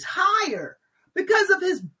to retire because of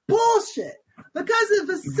his bullshit, because of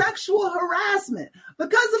his sexual harassment,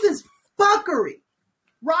 because of his fuckery,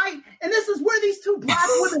 right? And this is where these two black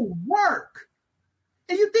women work.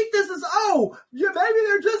 And you think this is, maybe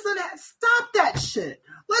they're just stop that shit.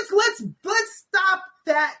 Let's stop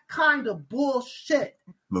that kind of bullshit.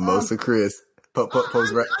 Mimosa Chris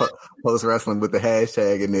post wrestling with the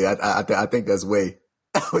hashtag in there. I think that's way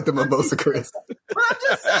with the Mimosa Chris. But I'm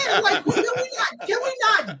just saying, like, can we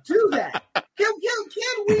not do that? Can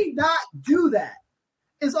we not do that?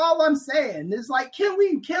 Is all I'm saying. It's like, can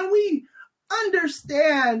we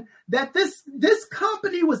understand that this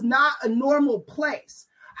company was not a normal place?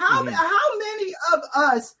 How many of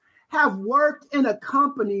us have worked in a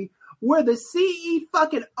company where the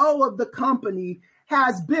CEO of the company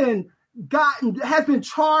has been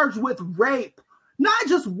charged with rape, not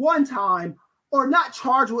just one time, or not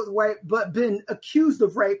charged with rape, but been accused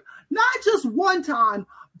of rape, not just one time,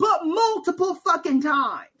 but multiple fucking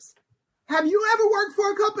times. Have you ever worked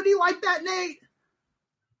for a company like that, Nate?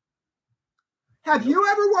 Have you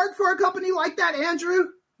ever worked for a company like that, Andrew?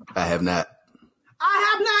 I have not. I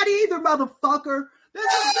have not either, motherfucker. This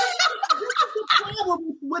is the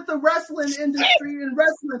problem with the wrestling industry and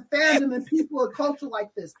wrestling fandom and people of culture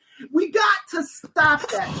like this. We got to stop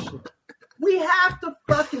that shit. We have to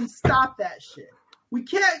fucking stop that shit. We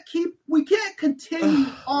can't continue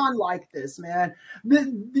on like this, man.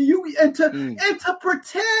 And to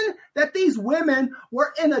pretend that these women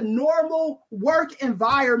were in a normal work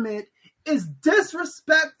environment is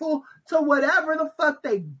disrespectful to whatever the fuck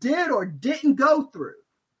they did or didn't go through.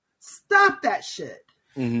 Stop that shit.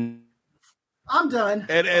 Mm-hmm. I'm done.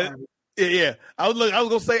 And yeah, I was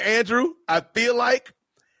gonna say, Andrew, I feel like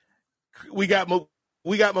we got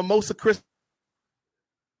Mimosa Chris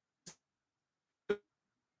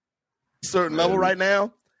certain level right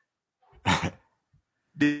now.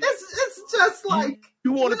 It's just like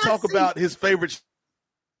you want to talk about his favorite.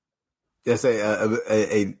 Let's say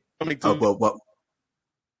what?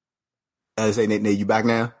 Say Nate, you back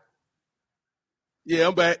now? Yeah,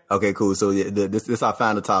 I'm back. Okay, cool. So this is our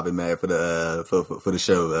final topic, man, for the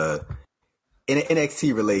show.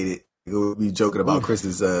 NXT related. We'll be joking about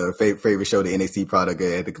Chris's favorite show, the NXT product.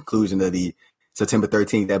 At the conclusion of the September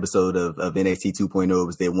 13th episode of NXT 2.0, it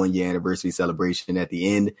was their 1 year anniversary celebration. At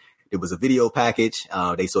the end, it was a video package.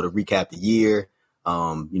 They sort of recapped the year.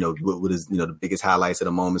 What is the biggest highlights of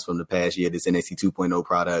the moments from the past year, this NXT 2.0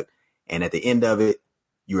 product. And at the end of it,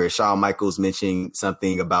 you heard Shawn Michaels mentioning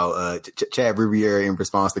something about Chad Riviere in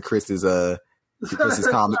response to Chris's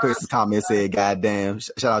comment. Chris's comment said, "Goddamn!"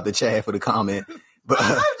 Shout out to Chad for the comment. But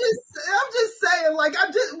I'm just saying, like,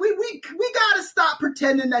 we gotta stop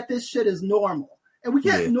pretending that this shit is normal, and we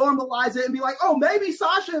can't normalize it and be like, oh, maybe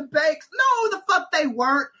Sasha and Banks. No, the fuck they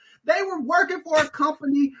weren't. They were working for a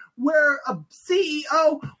company where a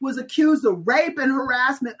CEO was accused of rape and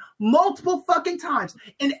harassment multiple fucking times.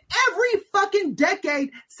 In every fucking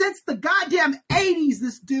decade since the goddamn 80s,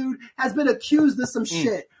 this dude has been accused of some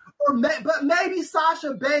shit. But maybe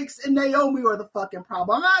Sasha Banks and Naomi are the fucking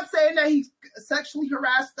problem. I'm not saying that he sexually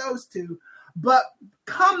harassed those two, but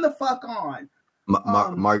come the fuck on.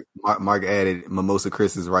 Mark added, Mimosa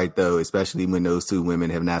Chris is right though, especially when those two women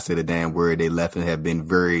have not said a damn word. They left and have been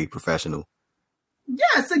very professional.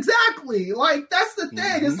 Yes, exactly. Like, that's the thing.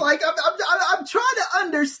 Mm-hmm. It's like I'm trying to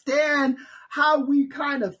understand how we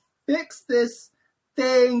kind of fix this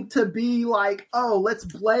thing to be like, oh, let's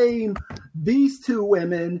blame these two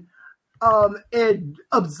women and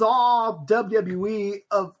absolve WWE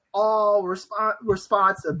of all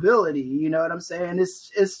responsibility. You know what I'm saying?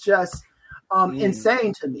 It's just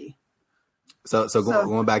insane to me. So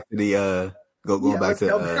going back to the going back to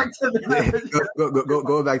the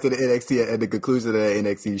NXT at the conclusion of the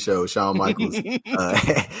NXT show, Shawn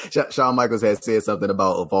Michaels had said something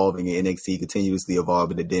about evolving, and NXT continuously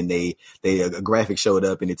evolving, and then a graphic showed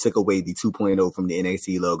up and it took away the 2.0 from the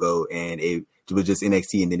NXT logo, and it was just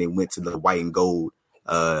NXT, and then it went to the white and gold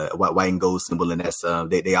symbol, and that's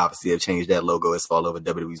they obviously have changed that logo. It's all over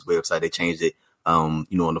WWE's website. They changed it on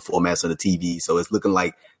the formats of the TV, so it's looking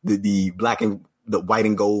like the white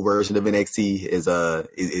and gold version of NXT is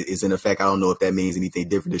in effect. I don't know if that means anything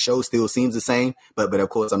different. The show still seems the same, but of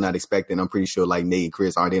course I'm pretty sure like Nate and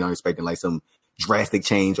Chris aren't expecting like some drastic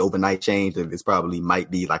change, overnight change. It's probably might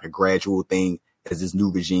be like a gradual thing as this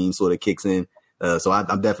new regime sort of kicks in. So I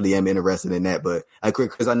definitely am interested in that. But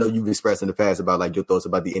Chris, I know you've expressed in the past about like your thoughts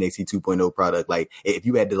about the NXT 2.0 product. Like if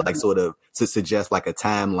you had to like sort of to suggest like a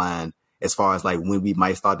timeline as far as like when we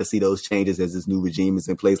might start to see those changes as this new regime is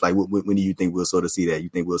in place, like when do you think we'll sort of see that? You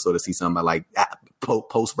think we'll sort of see something like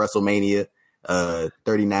post WrestleMania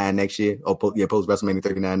 39 next year, or post WrestleMania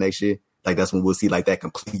 39 next year? Like that's when we'll see like that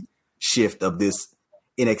complete shift of this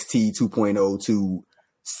NXT 2.0 to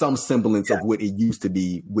some semblance of what it used to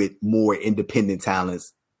be, with more independent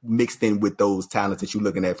talents mixed in with those talents that you're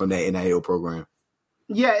looking at from that NIL program.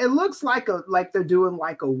 Yeah, it looks like they're doing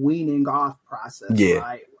like a weaning off process,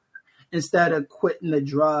 right? Instead of quitting the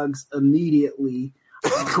drugs immediately.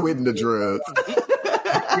 Quitting the drugs.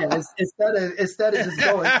 Instead of just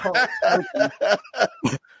going cold,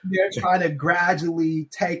 they're trying to gradually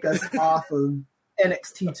take us off of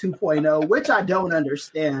NXT 2.0, which I don't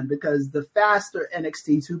understand, because the faster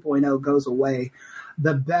NXT 2.0 goes away,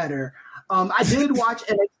 the better. I did watch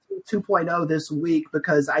NXT 2.0 this week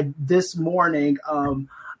because this morning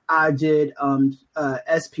I did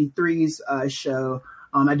SP3's show.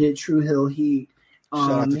 I did True Hill Heat.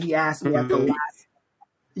 He asked me at the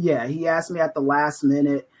last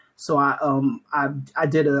minute. So I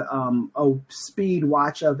did a speed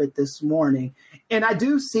watch of it this morning, and I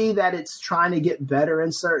do see that it's trying to get better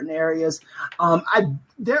in certain areas.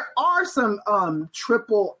 There are some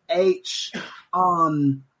Triple H.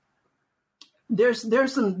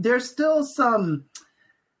 There's still some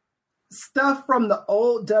stuff from the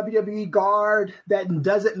old WWE guard that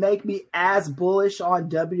doesn't make me as bullish on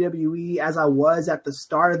WWE as I was at the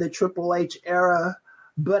start of the Triple H era.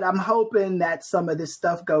 But I'm hoping that some of this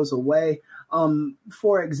stuff goes away.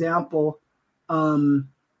 For example, sorry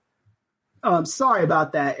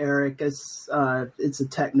about that, Eric. It's a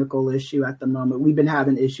technical issue at the moment. We've been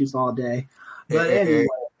having issues all day. But anyway.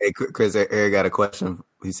 Hey, Chris, Eric got a question.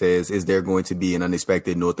 He says, is there going to be an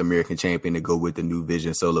unexpected North American champion to go with the new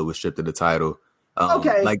Vision Solo with stripped of the title?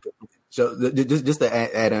 Okay. So just to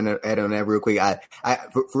add on that real quick, I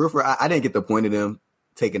didn't get the point of them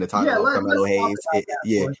taking the title off Carmelo Hayes.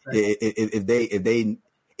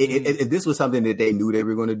 If this was something that they knew they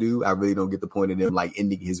were going to do, I really don't get the point of them like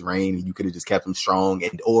ending his reign. You could have just kept him strong,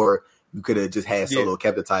 or you could have just had Solo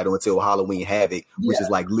kept the title until Halloween Havoc, which is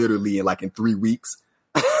like literally in 3 weeks.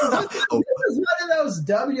 This is one of those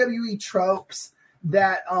WWE tropes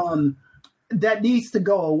that needs to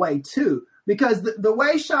go away too. Because the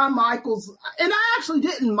way Shawn Michaels, and I actually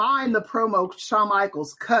didn't mind the promo Shawn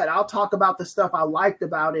Michaels cut. I'll talk about the stuff I liked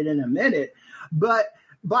about it in a minute. But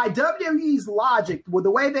by WWE's logic, with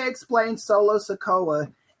the way they explained Solo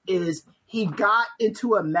Sikoa, is he got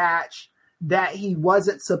into a match that he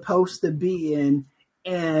wasn't supposed to be in,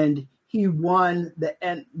 and he won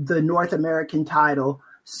the North American title.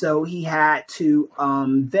 So he had to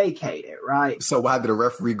vacate it, right? So why did the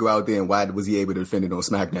referee go out there, and why was he able to defend it on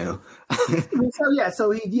SmackDown?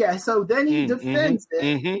 So then he defends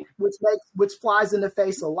it, which flies in the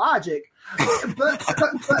face of logic. But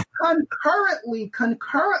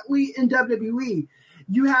concurrently in WWE,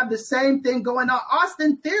 you have the same thing going on.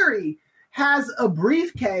 Austin Theory has a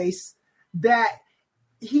briefcase that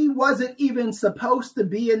he wasn't even supposed to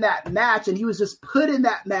be in that match, and he was just put in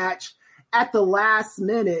that match at the last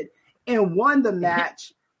minute and won the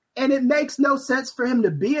match. And it makes no sense for him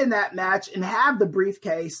to be in that match and have the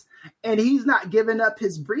briefcase, and he's not giving up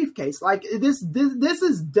his briefcase. Like this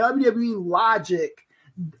is WWE logic,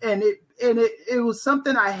 and it was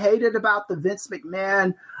something I hated about the Vince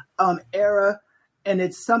McMahon era, and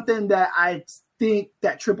it's something that I think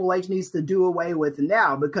that Triple H needs to do away with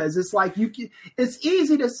now, because it's like it's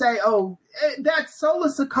easy to say, oh, that Solo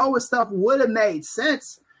Sikoa stuff would have made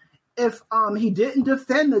sense if he didn't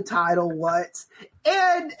defend the title once,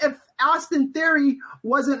 and if Austin Theory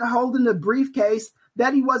wasn't holding the briefcase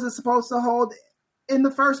that he wasn't supposed to hold in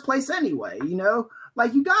the first place anyway, you know?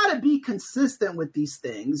 Like, you got to be consistent with these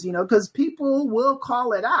things, you know, because people will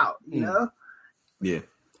call it out, you know? Yeah.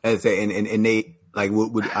 As I say, and Nate, like,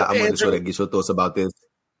 I'm going to sort of get your thoughts about this.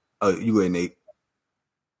 Oh, you go ahead, Nate.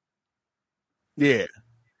 Yeah.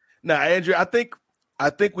 Now, Andrew, I think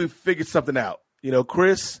we've figured something out. You know,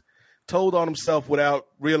 Chris told on himself without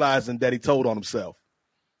realizing that he told on himself,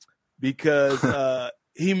 because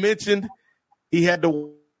he mentioned he had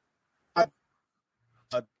to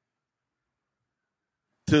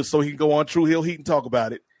so he can go on True Hill Heat and talk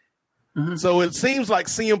about it. Mm-hmm. So it seems like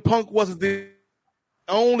CM Punk wasn't the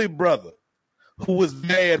only brother who was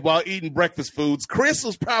mad while eating breakfast foods. Chris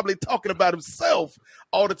was probably talking about himself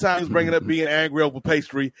all the time. He's bringing up being angry over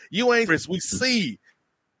pastry. You ain't Chris. We see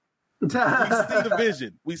the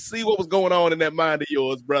vision. We see what was going on in that mind of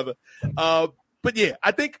yours, brother. But yeah,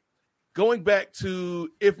 I think going back to,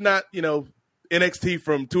 if not, you know, NXT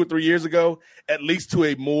from 2 or 3 years ago, at least to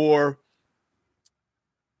a more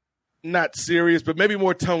not serious, but maybe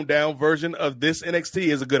more toned down version of this NXT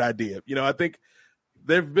is a good idea. You know, I think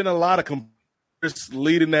there've been a lot of competitors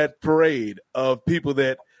leading that parade of people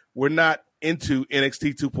that were not into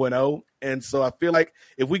NXT 2.0. And so I feel like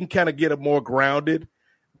if we can kind of get a more grounded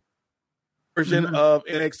version of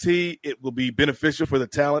NXT, it will be beneficial for the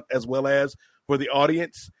talent as well as for the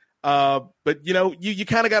audience. But, you know, you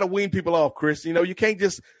kind of got to wean people off, Chris. You know, you can't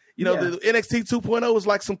just, you know, the NXT 2.0 is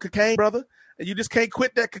like some cocaine, brother. And you just can't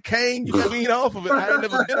quit that cocaine. You got to wean off of it. I ain't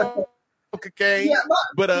never been on cocaine. Yeah,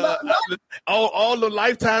 all the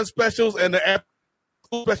Lifetime specials and the after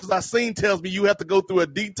specials I've seen tells me you have to go through a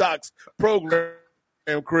detox program,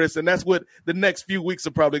 Chris. And that's what the next few weeks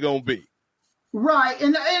are probably going to be. Right.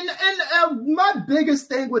 And my biggest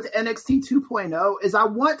thing with NXT 2.0 is I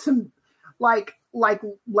want to like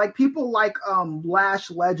people like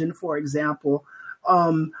Lash Legend, for example.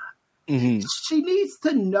 She needs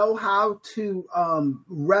to know how to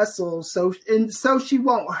wrestle so she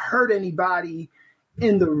won't hurt anybody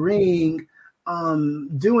in the ring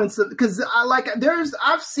doing some, because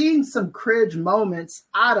I've seen some cringe moments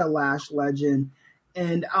out of Lash Legend.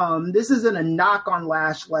 And this isn't a knock on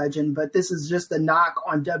Lash Legend, but this is just a knock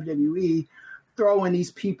on WWE throwing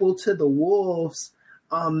these people to the wolves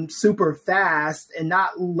super fast and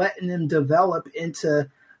not letting them develop into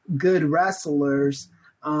good wrestlers.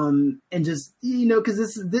 And just, you know,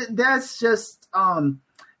 because that's just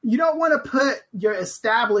you don't want to put your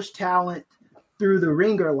established talent through the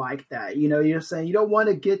ringer like that. You know, you're saying you don't want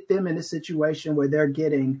to get them in a situation where they're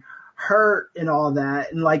getting hurt and all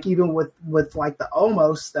that. And like, even with like the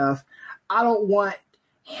Omos stuff, I don't want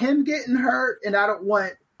him getting hurt, and I don't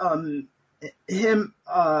want him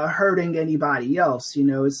hurting anybody else. You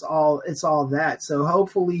know, it's all that. So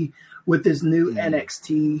hopefully with this new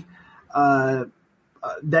NXT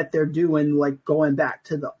that they're doing, like going back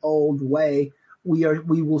to the old way, we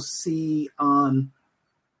will see it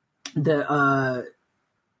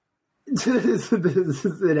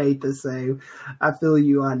ain't the same. I feel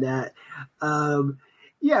you on that.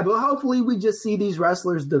 Yeah, but hopefully we just see these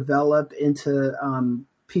wrestlers develop into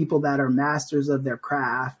people that are masters of their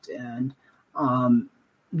craft, and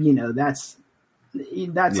you know, that's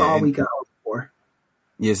all we can hope for.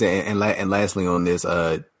 Yes, and lastly on this,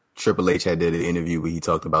 Triple H had did an interview where he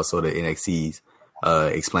talked about sort of NXT's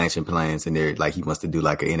expansion plans, and they're like, he wants to do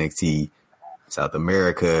like an NXT South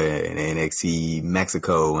America and NXT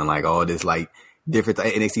Mexico and like all this like different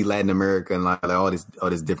NXT Latin America and like all this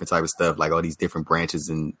different type of stuff, like all these different branches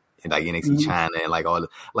and like NXT China and like all the,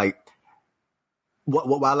 like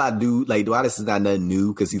while I do like while this is not nothing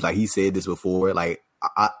new, because he said this before, like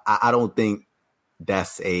I don't think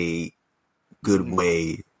that's a good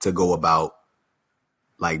way to go about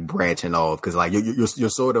like branching off, because like you're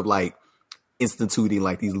sort of like instituting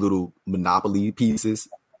like these little monopoly pieces.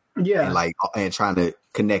 Yeah, and trying to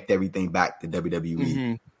connect everything back to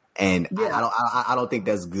WWE, and I don't think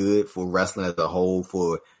that's good for wrestling as a whole.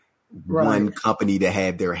 For one company to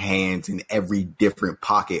have their hands in every different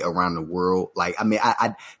pocket around the world. Like, I mean,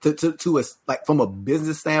 to us, like from a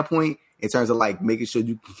business standpoint, in terms of like making sure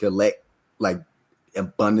you can collect like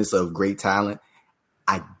abundance of great talent,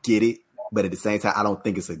 I get it. But at the same time, I don't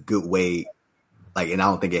think it's a good way. Like, and I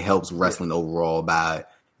don't think it helps wrestling overall by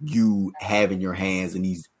you having your hands in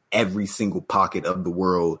these every single pocket of the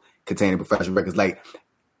world containing professional records. Like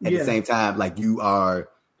at the same time, like you are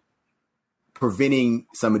preventing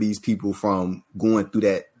some of these people from going through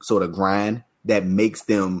that sort of grind that makes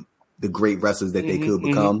them the great wrestlers that they could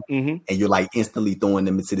become. And you're like instantly throwing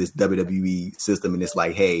them into this WWE system. And it's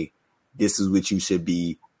like, hey, this is what you should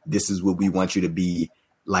be. This is what we want you to be.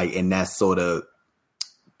 Like, and that's sort of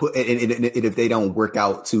put, and if they don't work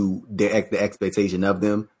out to the expectation of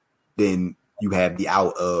them, then you have the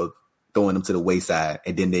out of throwing them to the wayside.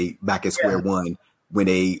 And then they back at square one when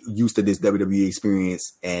they used to this WWE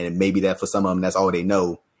experience, and maybe that for some of them, that's all they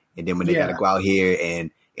know. And then when they got to go out here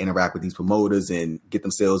and interact with these promoters and get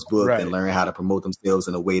themselves booked and learn how to promote themselves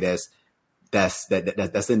in a way that's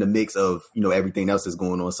in the mix of, you know, everything else that's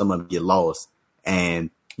going on, some of them get lost. And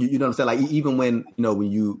you know what I'm saying? Like, even when, you know,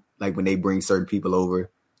 when they bring certain people over,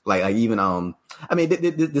 like even, I mean,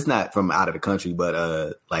 this not from out of the country,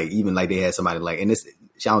 but, like, even like they had somebody like, and this,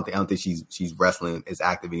 I don't think she's wrestling as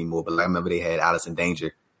active anymore, but like, I remember they had Allison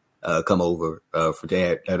Danger, come over, for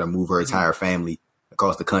that to move her entire family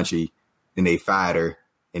across the country. Then they fired her,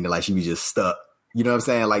 and like, she was just stuck. You know what I'm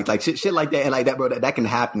saying? Like shit like that. And like that, bro, that can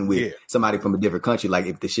happen with somebody from a different country. Like,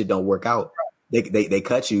 if the shit don't work out, they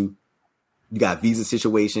cut you. You got visa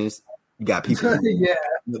situations. You got people.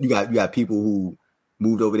 You got people who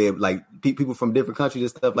moved over there, like people from different countries and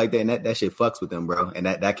stuff like that. And that shit fucks with them, bro. And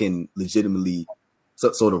that can legitimately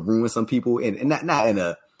sort of ruin some people. And not in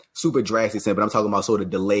a super drastic sense, but I'm talking about sort of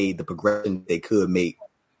delay the progression they could make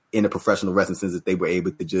in the professional wrestling sense if they were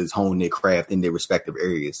able to just hone their craft in their respective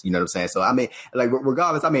areas. You know what I'm saying? So, I mean, like,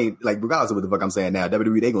 regardless of what the fuck I'm saying now,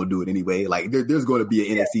 WWE, they going to do it anyway. Like, there's going to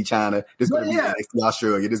be an NXT China. There's going to be an NXT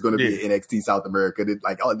Australia. There's going to be an NXT South America.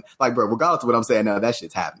 Like, bro, regardless of what I'm saying now, that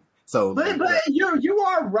shit's happening. So, but you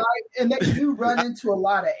are right, and they do run into a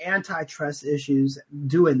lot of antitrust issues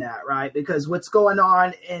doing that, right? Because what's going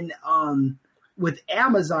on in with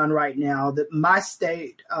Amazon right now, that my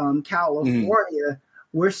state, California,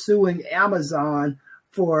 we're suing Amazon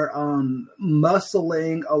for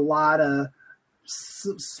muscling a lot of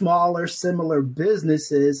smaller, similar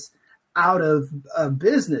businesses out of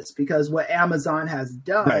business, because what Amazon has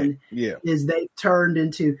done is they've turned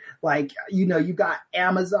into, like, you know, you got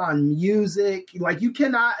Amazon Music. Like, you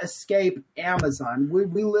cannot escape Amazon.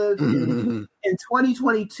 We live in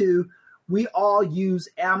 2022. We all use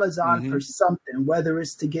Amazon for something, whether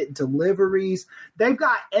it's to get deliveries. They've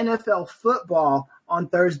got NFL football on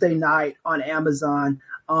Thursday night on Amazon.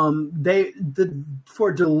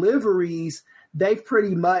 For deliveries, they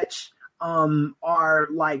pretty much are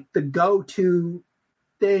like the go-to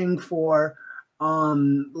thing for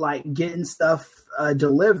like getting stuff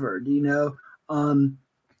delivered, you know. And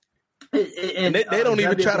they don't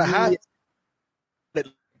even try to hide it.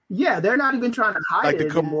 Yeah, they're not even trying to hide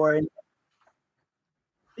it anymore.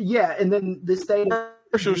 Yeah, and then the state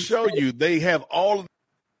commercial show you they have all of.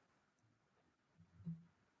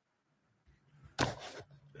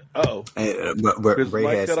 But Ray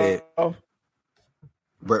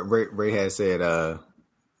has said,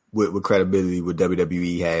 what credibility would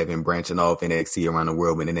WWE have in branching off NXT around the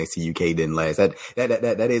world when NXT UK didn't last?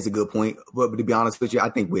 That is a good point. But to be honest with you, I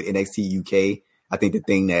think with NXT UK, I think the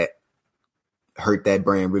thing that hurt that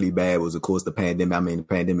brand really bad was, of course, the pandemic. I mean, the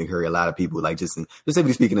pandemic hurt a lot of people. Like, just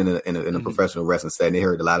specifically speaking in a professional wrestling setting, it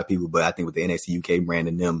hurt a lot of people. But I think with the NXT UK brand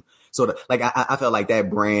and them, sort of like, I felt like that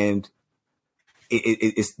brand,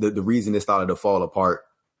 it's the reason it started to fall apart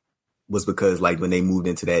was because, like, when they moved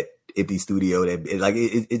into that empty studio,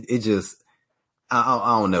 it just,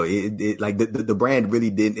 I don't know. It like the brand really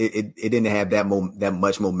didn't, it didn't have that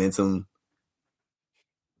much momentum.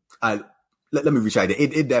 Let me retract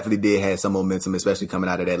it. It definitely did have some momentum, especially coming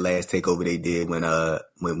out of that last takeover they did when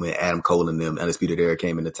Adam Cole and them Undisputed Era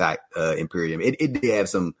came and attacked Imperium. It did have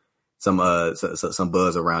some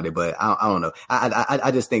buzz around it, but I don't know.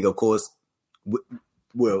 I just think, of course,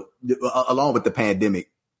 well, along with the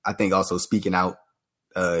pandemic, I think also speaking out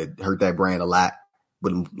hurt that brand a lot.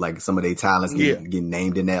 With, like, some of their talents getting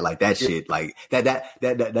named in that, like, that shit, like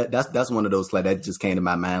that's one of those, like, that just came to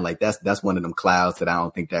my mind. Like, that's one of them clouds that I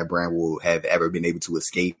don't think that brand will have ever been able to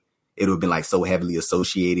escape. It would have been, like, so heavily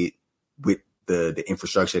associated with the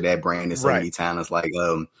infrastructure of that brand and so many talents. Like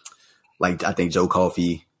I think Joe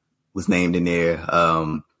Coffey was named in there.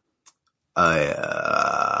 El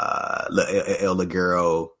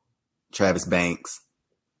Ligero, Travis Banks,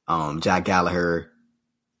 Jack Gallagher,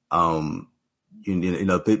 people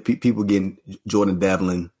getting Jordan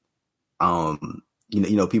Devlin,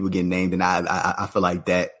 people getting named, and I feel like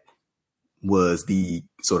that was the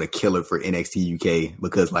sort of killer for NXT UK,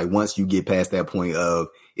 because like once you get past that point of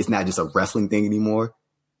it's not just a wrestling thing anymore,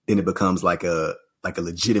 then it becomes like a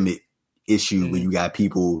legitimate issue where you got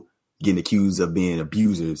people getting accused of being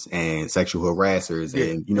abusers and sexual harassers,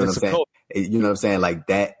 and you know what I'm saying? You know what I'm saying? Like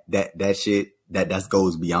that shit that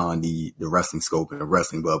goes beyond the wrestling scope and the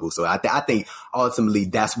wrestling bubble. So I think ultimately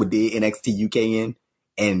that's what did NXT UK in.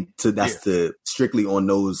 And that's strictly on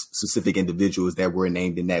those specific individuals that were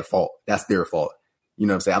named in that fault. That's their fault. You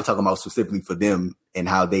know what I'm saying? I'm talking about specifically for them and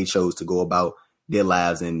how they chose to go about their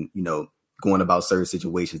lives and, going about certain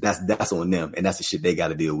situations. That's on them. And that's the shit they got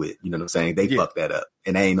to deal with. You know what I'm saying? They fucked that up,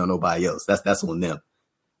 and they ain't on nobody else. That's on them.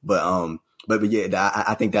 But yeah,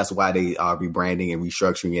 I think that's why they are rebranding and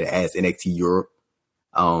restructuring it as NXT Europe.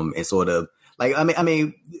 And sort of like, I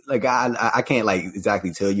mean, like I can't like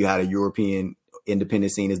exactly tell you how the European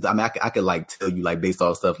independent scene is. I mean, I could like tell you like based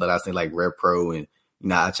off stuff that I seen like Rev Pro, and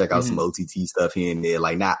I check out some OTT stuff here and there,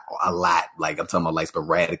 like not a lot. Like I'm talking about like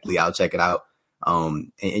sporadically, I'll check it out.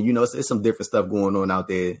 And it's some different stuff going on out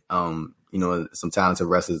there. Some talented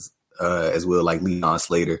wrestlers as well, like Leon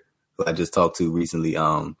Slater, who I just talked to recently.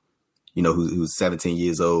 Who's 17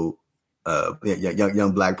 years old,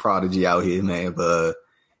 young black prodigy out here, man. But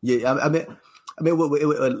I mean,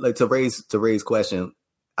 like to raise question.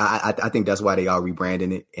 I think that's why they are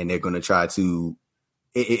rebranding it, and they're going to try to.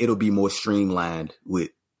 It'll be more streamlined with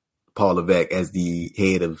Paul Levesque as the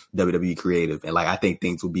head of WWE Creative, and like I think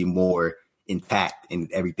things will be more intact,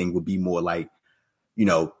 and everything will be more like,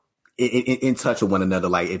 in touch with one another.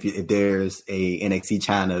 Like if there's a NXT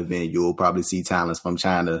China event, you'll probably see talents from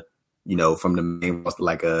China, from the main roster,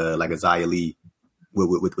 like a Xia Li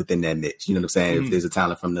within that niche. You know what I'm saying? If there's a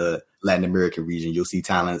talent from the Latin American region, you'll see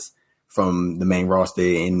talents from the main roster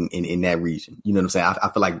in that region. You know what I'm saying? I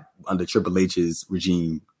feel like under Triple H's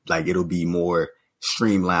regime, like it'll be more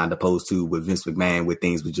streamlined opposed to with Vince McMahon, where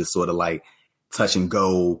things were just sort of like touch and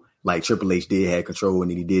go. Like Triple H did have control,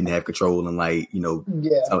 and then he didn't have control, and like,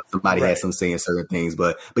 somebody had some say in certain things.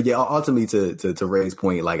 But yeah, ultimately to Ray's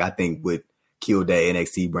point, like I think what killed that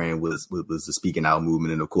NXT brand was the speaking out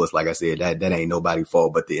movement. And of course, like I said, that ain't nobody's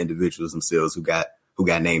fault but the individuals themselves who got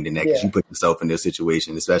named in that, because you put yourself in their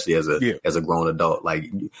situation, especially as a grown adult.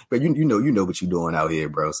 Like, but you know what you're doing out here,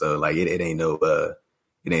 bro. So like it ain't no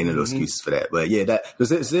excuses for that. But yeah,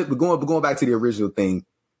 going back to the original thing.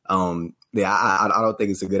 I don't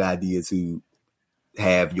think it's a good idea to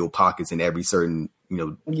have your pockets in every certain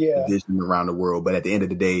division around the world. But at the end of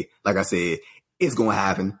the day, like I said, it's gonna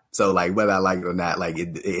happen. So like whether I like it or not, like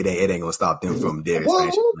it ain't gonna stop them from their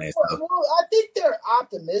expansion plan. Well, I think they're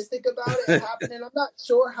optimistic about it happening. I'm not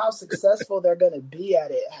sure how successful they're gonna be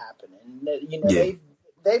at it happening.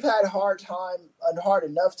 They've had a hard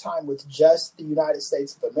enough time with just the United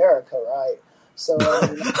States of America, right? So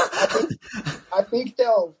I think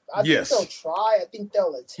they'll try. I think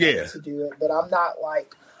they'll attempt to do it, but I'm not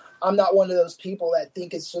one of those people that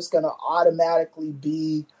think it's just going to automatically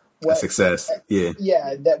be a success.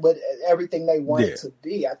 That with everything they want it to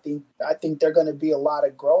be. I think they're going to be a lot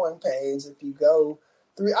of growing pains if you go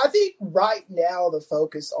through. I think right now the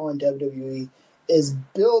focus on WWE is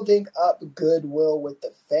building up goodwill with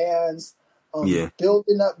the fans,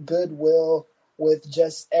 building up goodwill with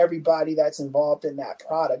just everybody that's involved in that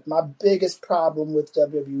product. My biggest problem with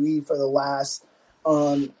WWE for the last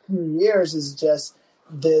few years is just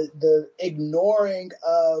the ignoring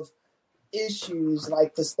of issues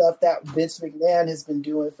like the stuff that Vince McMahon has been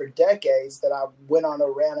doing for decades that I went on a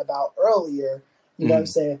rant about earlier. You know what I'm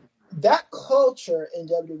saying? That culture in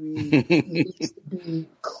WWE needs to be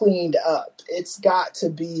cleaned up. It's got to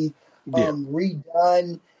be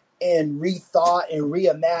redone and rethought and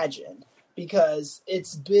reimagined, because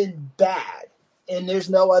it's been bad, and there's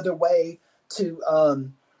no other way to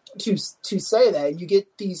say that. And you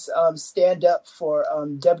get these stand up for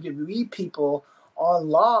WWE people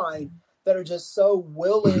online that are just so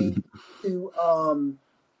willing to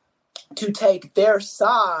take their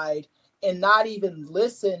side and not even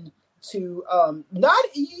listen to not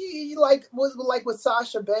like with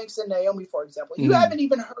Sasha Banks and Naomi, for example. You haven't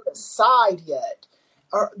even heard a side yet,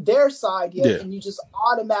 or their side yet, and you just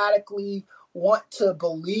automatically want to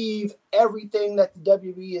believe everything that the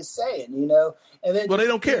WWE is saying, and then they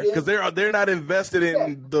don't care because they're not invested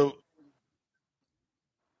in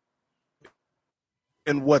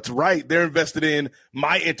what's right. They're invested in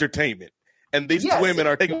my entertainment, and these women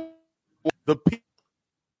are taking the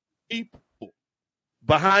people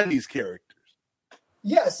behind these characters.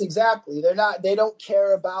 Yes, exactly. They don't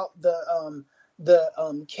care about the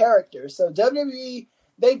character. So WWE,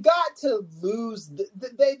 they've got to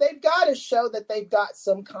they've got to show that they've got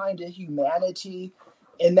some kind of humanity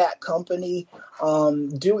in that company.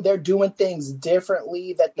 They're doing things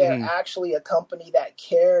differently, that they're actually a company that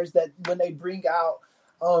cares, that when they bring out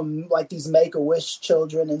like these Make-A-Wish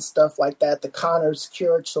children and stuff like that, the Connors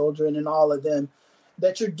Cure children and all of them,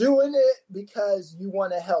 that you're doing it because you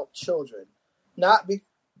want to help children, not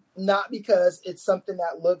because it's something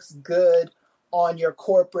that looks good on your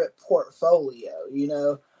corporate portfolio, you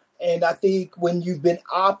know? And I think when you've been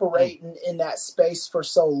operating in that space for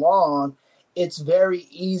so long, it's very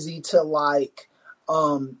easy to like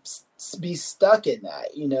be stuck in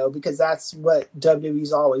that, you know, because that's what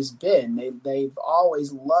WWE's always been. They've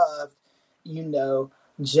always loved, you know,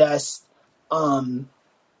 just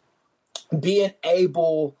being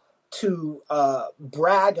able to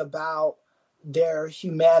brag about their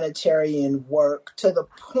humanitarian work to the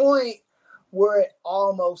point where it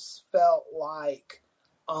almost felt like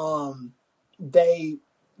they're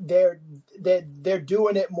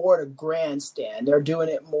doing it more to grandstand. They're doing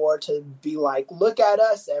it more to be like, look at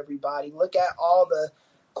us, everybody. Look at all the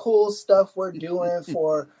cool stuff we're doing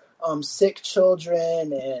for sick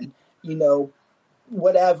children and, you know,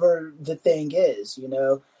 whatever the thing is, you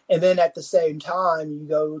know. And then at the same time, you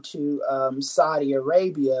go to Saudi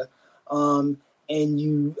Arabia, and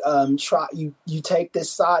you you take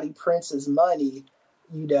this Saudi prince's money,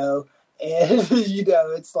 you know, and you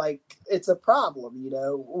know it's like it's a problem, you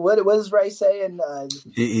know. What is Ray saying?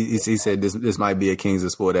 He said this might be a Kings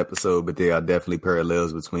of Sport episode, but there are definitely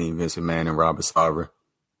parallels between Vince McMahon and Robert Sarver.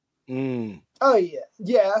 Oh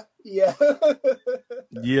yeah. Yeah.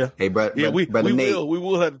 Hey, brother Nate. We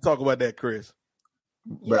will have to talk about that, Chris.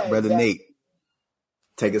 Brother exactly. Nate,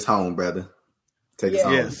 take us home, brother. Take us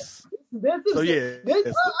home. Yes. I just want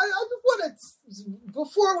to,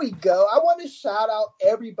 before we go, I want to shout out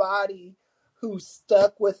everybody who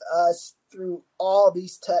stuck with us through all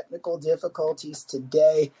these technical difficulties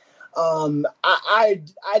today. I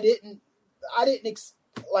had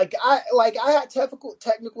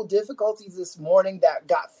technical difficulties this morning that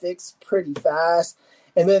got fixed pretty fast,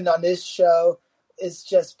 and then on this show, it's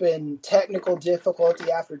just been technical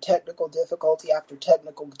difficulty after technical difficulty after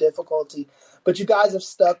technical difficulty. But you guys have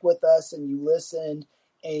stuck with us and you listened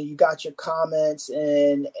and you got your comments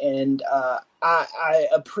and I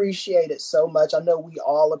appreciate it so much. I know we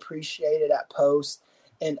all appreciate it at Post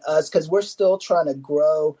and us because we're still trying to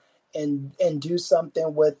grow and do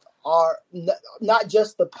something with our, not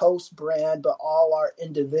just the Post brand, but all our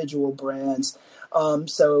individual brands.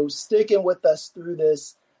 So sticking with us through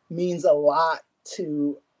this means a lot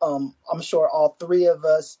to I'm sure all three of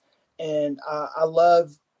us, and I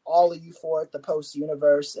love all of you for it, the Post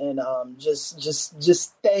universe, and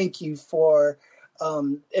just thank you for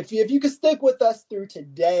if you can stick with us through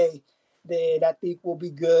today, then I think we'll be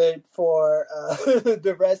good for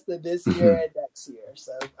the rest of this year and next year.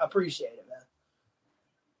 So I appreciate it, man.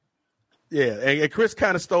 Yeah, and Chris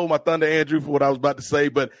kind of stole my thunder, Andrew, for what I was about to say,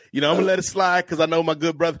 but you know I'm gonna let it slide because I know my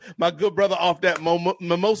good brother off that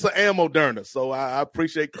mimosa and Moderna. So I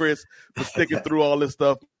appreciate Chris for sticking through all this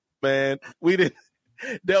stuff, man. We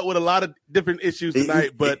dealt with a lot of different issues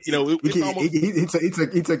tonight, but you know he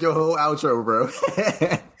took your whole outro, bro.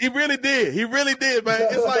 He really did, man.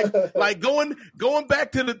 It's like going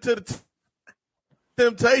back to the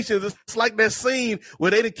Temptations. It's like that scene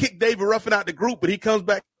where they didn't kick David Ruffin out the group, but he comes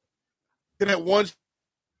back. That one.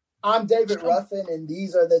 I'm David Ruffin, and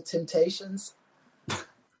these are the Temptations.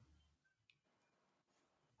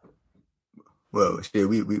 Well, shit,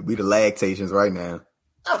 we the lactations right now.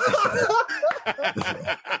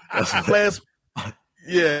 Class,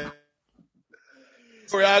 yeah.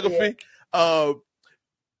 Choreography. Yeah.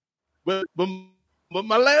 But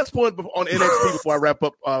my last point on NXT before I wrap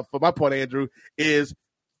up for my point, Andrew, is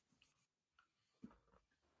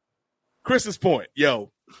Chris's point.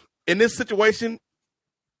 Yo. In this situation,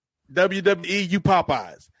 WWE, you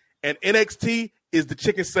Popeyes, and NXT is the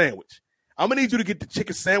chicken sandwich. I'm going to need you to get the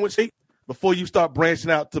chicken sandwich before you start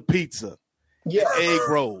branching out to pizza, and egg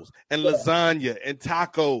rolls, and lasagna, and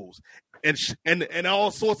tacos, and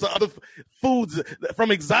all sorts of other foods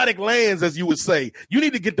from exotic lands, as you would say. You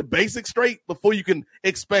need to get the basics straight before you can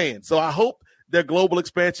expand. So I hope their global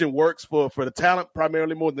expansion works for the talent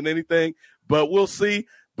primarily more than anything, but we'll see.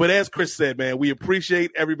 But as Chris said, man, we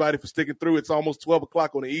appreciate everybody for sticking through. It's almost 12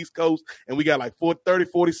 o'clock on the East Coast, and we got like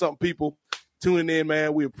 40-something people tuning in,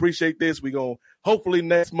 man. We appreciate this. We're going to hopefully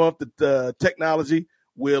next month the technology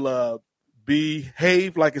will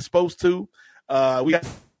behave like it's supposed to. I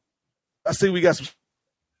see we got some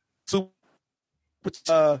super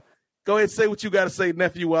Go ahead and say what you got to say,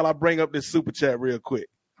 nephew, while I bring up this super chat real quick.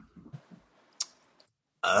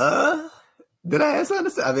 Did I have something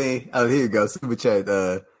to say? I mean, here you go. Super chat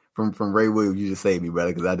from Ray Williams. You just saved me,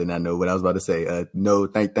 brother, because I did not know what I was about to say. No,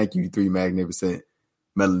 thank you, 3 magnificent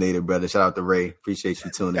melanated brother. Shout out to Ray. Appreciate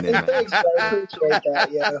you tuning in, man. Thanks, bro. Appreciate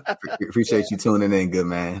that, yeah. Appreciate you tuning in, good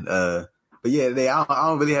man. But yeah, I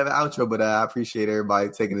don't really have an outro, but I appreciate everybody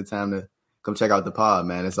taking the time to come check out the pod,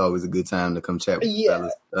 man. It's always a good time to come chat with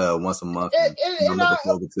fellas once a month. And I'm looking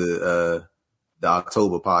forward to the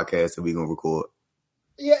October podcast that we're gonna record.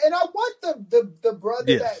 Yeah, and I want the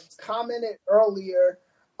brother that commented earlier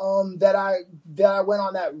that I went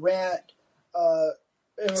on that rant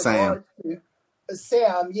in Sam. To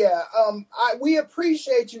Sam, yeah. We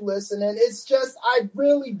appreciate you listening. It's just I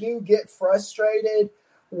really do get frustrated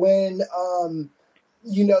when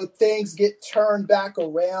things get turned back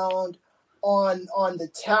around on the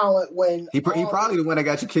talent when he probably the one that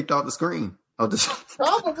got you kicked off the screen.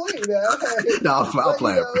 Probably, man. No, I'm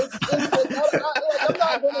playing. I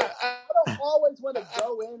don't always want to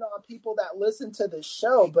go in on people that listen to the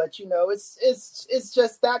show, but it's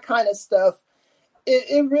just that kind of stuff.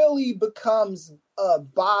 It really becomes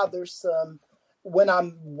bothersome when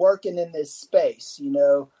I'm working in this space.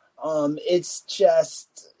 It's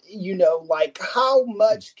just like how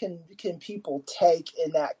much can people take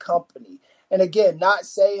in that company? And again, not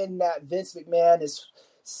saying that Vince McMahon is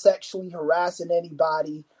sexually harassing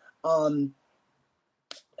anybody,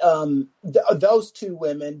 those 2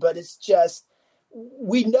 women, but it's just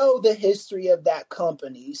we know the history of that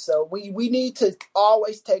company, so we need to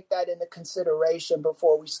always take that into consideration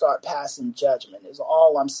before we start passing judgment, is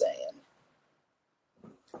all I'm saying.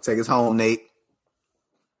 Take us home, Nate.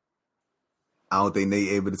 I don't think Nate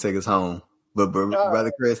able to take us home, but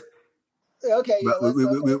brother Chris. Okay, yeah,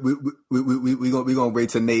 we gonna wait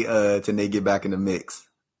till Nate get back in the mix.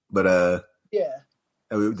 But yeah,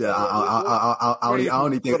 I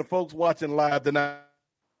only think for the folks watching live tonight.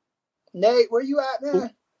 Nate, where you at, man?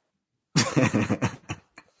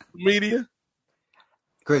 Media.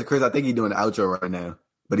 Chris, I think he's doing the outro right now,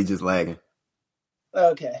 but he's just lagging.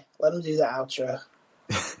 Okay, let him do the outro.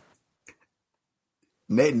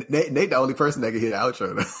 Nate, the only person that can hear the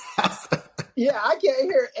outro. Yeah, I can't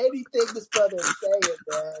hear anything this brother is saying,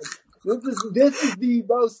 man. This is the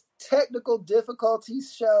most technical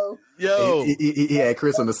difficulties show. Yo, he had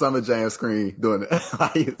Chris on the Summer Jam screen doing it.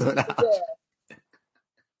 He was doing that.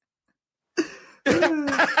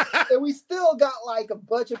 Yeah. And we still got like a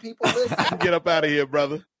bunch of people listening. Get up out of here,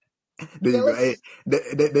 brother. They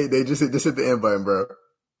just hit the end button, bro.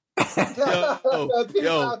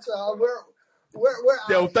 Yo. Out,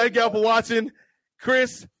 we're thank y'all for watching.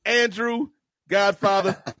 Chris, Andrew,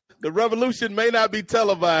 Godfather. The revolution may not be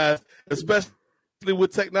televised, especially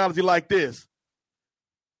with technology like this,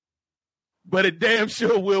 but it damn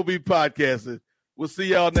sure will be podcasted. We'll see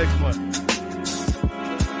y'all next month.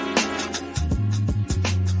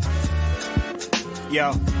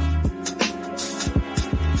 Yo,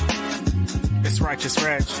 it's Righteous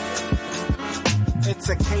Reg. It's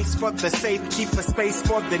a case for the safe, keep a space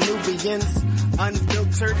for the Nubians.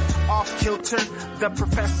 Unfiltered, off-kilter, the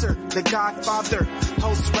professor, the godfather,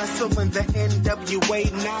 host wrestling the N.W.A.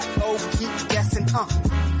 Not keep guessing,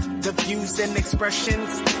 the views and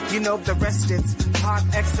expressions, the rest it's pod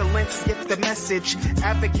excellence, get the message,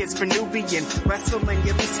 advocates for Nubian wrestling,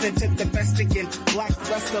 you're listening to the best again, black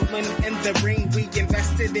wrestling in the ring we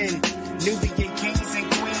invested in, Nubian kings and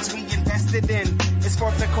queens we invested in, it's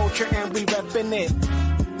for the culture and we reppin' it.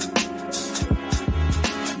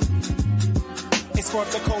 It's for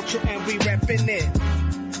the culture and we reppin' it.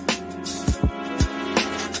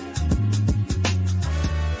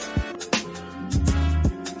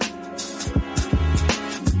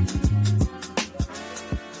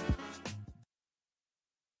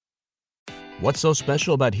 What's so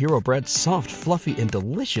special about Hero Bread's soft, fluffy, and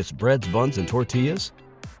delicious breads, buns, and tortillas?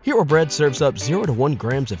 Hero Bread serves up 0 to 1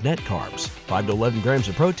 grams of net carbs, 5 to 11 grams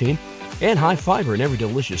of protein, and high fiber in every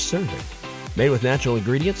delicious serving. Made with natural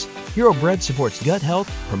ingredients, Hero Bread supports gut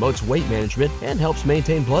health, promotes weight management, and helps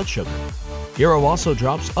maintain blood sugar. Hero also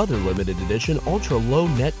drops other limited edition ultra-low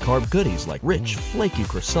net carb goodies like rich, flaky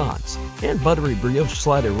croissants and buttery brioche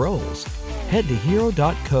slider rolls. Head to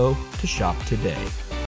hero.co to shop today.